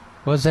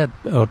 What's that?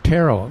 Oh,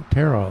 Taro.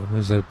 Taro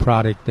is a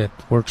product that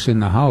works in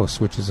the house,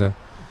 which is a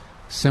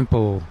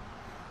simple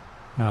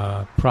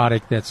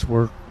product that's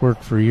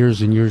worked for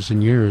years and years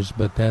and years.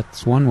 But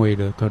that's one way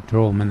to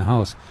control them in the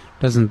house.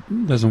 Doesn't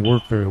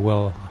work very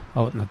well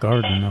out in the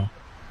garden, though.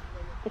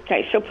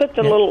 Okay, so put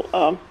the little.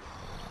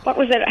 What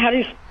was that? How do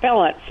you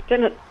spell it?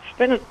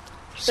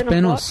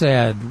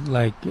 Spinosad,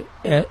 like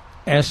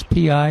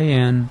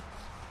SPINOSAD.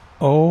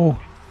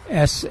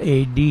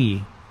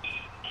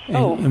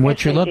 And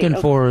what you're looking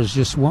for is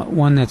just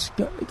one that's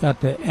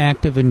got the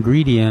active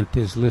ingredient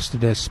is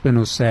listed as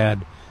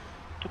Spinosad.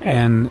 Okay.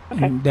 And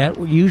that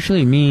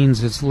usually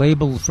means it's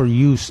labeled for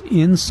use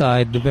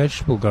inside the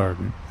vegetable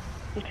garden.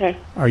 Okay.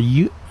 Our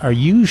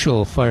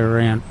usual fire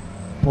ant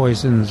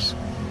poisons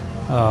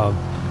are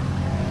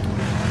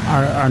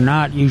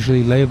not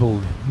usually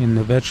labeled in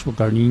the vegetable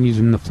garden. You can use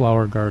them in the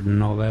flower garden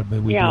and all that,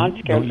 but we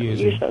don't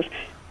use those.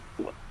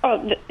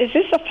 Oh, is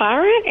this a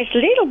fire ant? It's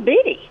little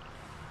bitty.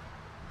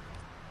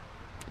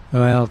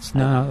 Well, it's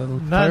not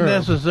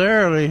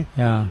necessarily.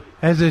 Yeah.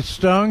 Has it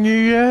stung you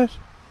yet?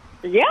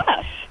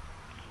 Yes.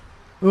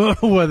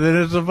 Well, then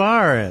it's a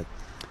fire ant.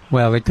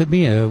 Well, it could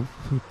be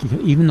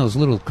even those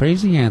little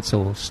crazy ants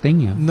will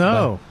sting you.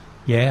 No.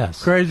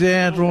 Yes. Crazy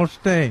ants won't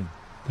sting.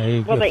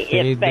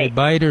 They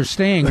bite or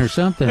sting or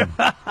something.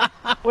 Well,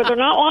 they're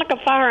not like a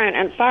fire ant,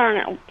 and fire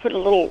ant will put a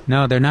little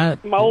no, they're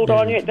not mold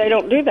on you. They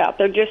don't do that.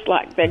 They're just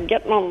like they're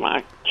getting on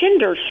my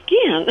tender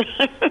skin.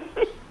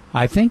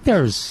 I think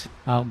there's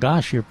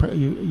your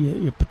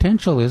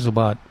potential is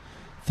about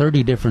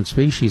 30 different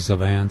species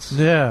of ants.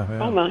 Yeah.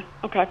 Oh my.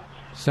 Okay.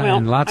 So,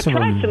 and lots of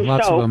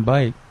them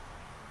bite.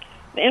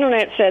 The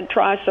internet said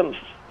try some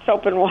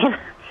soap and water.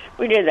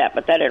 We did that,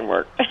 but that didn't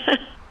work.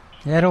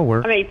 That'll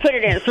work. I mean, put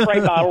it in a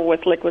spray bottle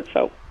with liquid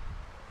soap.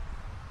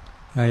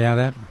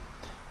 Yeah,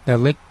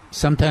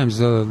 sometimes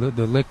the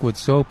liquid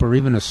soap or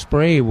even a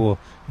spray will,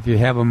 if you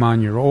have them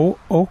on your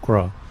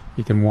okra,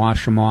 you can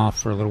wash them off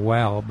for a little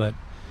while. But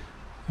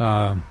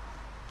the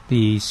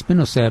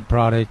Spinosad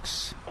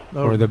products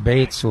or the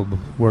baits will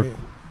work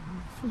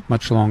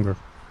much longer.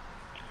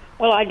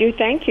 Well, I do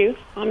thank you.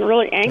 I'm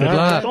really anxious.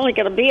 It's only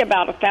going to be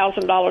about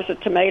 $1,000 a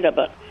tomato,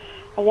 but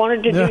I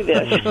wanted to do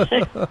this.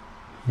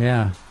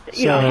 Yeah.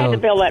 I had to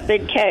build that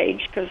big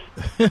cage because.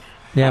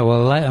 Yeah,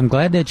 well, I'm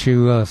glad that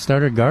you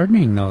started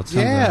gardening, though.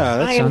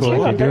 That sounds like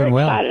you're doing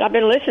well. Excited. I've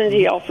been listening to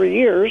y'all for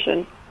years,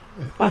 and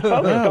my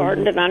folks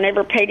gardened, and I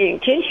never paid any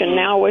attention.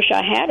 Now I wish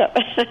I had it.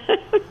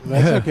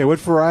 That's okay. What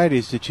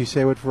varieties? Did she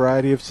say what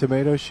variety of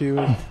tomatoes she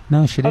was?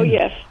 No, she didn't. Oh,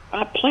 yes.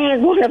 I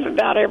planted one of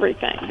about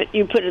everything that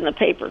you put in the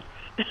paper.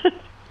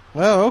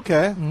 Oh,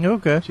 okay.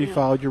 Okay. She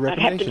followed your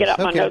recommendations. I'd have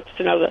to get out my notes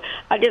to know that.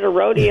 I did a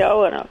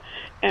rodeo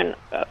and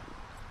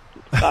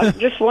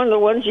just one of the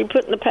ones you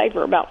put in the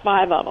paper, about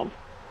 5 of them.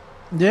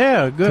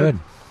 Yeah, good.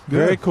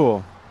 Very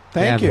cool.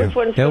 Thank you.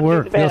 They'll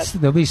work.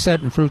 They'll be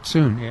setting fruit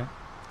soon. Yeah.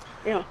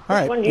 Yeah. All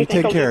right. Which one do you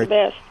think will be the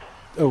best?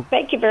 Oh.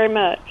 Thank you very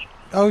much.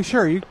 Oh,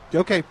 sure.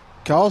 Okay.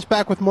 Call us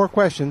back with more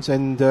questions,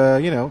 and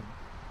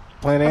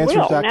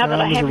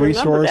PlantAnswers.com is a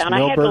resource.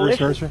 Millburgers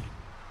Nursery.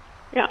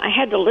 Yeah, I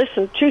had to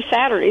listen 2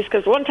 Saturdays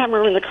because one time we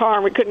were in the car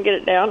and we couldn't get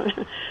it down.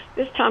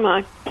 This time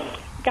I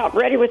got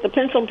ready with the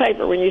pencil and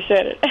paper when you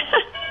said it.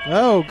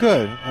 Oh,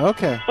 good.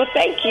 Okay. Well,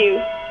 thank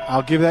you.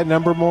 I'll give that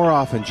number more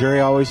often. Jerry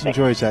always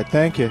enjoys that.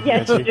 Thank you.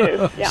 Yes, you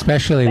do. Yeah.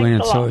 Especially when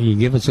it's you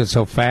give us it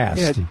so fast.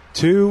 Yeah,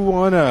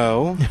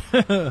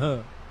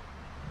 210.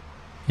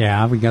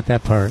 Yeah, we got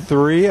that part.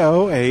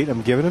 308.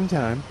 I'm giving him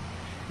time.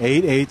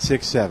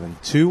 8867.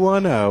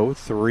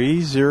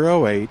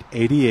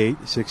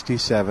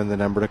 210-308-8867. The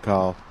number to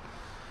call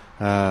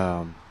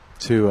to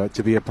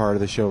be a part of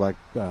the show like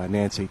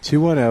Nancy.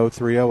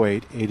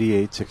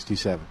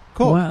 210-308-8867.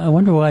 Cool. Well, I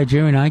wonder why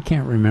Jerry and I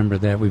can't remember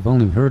that. We've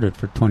only heard it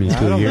for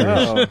 22 years.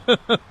 Know.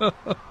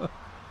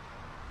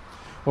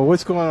 Well,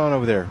 what's going on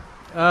over there?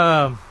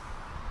 I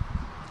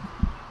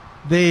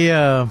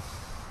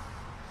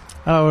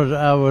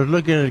was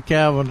looking at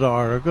Calvin's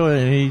article,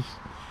 and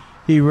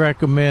he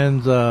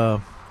recommends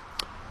for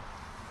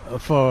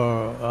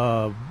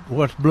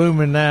what's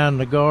blooming now in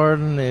the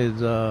garden is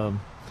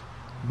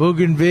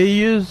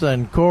bougainvilleas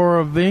and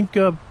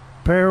Coravinca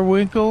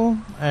periwinkle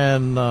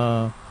and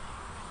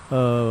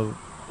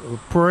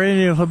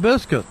perennial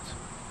hibiscus.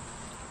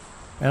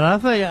 And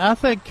I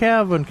think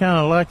Calvin kind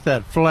of liked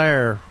that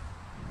flare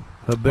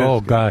hibiscus. Oh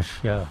gosh,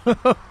 yeah.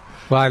 Well,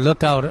 I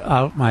look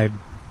off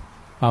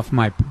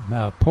my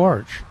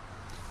porch,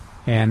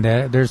 and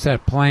there's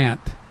that plant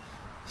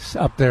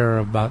up there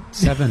about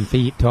 7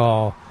 feet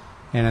tall,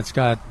 and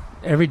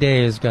every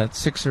day has got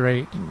 6 or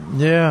 8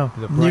 new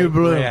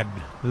red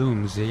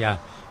blooms. Yeah,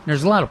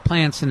 there's a lot of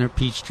plants in there,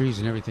 peach trees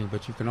and everything,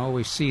 but you can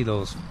always see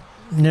those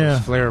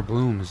flare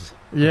blooms.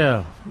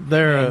 Yeah,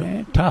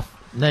 they're tough.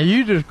 Now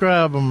you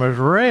describe them as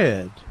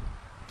red.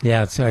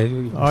 Yeah,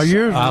 are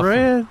yours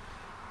red?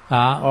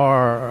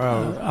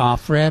 Or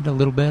off red a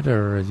little bit,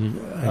 or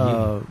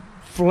the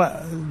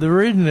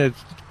reason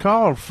it's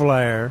called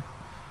flare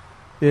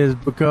is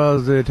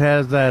because it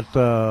has that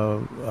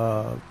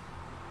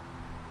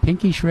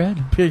pinkish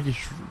red,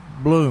 pinkish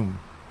bloom.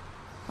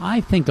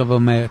 I think of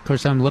them. Of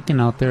course, I'm looking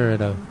out there at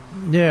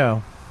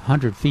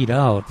 100 feet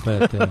out,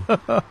 but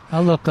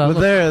I'll look. But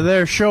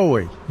they're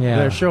showy. Yeah,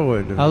 they're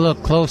showy. I'll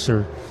look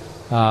closer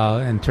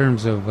in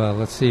terms of.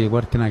 Let's see,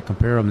 what can I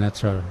compare them?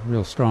 That's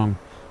real strong.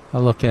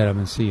 I'll look at them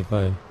and see if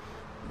I.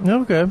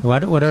 Okay.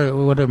 What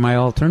are my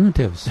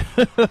alternatives?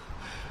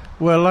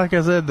 Well, like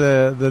I said,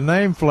 the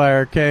name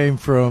flare came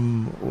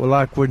from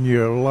like when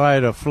you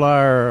light a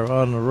flare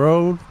on the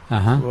road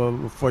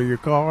for your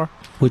car.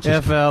 Which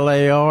is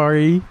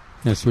FLARE.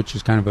 Yes, which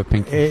is kind of a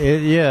pink.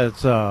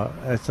 It's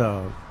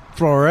a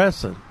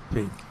fluorescent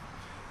pink.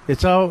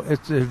 It's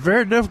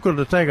very difficult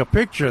to take a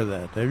picture of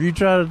that. Have you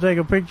tried to take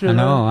a picture of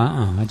that? No,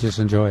 I just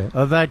enjoy it.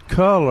 Of that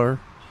color.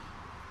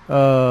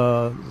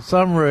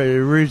 Some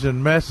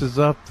reason messes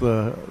up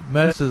the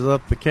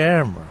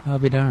camera. I'll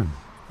be darned.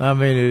 I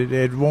mean,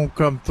 it won't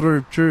come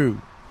through true.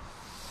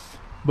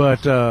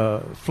 But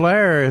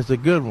flare is a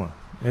good one.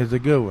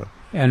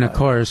 And of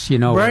course,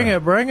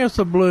 bring us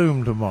a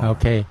bloom tomorrow.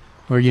 Okay.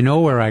 Well, you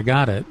know where I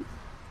got it.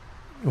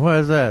 What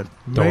is that?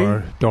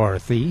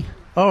 Dorothy.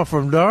 Oh,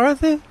 from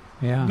Dorothy?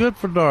 Yeah. Good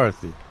for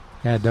Dorothy.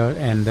 Yeah,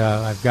 and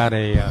I've got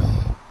a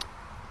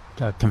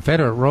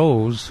Confederate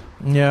rose.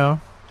 Yeah.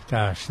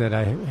 Gosh,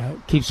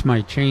 that keeps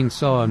my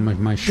chainsaw and my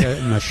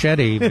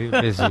machete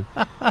busy.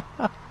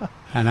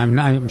 And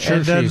I'm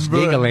sure she's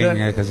giggling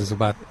because it's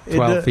about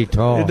 12 feet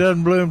tall. It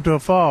doesn't bloom till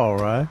fall,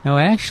 right? No,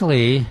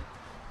 actually,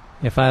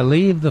 if I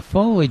leave the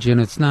foliage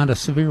and it's not a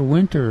severe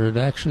winter, it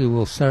actually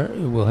will start.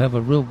 It will have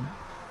a real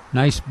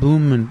nice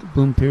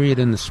bloom period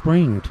in the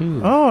spring too.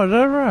 Oh, is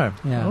that right?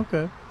 Yeah.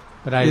 Okay.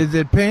 But is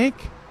it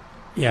pink?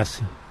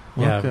 Yes.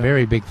 Yeah, okay.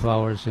 Very big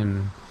flowers,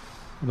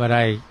 but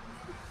I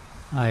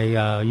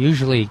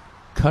usually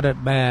cut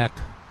it back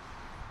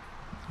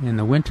in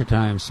the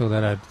wintertime so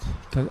that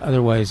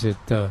otherwise it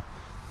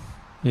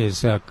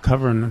is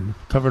covering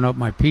up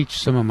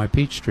some of my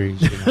peach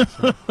trees.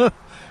 So.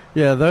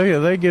 Yeah,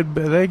 they go big.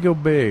 They grow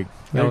big.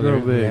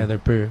 Yeah, they're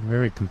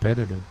very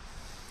competitive.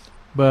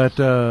 But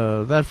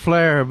that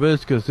flare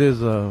hibiscus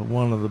is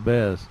one of the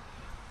best,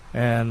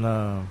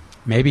 and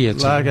maybe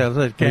it's like I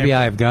said. Maybe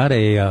I've got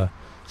a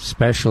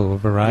special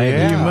variety.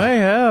 Yeah, you may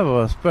have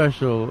a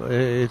special.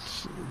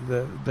 It's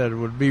that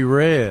would be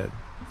red,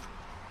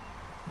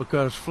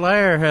 because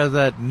flare has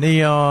that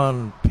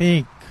neon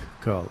pink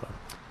color,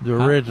 the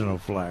original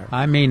flare.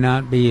 I may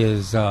not be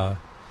as.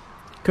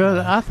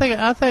 Because I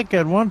think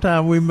at one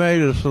time we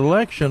made a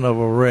selection of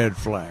a red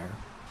flare.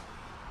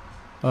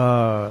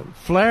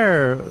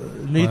 Flare,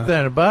 neat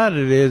thing about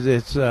it is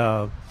it's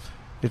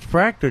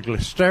practically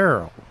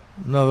sterile.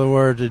 In other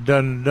words, it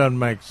doesn't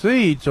make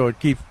seed, so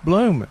it keeps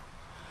blooming.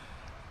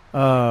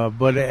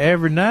 But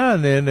every now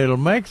and then it'll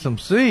make some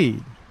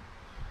seed,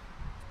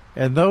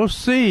 and those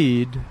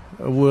seed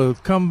will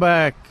come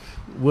back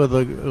with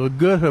a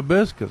good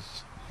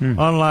hibiscus,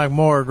 unlike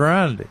Mora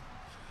Grande.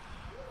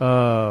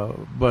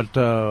 But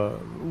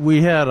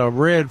we had a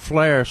red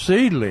flare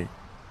seedling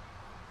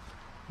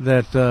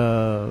that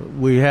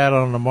we had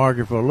on the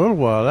market for a little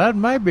while. That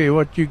may be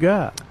what you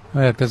got.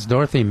 Well, because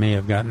Dorothy may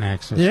have gotten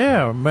access.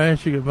 Yeah,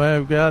 she may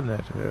have gotten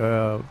it.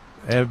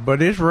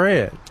 But it's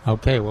red.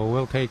 Okay, well,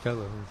 we'll take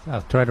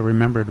I'll try to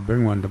remember to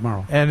bring one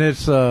tomorrow. And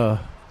it's at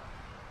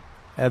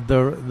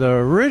the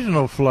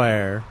original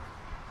flare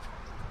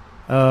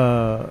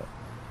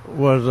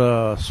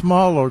was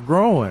smaller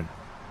growing.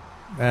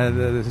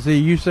 And see,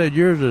 you said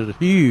yours is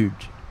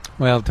huge.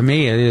 Well, to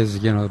me, it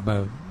is,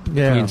 about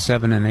between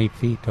 7 and 8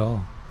 feet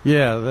tall.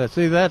 Yeah,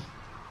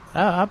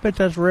 I bet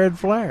that's red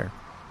flare.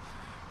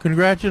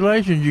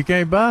 Congratulations, you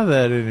can't buy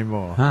that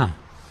anymore. Huh.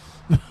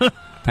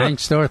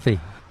 Thanks,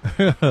 Dorothy.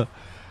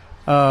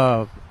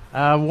 I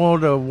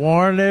want to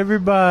warn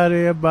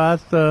everybody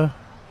about the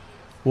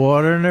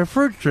watering their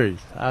fruit trees.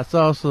 I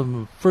saw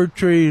some fruit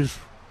trees.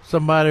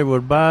 Somebody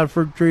would buy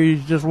fruit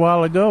trees just a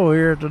while ago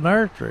here at the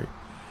nursery.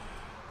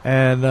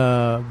 And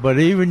but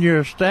even your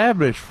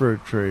established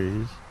fruit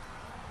trees,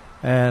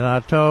 and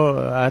I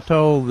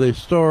told the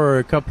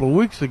story a couple of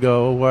weeks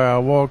ago where I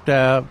walked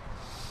out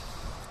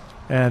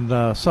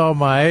and saw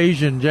my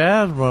Asian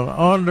jasmine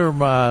under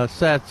my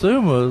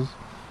satsumas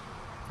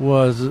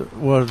was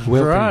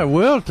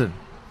wilting,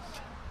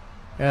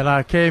 and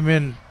I came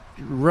in,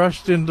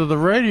 rushed into the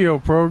radio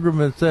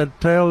program and said,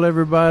 "Tell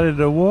everybody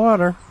to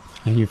water."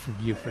 And you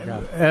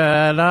forgot.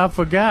 And I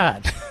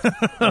forgot.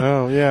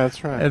 Oh, yeah,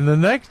 that's right. And the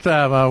next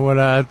time I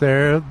went out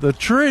there, the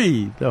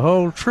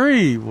whole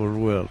tree was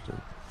wilted.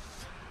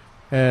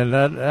 And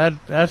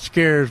that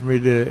scares me.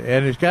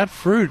 And it's got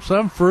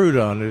some fruit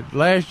on it.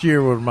 Last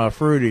year was my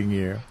fruiting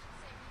year.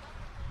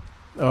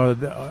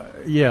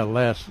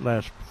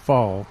 Last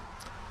fall.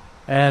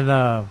 And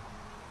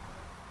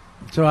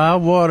so I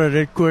watered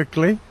it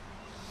quickly.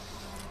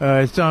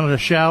 It's on a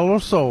shallow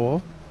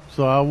soil,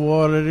 so I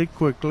watered it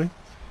quickly.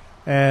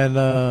 And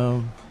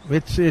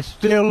it's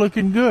still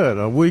looking good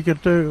a week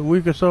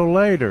or so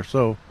later.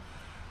 So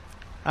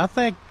I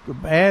think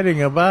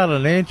adding about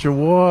an inch of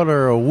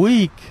water a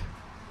week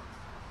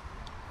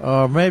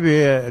or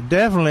maybe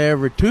definitely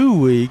every 2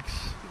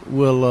 weeks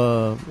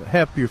will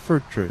help your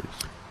fruit trees.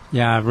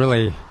 Yeah, it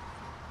really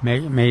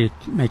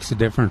makes a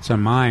difference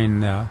in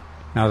mine now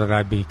that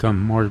I've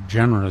become more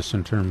generous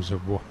in terms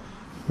of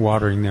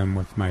watering them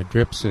with my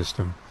drip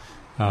system.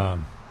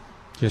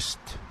 Just,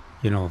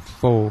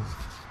 full,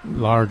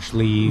 large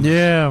leaves.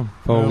 Yeah.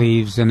 Full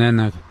leaves. And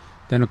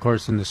then, of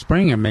course, in the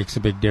spring it makes a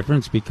big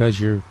difference because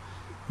you're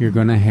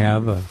going to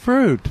have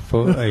fruit.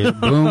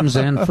 Blooms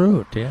and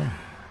fruit, yeah.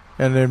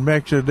 And it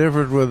makes a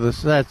difference with the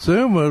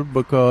satsuma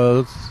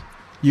because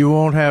you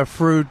won't have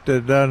fruit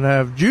that doesn't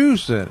have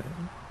juice in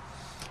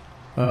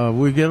it.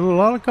 We get a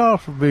lot of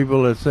calls from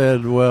people that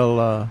said,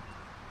 well,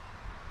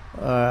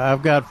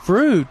 I've got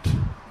fruit,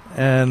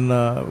 and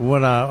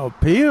when I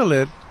peel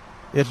it,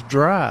 it's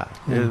dry.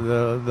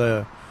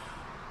 The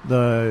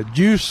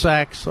juice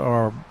sacs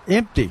are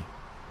empty.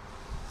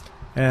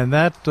 And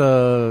that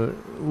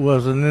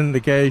was an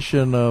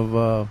indication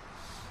of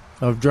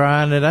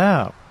drying it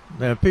out.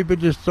 Now, people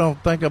just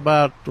don't think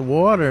about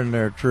watering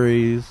their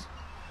trees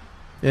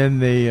in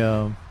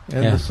the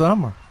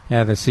summer.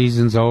 Yeah, the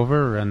season's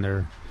over, and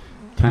they're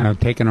kind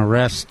of taking a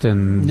rest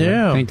and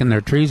thinking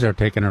their trees are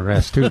taking a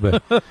rest too.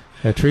 But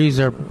the trees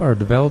are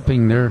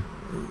developing their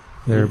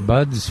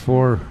buds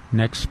for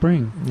next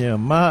spring. Yeah,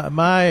 my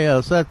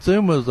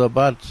satsuma's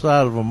about the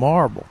size of a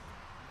marble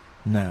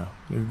now.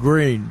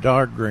 Green,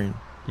 dark green.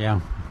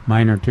 Yeah,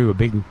 mine are too. A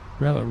big,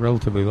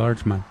 relatively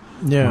large one.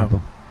 Yeah.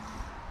 Marble.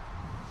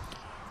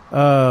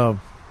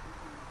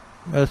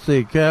 Let's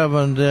see,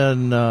 Kevin,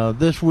 then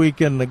This Week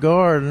in the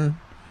Garden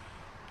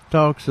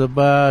talks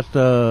about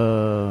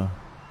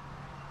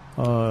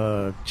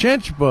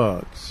chinch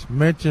bugs.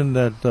 Mentioned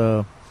that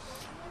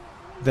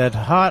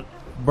hot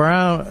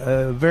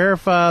brown,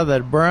 verify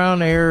that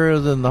brown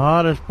areas in the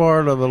hottest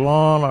part of the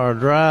lawn are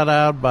dried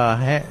out by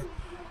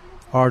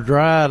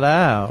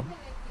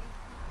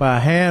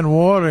hand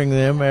watering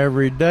them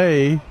every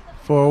day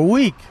for a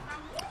week.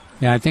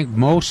 Yeah, I think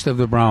most of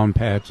the brown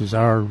patches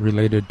are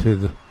related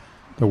to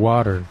the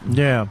water.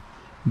 Yeah.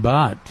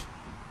 But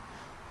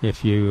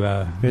if you...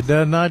 it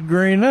does not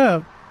green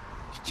up,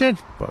 it's chinch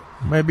bugs.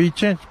 Maybe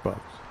chinch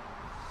bugs.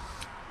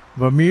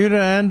 Bermuda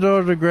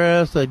anzors are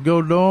grass that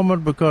go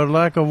dormant because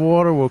lack of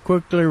water will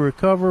quickly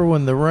recover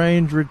when the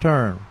rains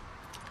return.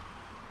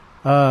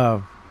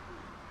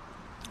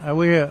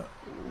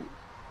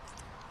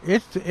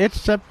 It's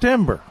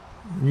September.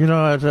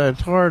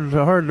 It's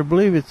hard to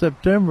believe it's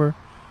September.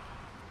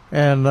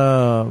 And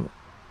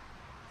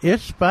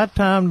it's about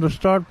time to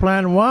start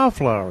planting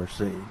wildflower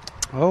seed.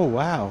 Oh,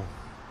 wow.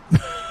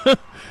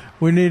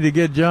 We need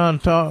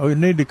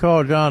to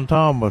call John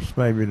Thomas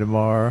maybe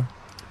tomorrow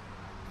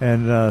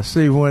and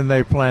see when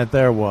they plant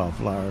their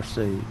wildflower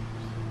seed.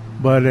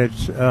 But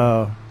it's...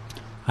 I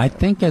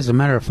think, as a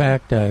matter of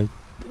fact, I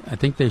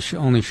think they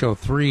only show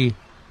 3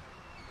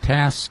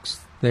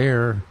 tasks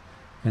there,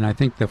 and I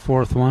think the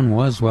 4th one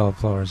was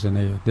wildflowers, and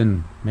they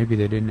didn't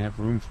have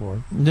room for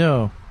it.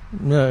 No,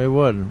 it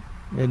wasn't.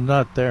 It's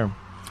not there.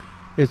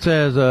 It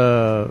says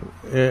the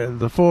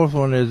 4th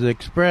one is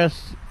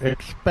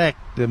expect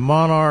the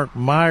monarch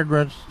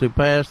migrants to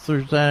pass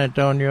through San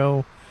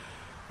Antonio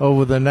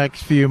over the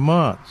next few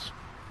months.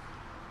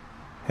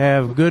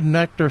 Have good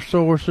nectar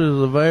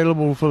sources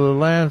available for the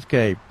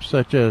landscape,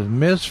 such as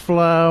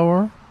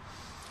mistflower,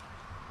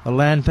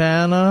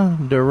 lantana,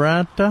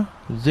 duranta,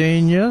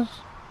 zinnias,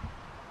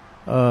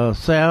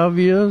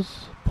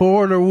 salvias,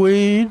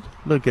 porterweed.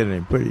 Look at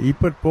him. He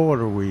put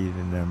porterweed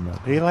in them.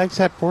 He likes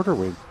that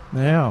porterweed.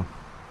 Yeah.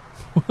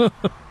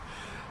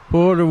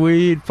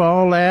 Porterweed,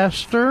 fall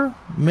aster,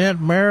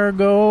 mint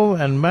marigold,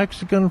 and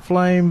Mexican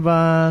flame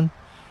vine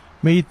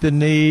meet the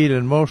need,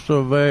 and most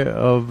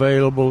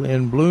available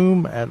in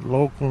bloom at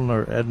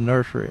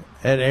area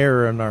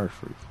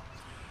nurseries.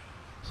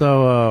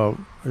 So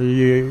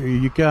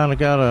you kind of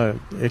gotta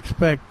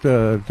expect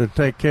to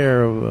take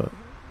care of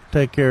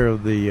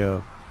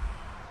the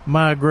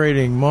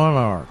migrating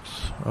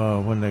monarchs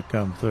when they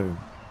come through.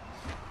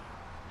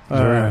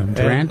 Are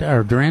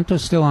Durantas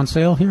still on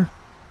sale here?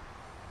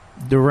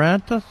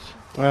 Durantas?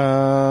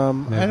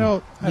 I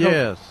don't.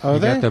 Yes. You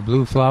got the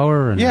blue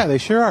flower? Yeah, they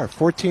sure are.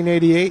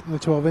 $14.88 in the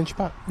 12-inch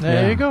pot.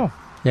 There you go.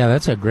 Yeah,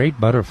 that's a great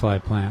butterfly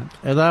plant.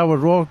 As I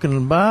was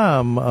walking by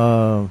them,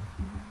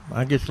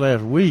 I guess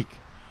last week,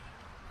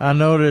 I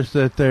noticed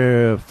that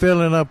they're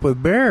filling up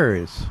with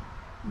berries.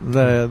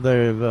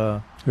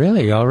 They've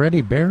really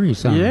already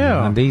berries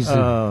on these.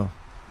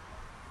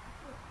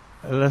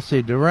 Let's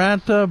see,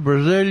 Duranta,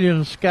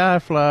 Brazilian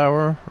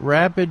skyflower,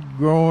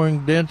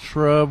 rapid-growing dense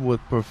shrub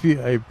with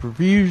a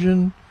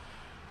profusion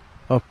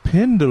of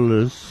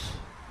pendulous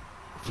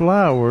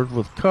flowers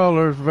with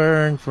colors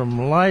varying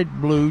from light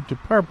blue to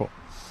purple.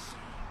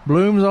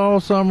 Blooms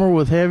all summer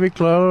with heavy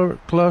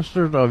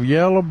clusters of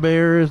yellow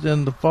berries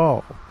in the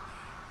fall.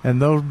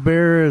 And those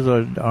berries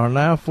are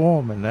now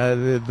forming.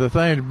 The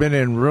thing's been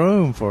in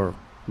room for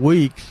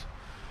weeks.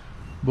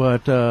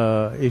 But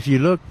if you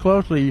look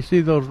closely, you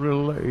see those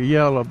little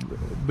yellow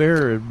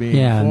berries being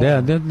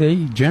formed. They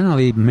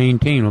generally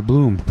maintain a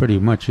bloom pretty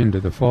much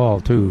into the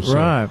fall, too. So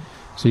right.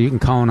 So you can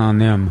count on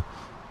them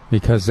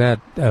because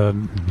that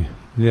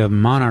the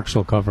monarchs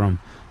will cover them.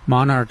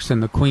 Monarchs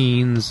and the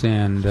queens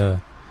and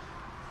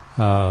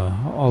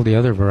all the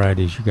other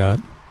varieties you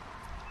got.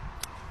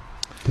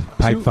 The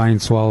pipevine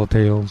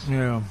swallowtails.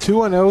 Yeah.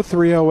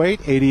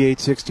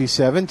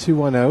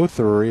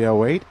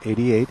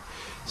 210-308-8867.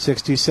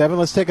 210-308-8867.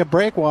 Let's take a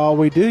break. While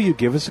we do, you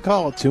give us a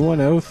call at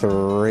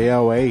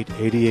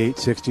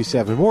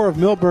 210-308-8867. More of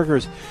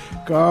Milberger's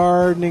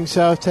Gardening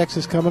South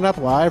Texas coming up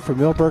live from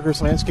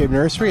Milberger's Landscape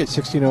Nursery at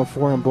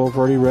 1604 on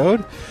Boulevardy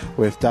Road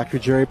with Dr.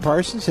 Jerry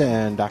Parsons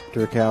and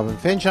Dr. Calvin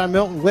Finch. I'm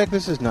Milton Glick.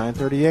 This is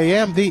 9:30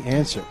 a.m. The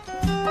Answer.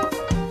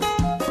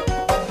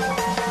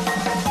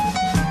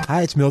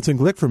 Hi, it's Milton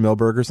Glick from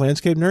Milberger's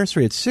Landscape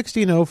Nursery at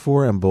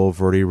 1604 on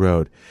Boulevardy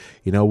Road.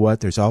 You know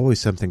what? There's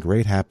always something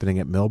great happening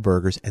at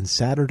Milberger's, and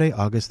Saturday,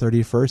 August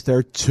 31st, there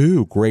are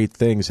two great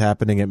things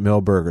happening at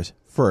Milberger's.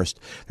 First,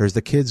 there's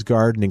the kids'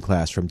 gardening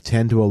class from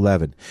 10 to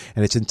 11,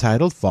 and it's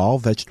entitled Fall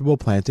Vegetable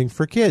Planting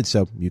for Kids.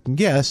 So you can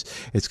guess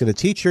it's going to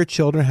teach your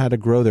children how to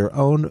grow their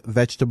own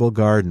vegetable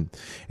garden.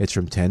 It's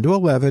from 10 to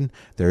 11.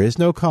 There is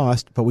no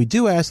cost, but we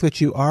do ask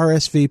that you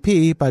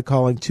RSVP by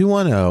calling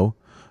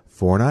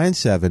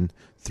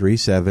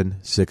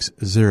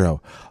 210-497-3760.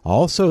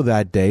 Also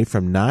that day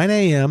from 9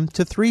 a.m.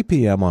 to 3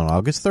 p.m. on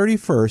August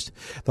 31st,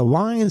 the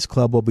Lions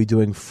Club will be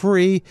doing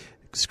free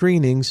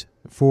screenings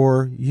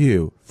for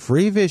you.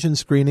 Free vision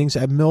screenings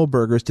at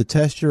Milberger's to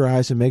test your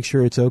eyes and make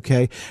sure it's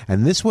okay.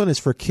 And this one is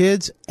for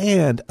kids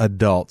and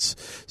adults.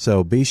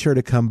 So be sure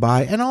to come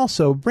by and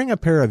also bring a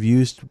pair of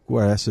used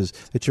glasses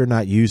that you're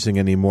not using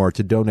anymore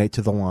to donate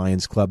to the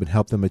Lions Club and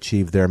help them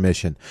achieve their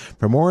mission.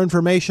 For more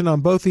information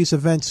on both these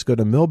events, go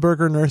to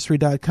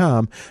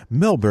milbergernursery.com,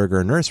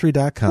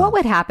 milbergernursery.com. What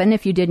would happen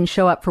if you didn't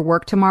show up for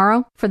work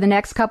tomorrow? For the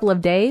next couple of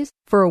days?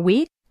 For a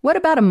week? What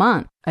about a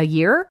month? A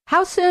year?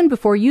 How soon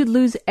before you'd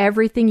lose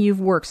everything you've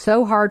worked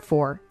so hard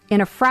for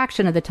in a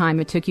fraction of the time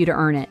it took you to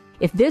earn it?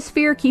 If this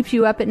fear keeps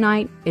you up at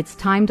night, it's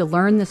time to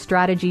learn the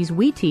strategies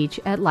we teach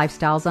at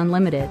Lifestyles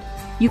Unlimited.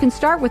 You can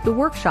start with the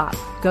workshop.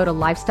 Go to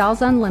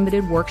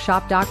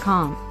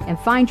lifestylesunlimitedworkshop.com and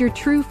find your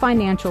true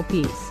financial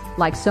peace.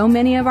 Like so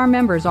many of our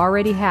members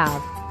already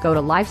have, go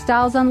to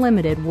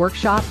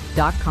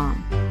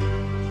lifestylesunlimitedworkshop.com.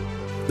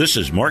 This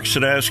is Mark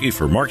Sadowski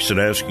for Mark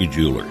Sadowski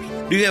Jewelers.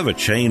 Do you have a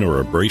chain or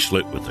a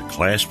bracelet with a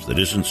clasp that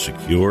isn't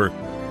secure?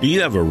 Do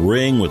you have a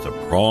ring with a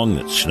prong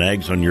that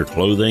snags on your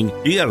clothing?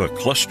 Do you have a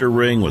cluster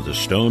ring with a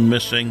stone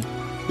missing?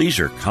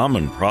 These are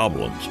common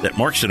problems that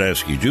Mark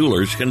Sadowski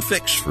Jewelers can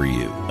fix for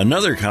you.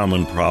 Another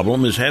common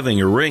problem is having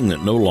a ring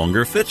that no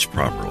longer fits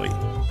properly.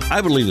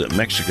 I believe that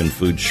Mexican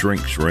food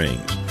shrinks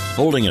rings.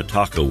 Holding a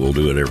taco will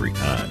do it every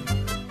time.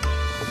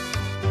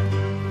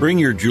 Bring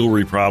your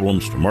jewelry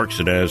problems to Mark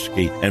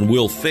Sadowski and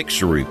we'll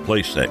fix or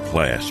replace that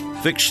clasp,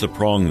 fix the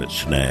prong that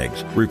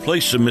snags,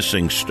 replace the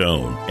missing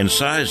stone, and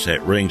size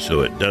that ring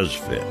so it does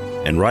fit.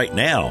 And right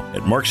now,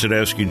 at Mark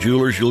Sadowski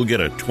Jewelers, you'll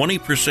get a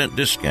 20%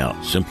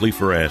 discount simply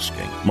for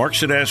asking. Mark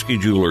Sadowski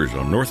Jewelers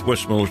on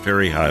Northwest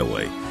Military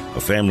Highway,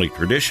 a family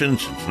tradition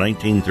since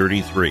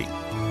 1933.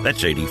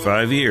 That's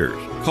 85 years.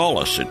 Call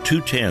us at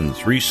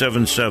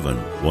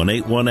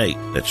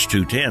 210-377-1818. That's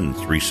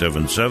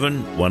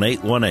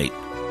 210-377-1818.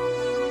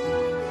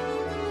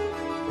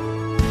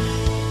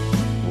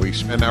 We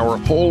spend our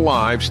whole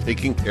lives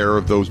taking care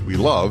of those we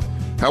love.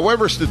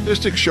 However,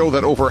 statistics show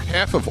that over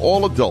half of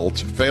all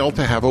adults fail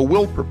to have a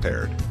will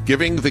prepared.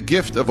 Giving the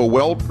gift of a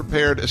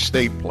well-prepared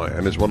estate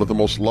plan is one of the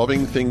most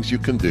loving things you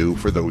can do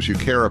for those you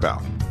care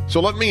about. So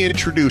let me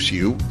introduce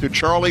you to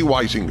Charlie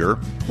Weisinger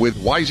with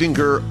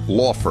Weisinger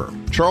Law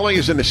Firm. Charlie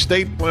is an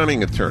estate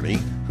planning attorney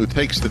who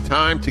takes the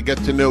time to get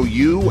to know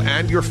you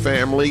and your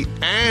family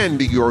and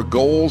your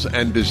goals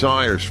and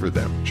desires for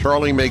them.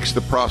 Charlie makes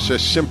the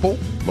process simple.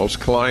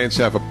 Most clients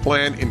have a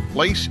plan in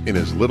place in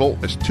as little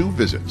as 2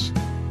 visits.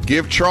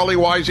 Give Charlie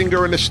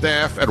Weisinger and his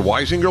staff at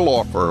Weisinger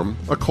Law Firm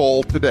a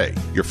call today.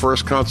 Your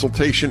first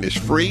consultation is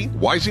free.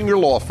 Weisinger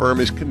Law Firm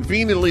is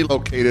conveniently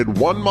located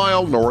 1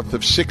 mile north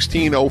of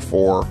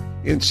 1604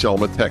 in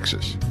Selma,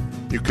 Texas.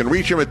 You can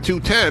reach them at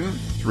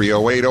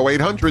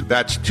 210-308-0800.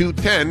 That's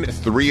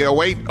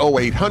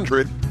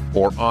 210-308-0800.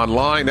 Or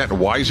online at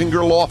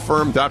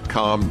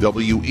weisingerlawfirm.com,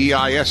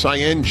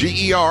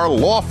 WEISINGER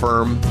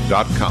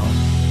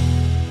lawfirm.com.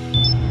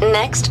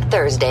 Next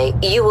Thursday,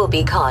 you will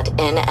be caught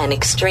in an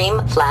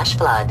extreme flash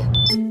flood.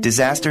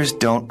 Disasters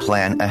don't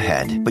plan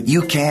ahead, but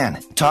you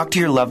can. Talk to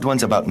your loved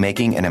ones about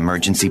making an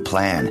emergency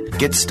plan.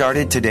 Get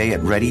started today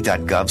at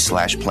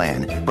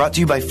ready.gov/plan. Brought to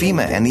you by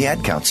FEMA and the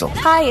Ad Council.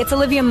 Hi, it's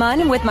Olivia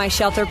Munn with my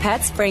shelter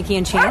pets, Frankie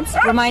and Chance,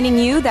 reminding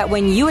you that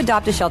when you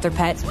adopt a shelter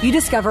pet, you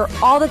discover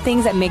all the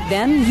things that make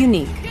them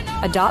unique.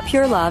 Adopt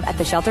pure love at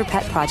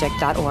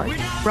theshelterpetproject.org.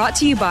 Brought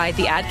to you by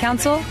the Ad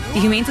Council, the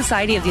Humane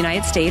Society of the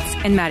United States,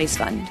 and Maddie's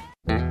Fund.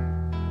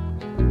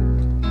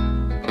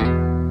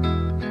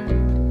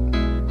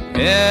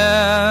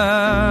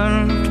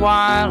 In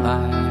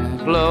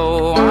twilight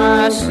glow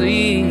I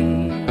see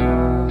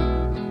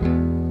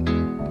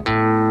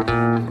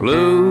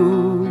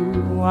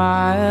blue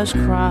eyes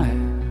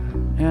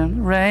crying in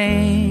the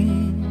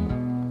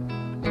rain.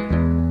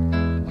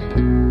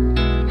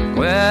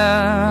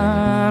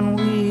 when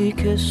we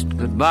kissed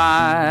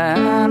goodbye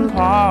and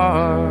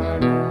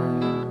parted,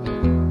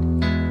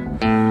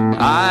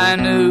 I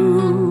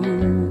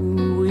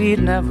knew we'd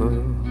never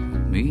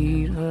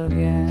meet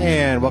again.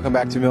 And welcome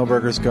back to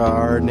Milberger's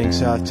Gardening,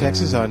 South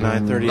Texas on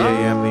 9:30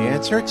 a.m. The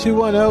Answer,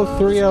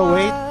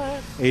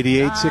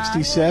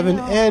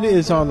 210-308-8867. Ed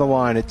is on the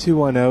line at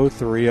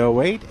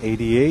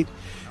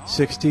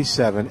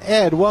 210-308-8867.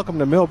 Ed, welcome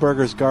to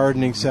Milberger's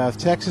Gardening, South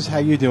Texas. How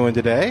you doing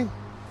today?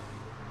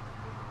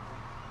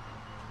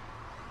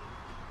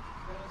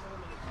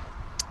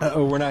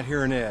 Uh-oh, we're not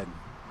hearing Ed.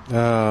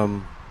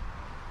 Ed,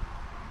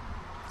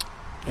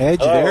 you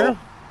there?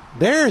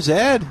 There's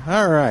Ed.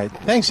 All right.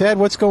 Thanks, Ed.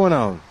 What's going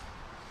on?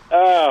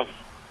 Well,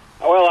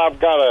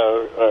 I've got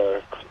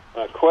a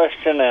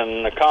question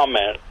and a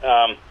comment.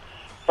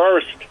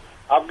 First,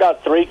 I've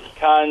got three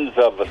kinds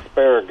of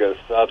asparagus.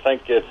 I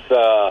think it's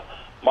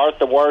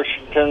Martha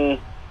Washington,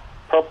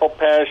 Purple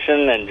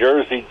Passion, and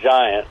Jersey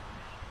Giant.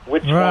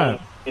 Which one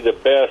would be the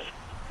best,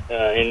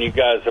 in you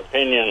guys'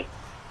 opinion,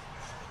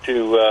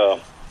 to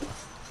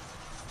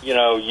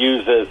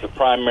use as the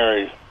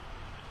primary,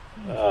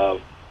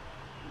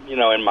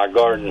 in my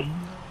garden?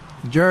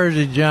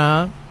 Jersey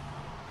Giant.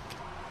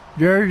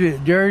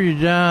 Jersey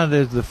Giant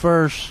is the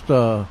first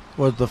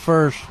was the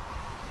first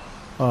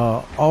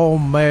all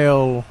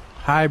male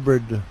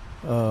hybrid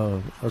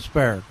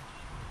asparagus.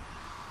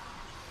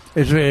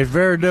 It's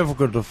very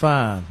difficult to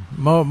find.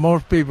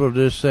 Most people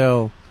just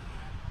sell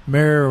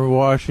Mary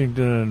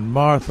Washington and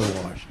Martha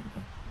Washington.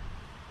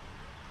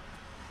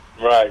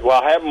 Right.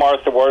 Well, I have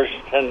Martha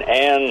Washington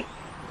and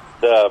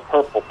the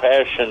Purple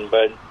Passion,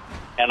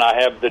 and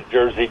I have the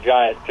Jersey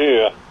Giant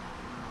too,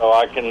 so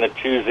I can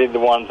choose either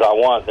ones I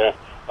want.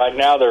 Right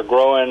now they're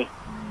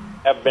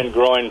have been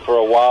growing for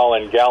a while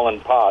in gallon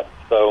pots.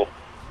 So.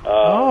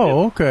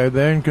 Okay.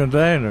 They're in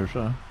containers,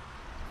 huh?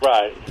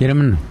 Right. Get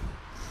them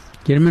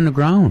in the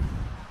ground.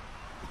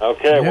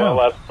 Okay. Yeah. Well,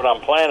 that's what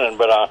I'm planning,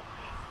 but I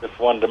just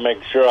wanted to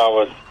make sure I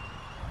was,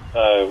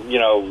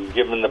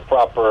 given the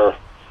proper,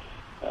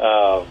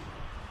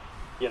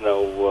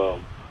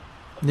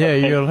 Yeah,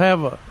 you'll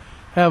have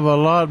a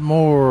lot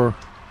more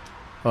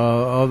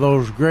of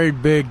those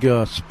great big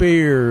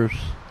spears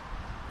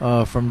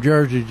from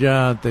Jersey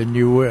Giant than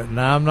you would.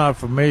 Now, I'm not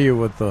familiar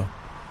with the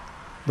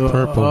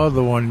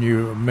other one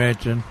you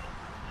mentioned,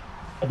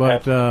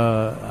 but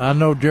I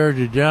know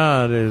Jersey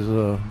Giant is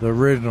the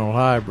original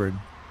hybrid.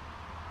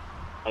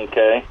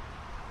 Okay.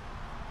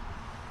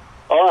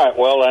 All right.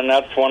 Well, then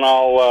that's when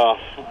I'll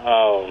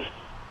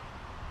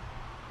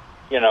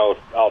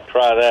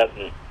try that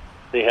and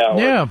see how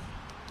it works.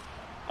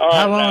 All right,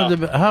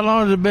 how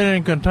long has it been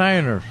in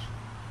containers?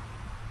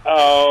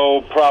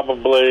 Oh,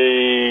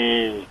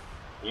 probably a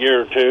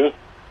year or two.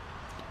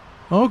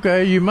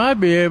 Okay, you might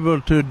be able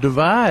to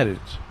divide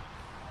it.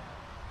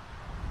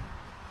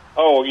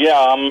 Oh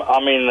yeah,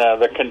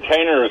 the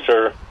containers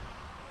are,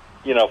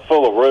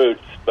 full of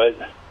roots, but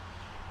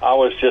I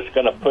was just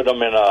going to put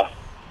them in a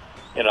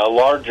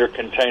larger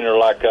container,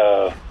 like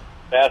a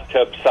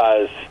bathtub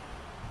size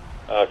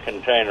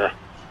container.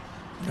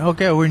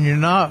 Okay, when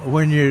you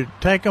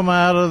take them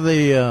out of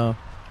the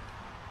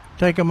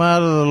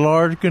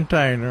large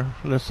container.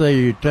 Let's say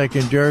you're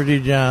taking Jersey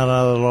Giant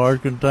out of the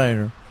large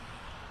container.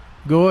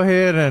 Go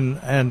ahead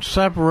and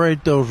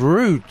separate those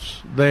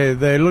roots.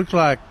 They look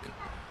like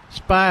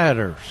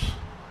spiders.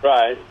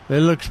 Right. They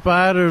look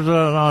spiders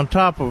on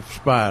top of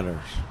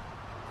spiders.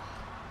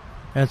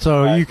 And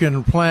so you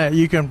can plant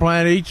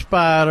each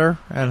spider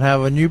and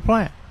have a new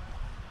plant,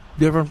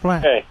 different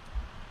plant. Okay.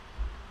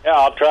 Yeah,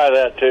 I'll try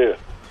that too.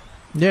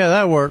 Yeah,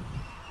 that worked.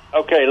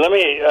 Okay, let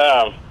me.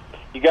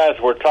 You guys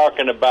were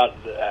talking about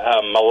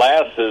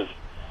molasses.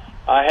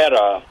 I had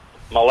a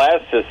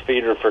molasses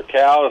feeder for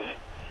cows,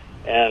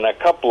 and a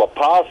couple of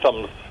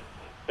possums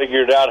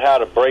figured out how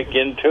to break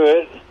into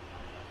it.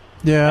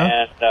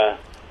 Yeah. And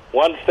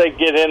once they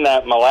get in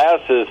that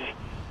molasses,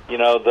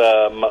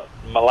 the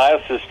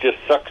molasses just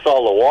sucks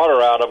all the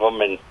water out of them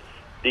and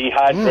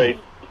dehydrates.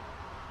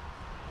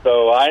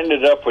 So I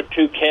ended up with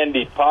 2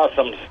 candied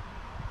possums.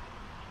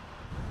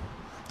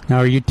 Now,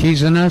 are you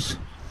teasing us?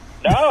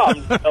 No,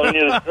 I'm telling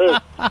you the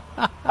truth.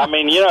 I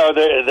mean,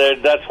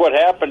 that's what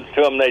happens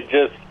to them. They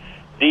just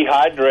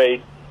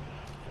dehydrate,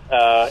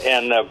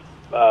 and the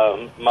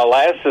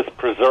molasses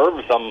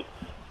preserves them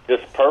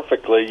just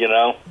perfectly,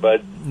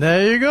 But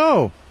there you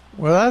go.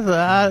 Well,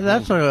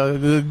 that's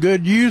a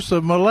good use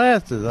of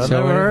molasses. I've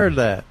never heard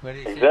that.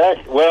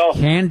 Exactly. Well,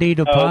 candied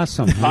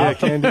opossum. Yeah,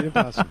 candied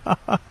opossum.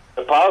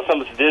 The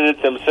possums did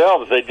it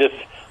themselves. They just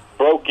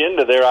broke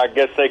into there. I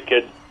guess they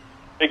could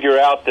figure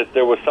out that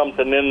there was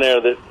something in there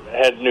that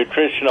had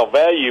nutritional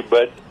value,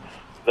 but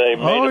they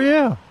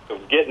made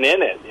of getting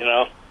in it,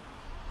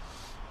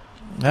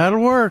 That'll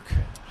work.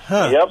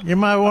 Huh. Yep. You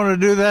might want to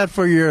do that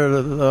for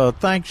your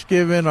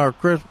Thanksgiving or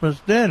Christmas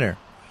dinner.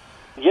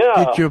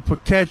 Yeah.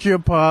 Catch your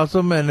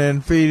possum and then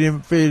feed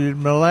it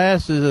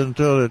molasses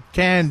until it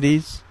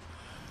candies,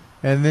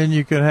 and then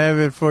you can have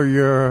it for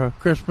your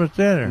Christmas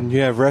dinner. And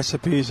you have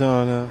recipes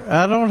on?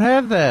 I don't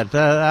have that.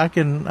 I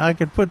can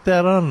put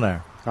that on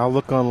there. I'll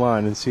look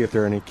online and see if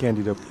there are any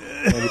candy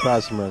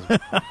possum recipes.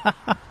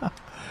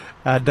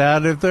 I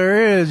doubt if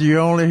there is. You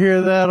only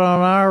hear that on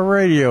our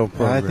radio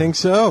program. I think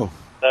so.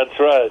 That's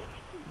right.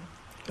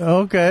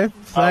 Okay.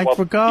 Thanks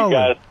for calling. You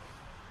guys.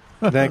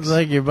 Thanks.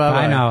 Thank you.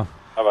 Bye-bye. I know.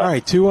 All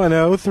right,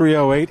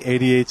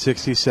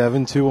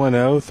 210-308-8867,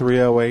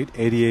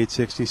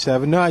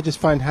 210-308-8867. No, I just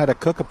find how to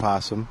cook a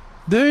possum.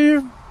 Do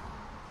you?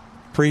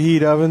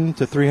 Preheat oven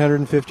to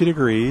 350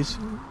 degrees.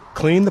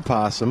 Clean the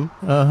possum.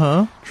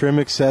 Uh-huh. Trim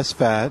excess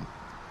fat.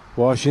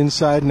 Wash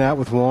inside and out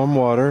with warm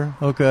water.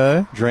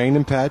 Okay. Drain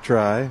and pat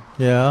dry.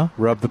 Yeah.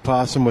 Rub the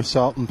possum with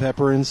salt and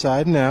pepper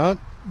inside and out.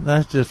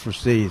 That's just for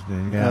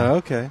seasoning. Yeah.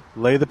 Okay.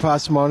 Lay the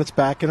possum on its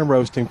back in a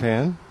roasting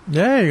pan.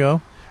 There you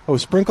go. Oh,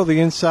 sprinkle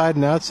the inside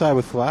and outside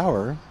with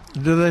flour.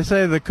 Do they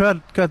say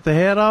cut the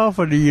head off,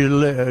 or do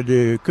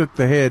you cook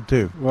the head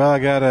too? Well, I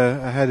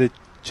had to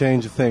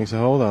change the thing, so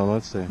hold on.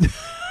 Let's see.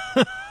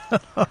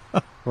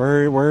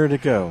 Where'd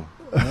it go?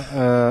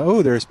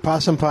 There's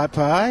possum pot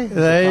pie.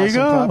 There you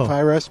go. Possum pot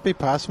pie recipe,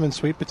 possum and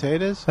sweet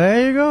potatoes.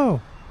 There you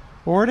go.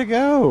 Where'd it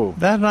go?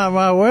 That's not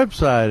my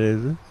website,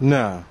 is it?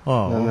 No.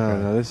 Oh,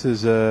 No. This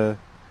is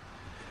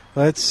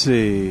let's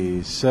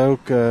see.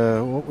 Soak.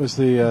 What was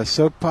the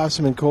soak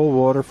possum in cold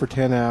water for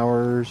 10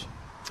 hours?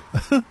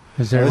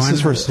 Is there this one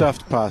is for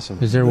stuffed possum.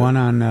 Is there one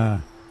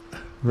on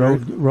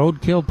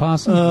roadkill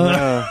possum?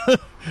 No.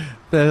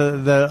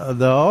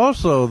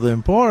 Also, the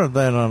important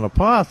thing on a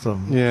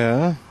possum,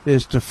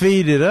 is to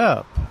feed it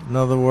up. In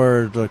other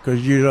words,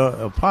 because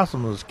a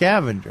possum is a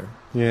scavenger.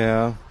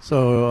 Yeah.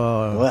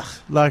 So,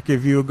 like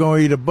if you were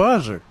going to eat a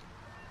buzzard,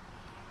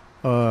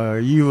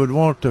 you would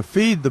want to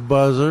feed the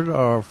buzzard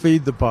or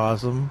feed the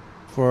possum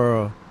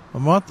for a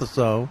month or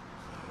so,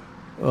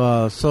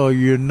 so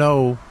you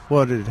know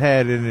what it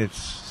had in its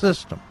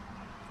system.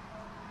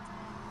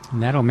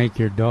 And that'll make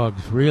your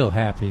dogs real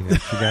happy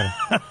that you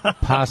got a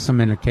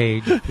possum in a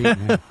cage.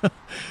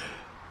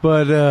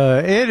 But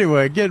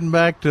anyway, getting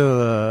back to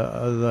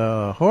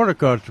the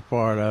horticulture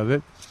part of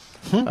it,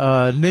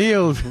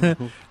 Neil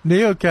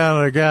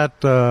kind of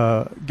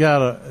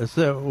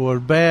was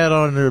bad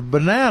on the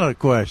banana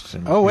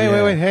question. Oh,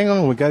 wait, hang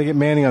on. We got to get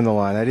Manny on the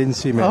line. I didn't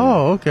see Manny.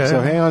 Oh, okay.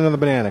 So hang on to the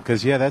banana,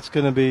 because that's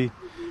going to be.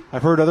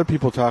 I've heard other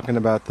people talking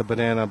about the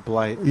banana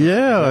blight.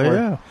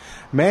 Yeah.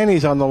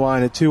 Manny's on the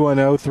line at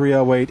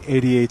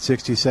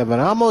 210-308-8867.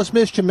 I almost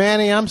missed you,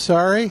 Manny. I'm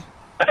sorry.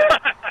 How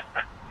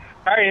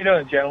are you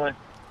doing, gentlemen?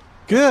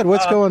 Good.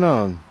 What's going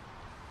on?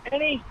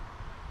 Manny,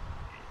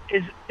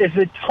 is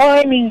the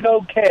timing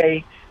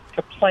okay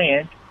to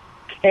plant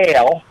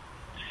kale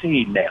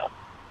seed now?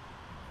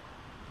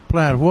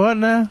 Plant what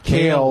now?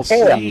 Kale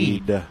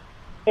seed.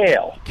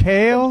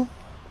 Kale?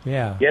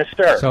 Yeah. Yes,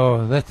 sir.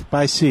 So that's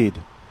by seed.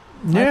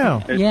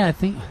 Yeah. I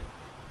think.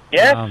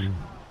 Yes.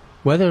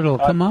 Whether it'll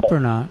come up or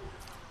not.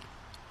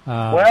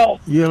 Well,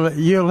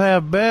 you'll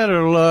have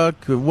better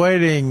luck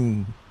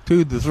waiting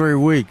 2 to 3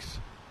 weeks.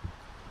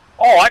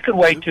 Oh, I could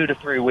wait 2 to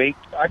 3 weeks.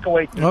 I could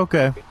wait.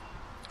 Okay.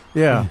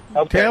 Yeah.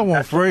 Okay. Kale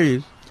won't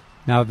freeze.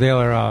 Now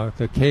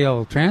the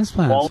kale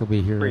transplants will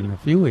be here in a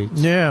few weeks.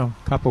 Yeah.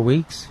 Couple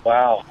weeks.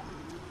 Wow.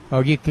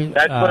 Oh, you can.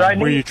 That's what I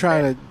need. Were you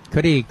trying to?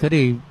 Could he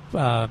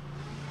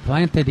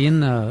plant it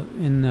in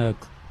the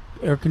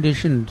air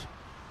conditioned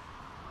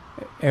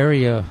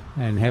area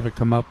and have it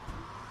come up?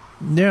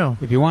 Yeah.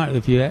 If you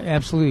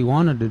absolutely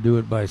wanted to do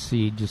it by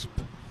seed, just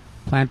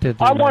plant it.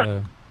 I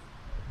want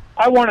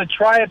to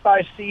try it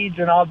by seeds,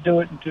 and I'll do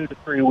it in 2 to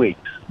 3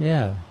 weeks.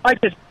 Yeah. I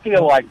just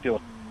feel like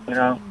doing it,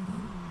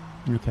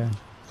 Okay.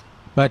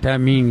 But I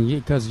mean,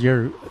 because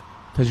you're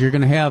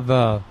going to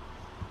have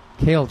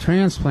kale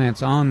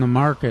transplants on the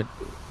market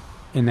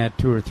in that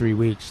 2 or 3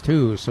 weeks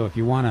too. So if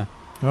you want to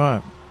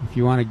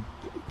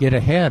get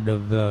ahead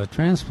of the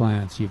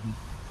transplants,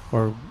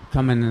 or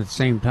come in at the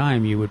same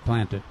time, you would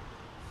plant it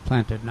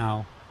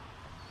now.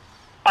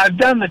 I've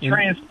done the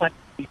transplant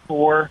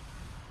before,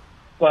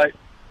 but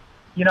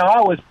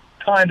I was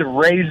kind of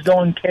raised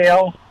on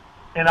kale,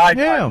 and I've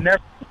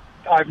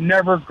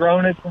never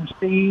grown it from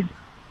seed,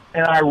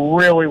 and I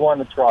really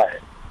want to try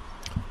it.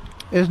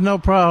 It's no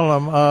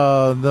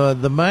problem.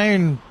 The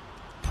main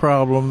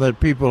problem that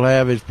people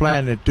have is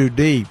planting it too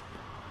deep.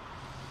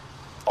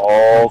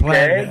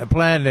 Okay.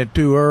 Planting it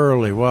too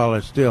early while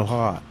it's still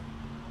hot.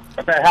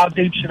 Okay, how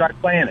deep should I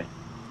plant it?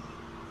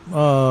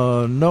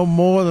 No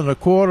more than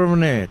 1/4 of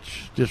an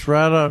inch. Just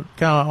right up,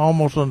 kind of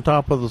almost on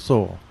top of the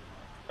soil.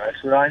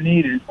 That's what I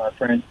needed, my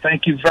friend.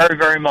 Thank you very,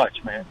 very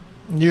much, man.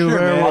 You're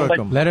very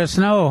welcome. Let us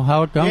know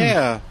how it goes.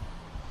 Yeah.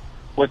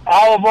 With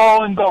olive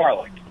oil and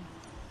garlic.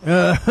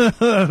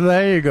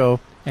 There you go.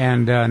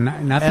 And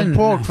nothing. And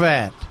pork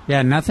fat.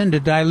 Yeah, nothing to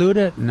dilute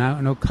it.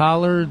 No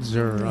collards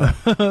or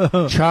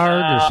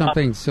chard or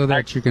something, so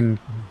that you can.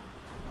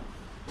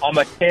 I'm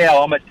a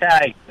kale. I'm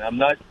Italian. I'm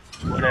not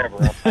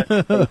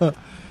whatever.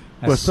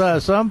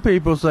 Well, some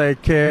people say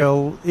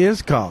kale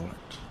is collard.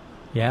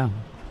 Yeah.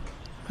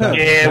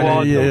 Yeah,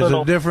 well, it's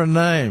a different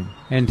name.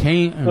 And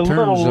in terms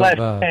little less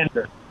of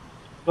tender,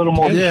 a little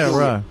more. Yeah,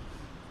 right.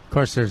 Of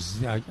course,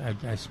 there's.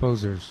 I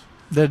suppose there's.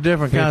 There are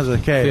different kinds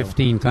of kale.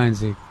 15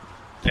 kinds of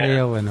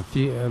kale and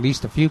at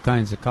least a few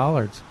kinds of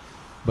collards,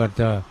 but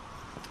I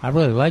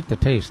really like the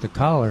taste. The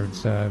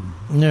collards.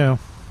 Yeah.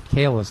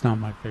 Kale is not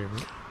my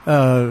favorite.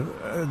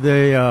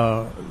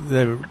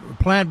 The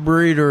plant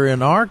breeder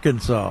in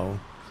Arkansas,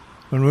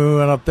 when we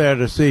went up there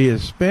to see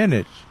his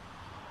spinach,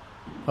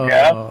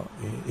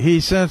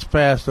 he since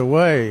passed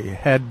away,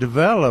 had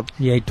developed...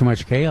 He ate too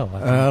much kale. I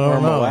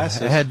don't know.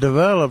 Had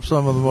developed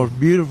some of the most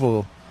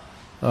beautiful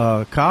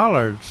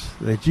collards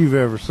that you've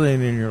ever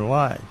seen in your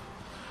life.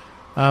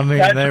 I mean,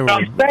 That's they what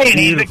were I'm saying.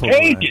 beautiful. He's a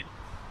Cajun.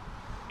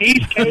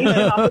 He's Cajun,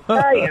 I'm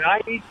Italian.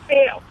 I eat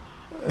kale.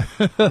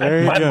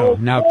 There you go.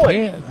 Now,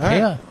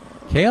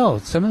 kale,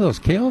 some of those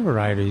kale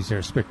varieties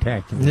are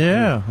spectacular.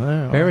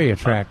 Yeah. Very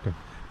attractive.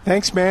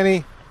 Thanks,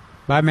 Manny.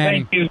 Bye,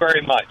 Manny. Thank you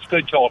very much.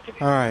 Good talking.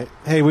 All right.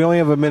 Hey, we only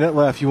have a minute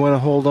left. You want to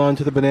hold on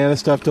to the banana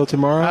stuff till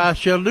tomorrow? I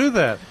shall do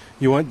that.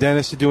 You want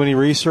Dennis to do any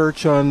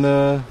research on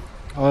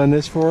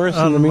this for us?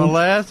 On the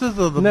molasses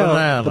or the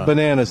banana? The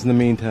bananas in the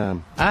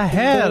meantime. I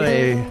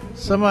had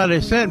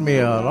somebody sent me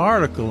an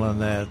article on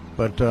that,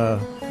 but I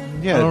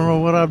don't know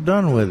what I've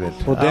done with it.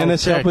 Well,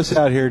 Dennis, help us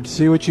out here.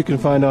 See what you can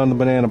find on the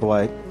banana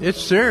blight. It's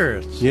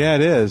serious. Yeah,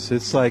 it is.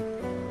 It's like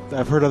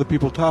I've heard other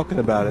people talking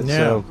about it. Yeah.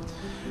 So,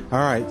 all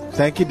right.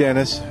 Thank you,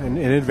 Dennis, in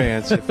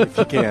advance, if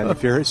you can,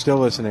 if you're still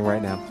listening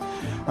right now.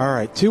 All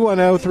right.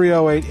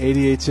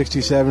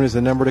 210-308-8867 is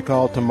the number to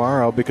call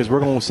tomorrow because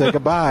we're going to say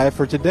goodbye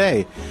for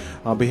today.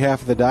 On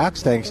behalf of the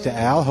Docs, thanks to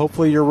Al.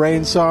 Hopefully your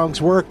rain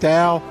songs worked,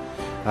 Al.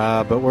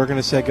 But we're going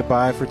to say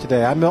goodbye for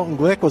today. I'm Milton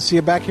Glick. We'll see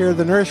you back here at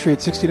the nursery at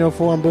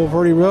 1604 on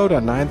Boulevardy Road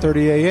on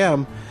 9:30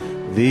 a.m.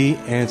 The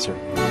Answer.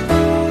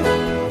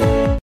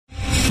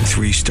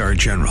 3-star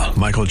General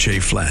Michael J.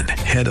 Flynn,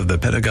 head of the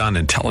Pentagon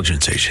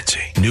Intelligence Agency,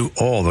 knew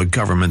all the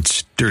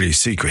government's dirty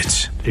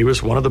secrets. He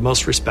was one of the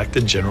most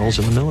respected generals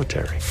in the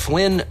military.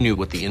 Flynn knew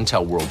what the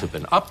intel world had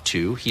been up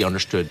to. He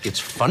understood its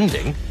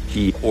funding.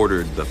 He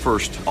ordered the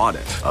first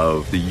audit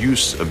of the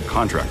use of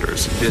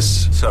contractors.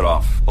 This set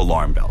off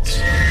alarm bells.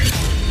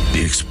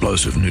 The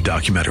explosive new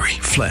documentary,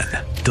 Flynn,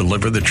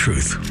 Deliver the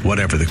Truth,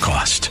 Whatever the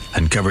Cost,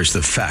 uncovers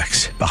the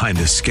facts behind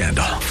this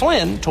scandal.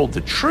 Flynn told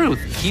the truth.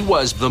 He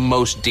was the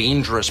most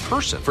dangerous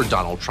person for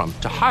Donald Trump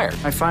to hire.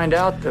 I find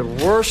out the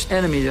worst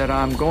enemy that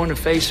I'm going to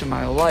face in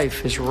my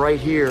life is right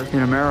here in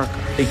America.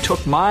 They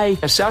took my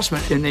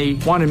assessment and they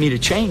wanted me to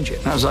change it.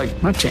 And I was like,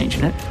 I'm not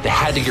changing it. They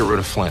had to get rid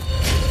of Flynn.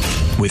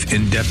 With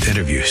in-depth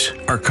interviews,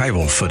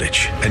 archival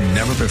footage, and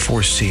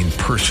never-before-seen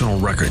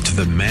personal records of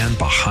the man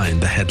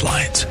behind the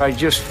headlines. I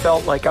just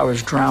felt like I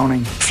was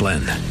drowning.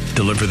 Flynn,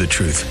 Deliver the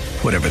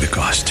Truth, Whatever the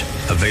Cost.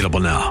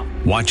 Available now.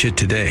 Watch it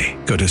today.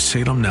 Go to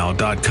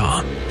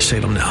salemnow.com.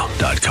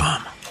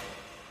 salemnow.com.